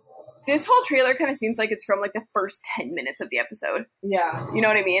 This whole trailer kind of seems like it's from, like, the first 10 minutes of the episode. Yeah. You know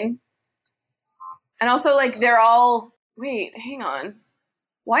what I mean? And also, like, they're all... Wait, hang on.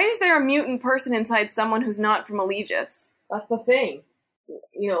 Why is there a mutant person inside someone who's not from Allegis? That's the thing.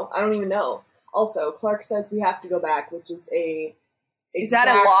 You know, I don't even know. Also, Clark says we have to go back, which is a... Is that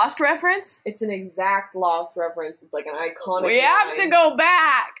a Lost reference? It's an exact Lost reference. It's like an iconic We have line. to go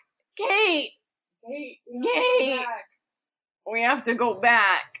back! Kate! Kate! Kate! We have to go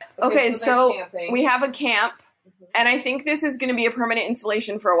back. Okay, so we have a camp, and I think this is going to be a permanent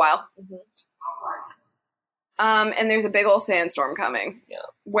installation for a while. And there's a big old sandstorm coming. Yeah.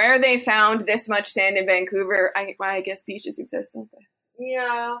 Where they found this much sand in Vancouver, I guess beaches exist, don't they?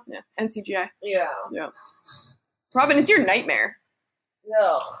 Yeah. Yeah. And CGI. Yeah. Yeah. Robin, it's your nightmare.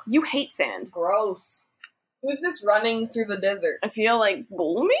 Ugh. You hate sand. Gross. Who's this running through the desert? I feel like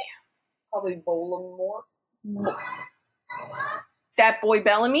Bellamy? Probably Voldemort. That boy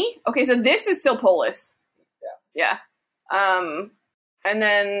Bellamy? Okay, so this is still Polis. Yeah. And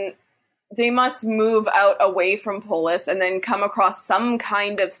then they must move out away from Polis and then come across some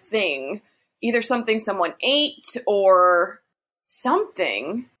kind of thing. Either something someone ate or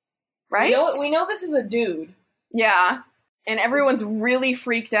something. Right? We know this is a dude. Yeah. And everyone's really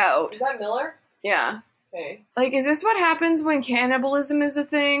freaked out. Is that Miller? Yeah. Okay. Like, is this what happens when cannibalism is a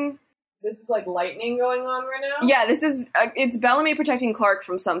thing? This is like lightning going on right now? Yeah, this is... it's Bellamy protecting Clark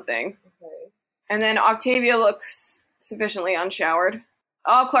from something. Okay. And then Octavia looks sufficiently unshowered.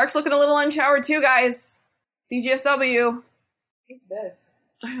 Oh, Clark's looking a little unshowered too, guys. CGSW. Who's this?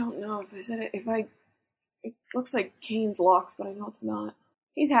 I don't know if I said it. It looks like Kane's locks, but I know it's not.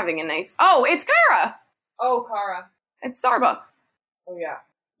 He's having a nice... Oh, it's Kara! Oh, Kara. It's Starbuck. Oh, yeah.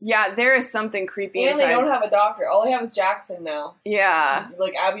 Yeah, there is something creepy And inside. they don't have a doctor. All they have is Jackson now. Yeah.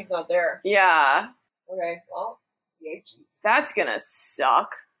 Like, Abby's not there. Yeah. Okay, well, Yankees. That's gonna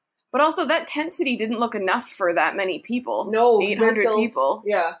suck. But also, that tent city didn't look enough for that many people. No. 800 people.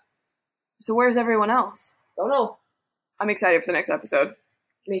 Yeah. So where's everyone else? Don't know. I'm excited for the next episode.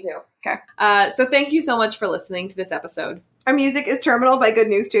 Me too. Okay. So thank you so much for listening to this episode. Our music is Terminal by Good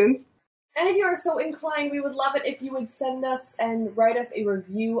News Tunes. And if you are so inclined, we would love it if you would send us and write us a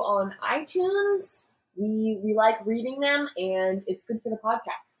review on iTunes. We like reading them, and it's good for the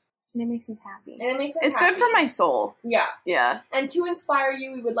podcast. And it makes us happy. It's good for my soul. Yeah. Yeah. And to inspire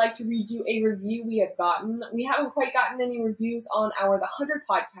you, we would like to read you a review we have gotten. We haven't quite gotten any reviews on our The 100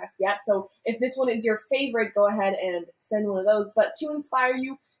 podcast yet, so if this one is your favorite, go ahead and send one of those. But to inspire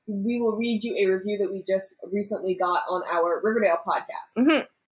you, we will read you a review that we just recently got on our Riverdale podcast. Mm-hmm.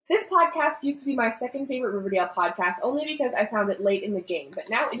 This podcast used to be my second favorite Riverdale podcast, only because I found it late in the game, but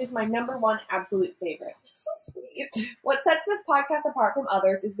now it is my number one absolute favorite. So sweet. What sets this podcast apart from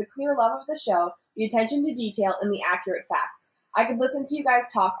others is the clear love of the show, the attention to detail, and the accurate facts. I could listen to you guys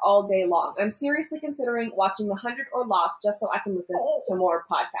talk all day long. I'm seriously considering watching The 100 or Lost just so I can listen to more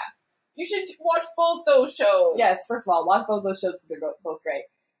podcasts. You should watch both those shows. Yes, first of all, watch both those shows because they're both great.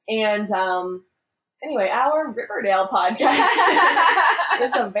 And, anyway, our Riverdale podcast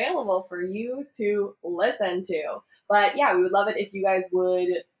is available for you to listen to. But yeah, we would love it if you guys would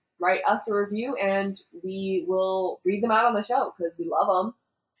write us a review and we will read them out on the show because we love them.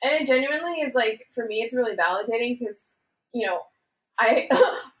 And it genuinely is like, for me, it's really validating because, you know, I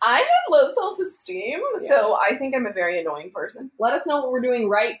have low self-esteem, so I think I'm a very annoying person. Let us know what we're doing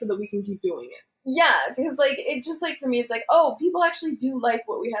right so that we can keep doing it. Yeah, because, like, it just, like, for me, it's like, oh, people actually do like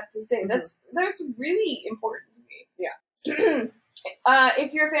what we have to say. Mm-hmm. That's really important to me. Yeah.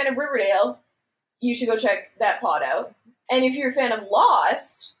 If you're a fan of Riverdale, you should go check that pod out. And if you're a fan of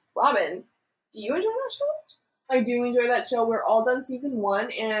Lost, Robin, do you enjoy that show? I do enjoy that show. We're all done season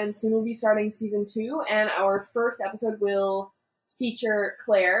 1, and soon we'll be starting season 2, and our first episode will feature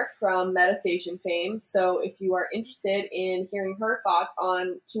Claire from Metastation fame, so if you are interested in hearing her thoughts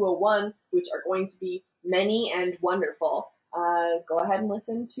on 201, which are going to be many and wonderful, go ahead and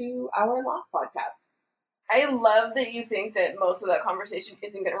listen to our Lost podcast. I love that you think that most of that conversation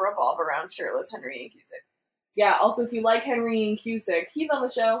isn't going to revolve around shirtless Henry and Cusick. Yeah, also if you like Henry and Cusick, he's on the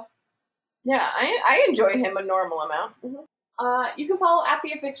show. Yeah, I enjoy him a normal amount. Mm-hmm. You can follow at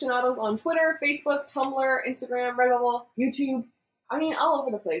the AFICTIONADOS on Twitter, Facebook, Tumblr, Instagram, Redbubble, YouTube. I mean, all over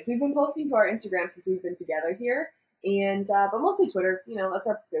the place. We've been posting to our Instagram since we've been together here, and but mostly Twitter. You know, that's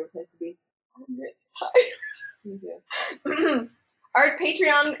our favorite place to be. I'm really tired. Me too. Our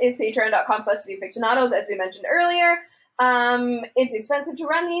Patreon is patreon.com/theafictionados, as we mentioned earlier. It's expensive to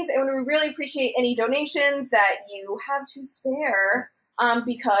run these, and we really appreciate any donations that you have to spare,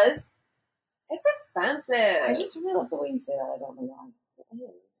 because it's expensive. I just really love the way you say that. I don't know why. It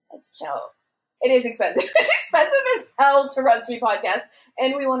is. It's cute. It is expensive. It's expensive as hell to run 3 podcasts,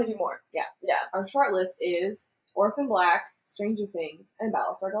 and we want to do more. Yeah. Yeah. Our short list is Orphan Black, Stranger Things, and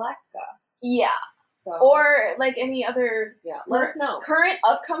Battlestar Galactica. Yeah. So, Or, like, any other let us know. current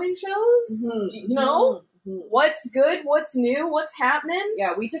upcoming shows. You know? What's good? What's new? What's happening?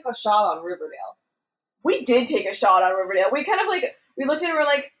 Yeah, we took a shot on Riverdale. We did take a shot on Riverdale. We kind of, like, we looked at it and we were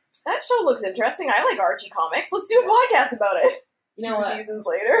like, that show looks interesting. I like Archie comics. Let's do a podcast about it. You know 2 what? seasons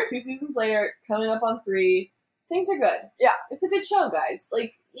later. 2 seasons later, coming up on 3. Things are good. Yeah. It's a good show, guys.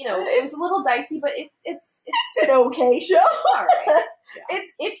 Like, you know, it's a little dicey, but it's It's an okay show. alright. Yeah.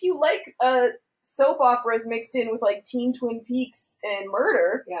 It's, if you like soap operas mixed in with, like, teen Twin Peaks and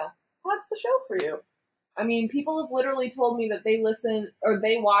murder, that's the show for you. I mean, people have literally told me that they listen, or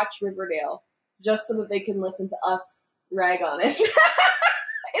they watch Riverdale just so that they can listen to us rag on it.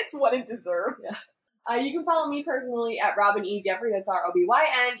 It's what it deserves. Yeah. You can follow me personally at Robin E. Jeffrey, that's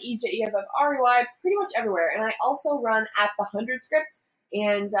ROBYN, EJEFFREY, pretty much everywhere. And I also run at The 100 Script.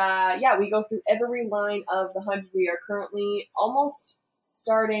 And, we go through every line of The 100. We are currently almost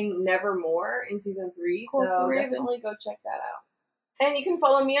starting Nevermore in season 3, Cool, so 3. definitely go check that out. And you can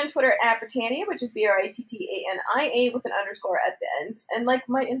follow me on Twitter at Britannia, which is BRITTANIA with an underscore at the end. And, like,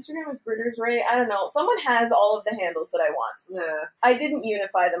 my Instagram is BrittersRay. I don't know. Someone has all of the handles that I want. Yeah. I didn't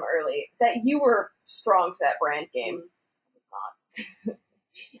unify them early. That you were strong to that brand game.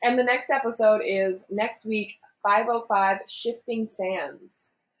 And the next episode is next week, 5:05, Shifting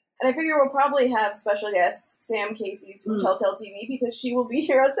Sands. And I figure we'll probably have special guest Sam Casey's from Telltale TV because she will be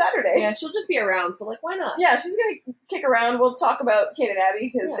here on Saturday. Yeah, she'll just be around, so, like, why not? Yeah, she's going to kick around. We'll talk about Kate and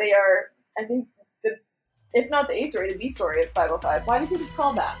Abby because they are, I think, if not the A story, the B story of 5:05. Why do you think it's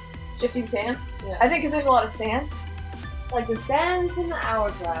called that? Shifting Sands? Yeah. I think because there's a lot of sand. Like the sands in the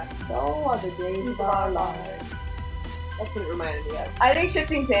hourglass, so are the days of our lives. That's what it reminded me of. I think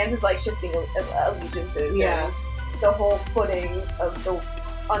Shifting Sands is like shifting allegiances. Yeah. And the whole footing of the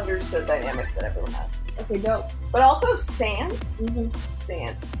understood dynamics that everyone has. Okay, dope. But also sand. Mm-hmm.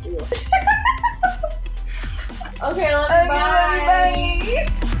 Sand. Okay, love you. Bye.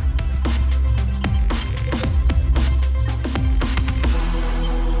 Bye.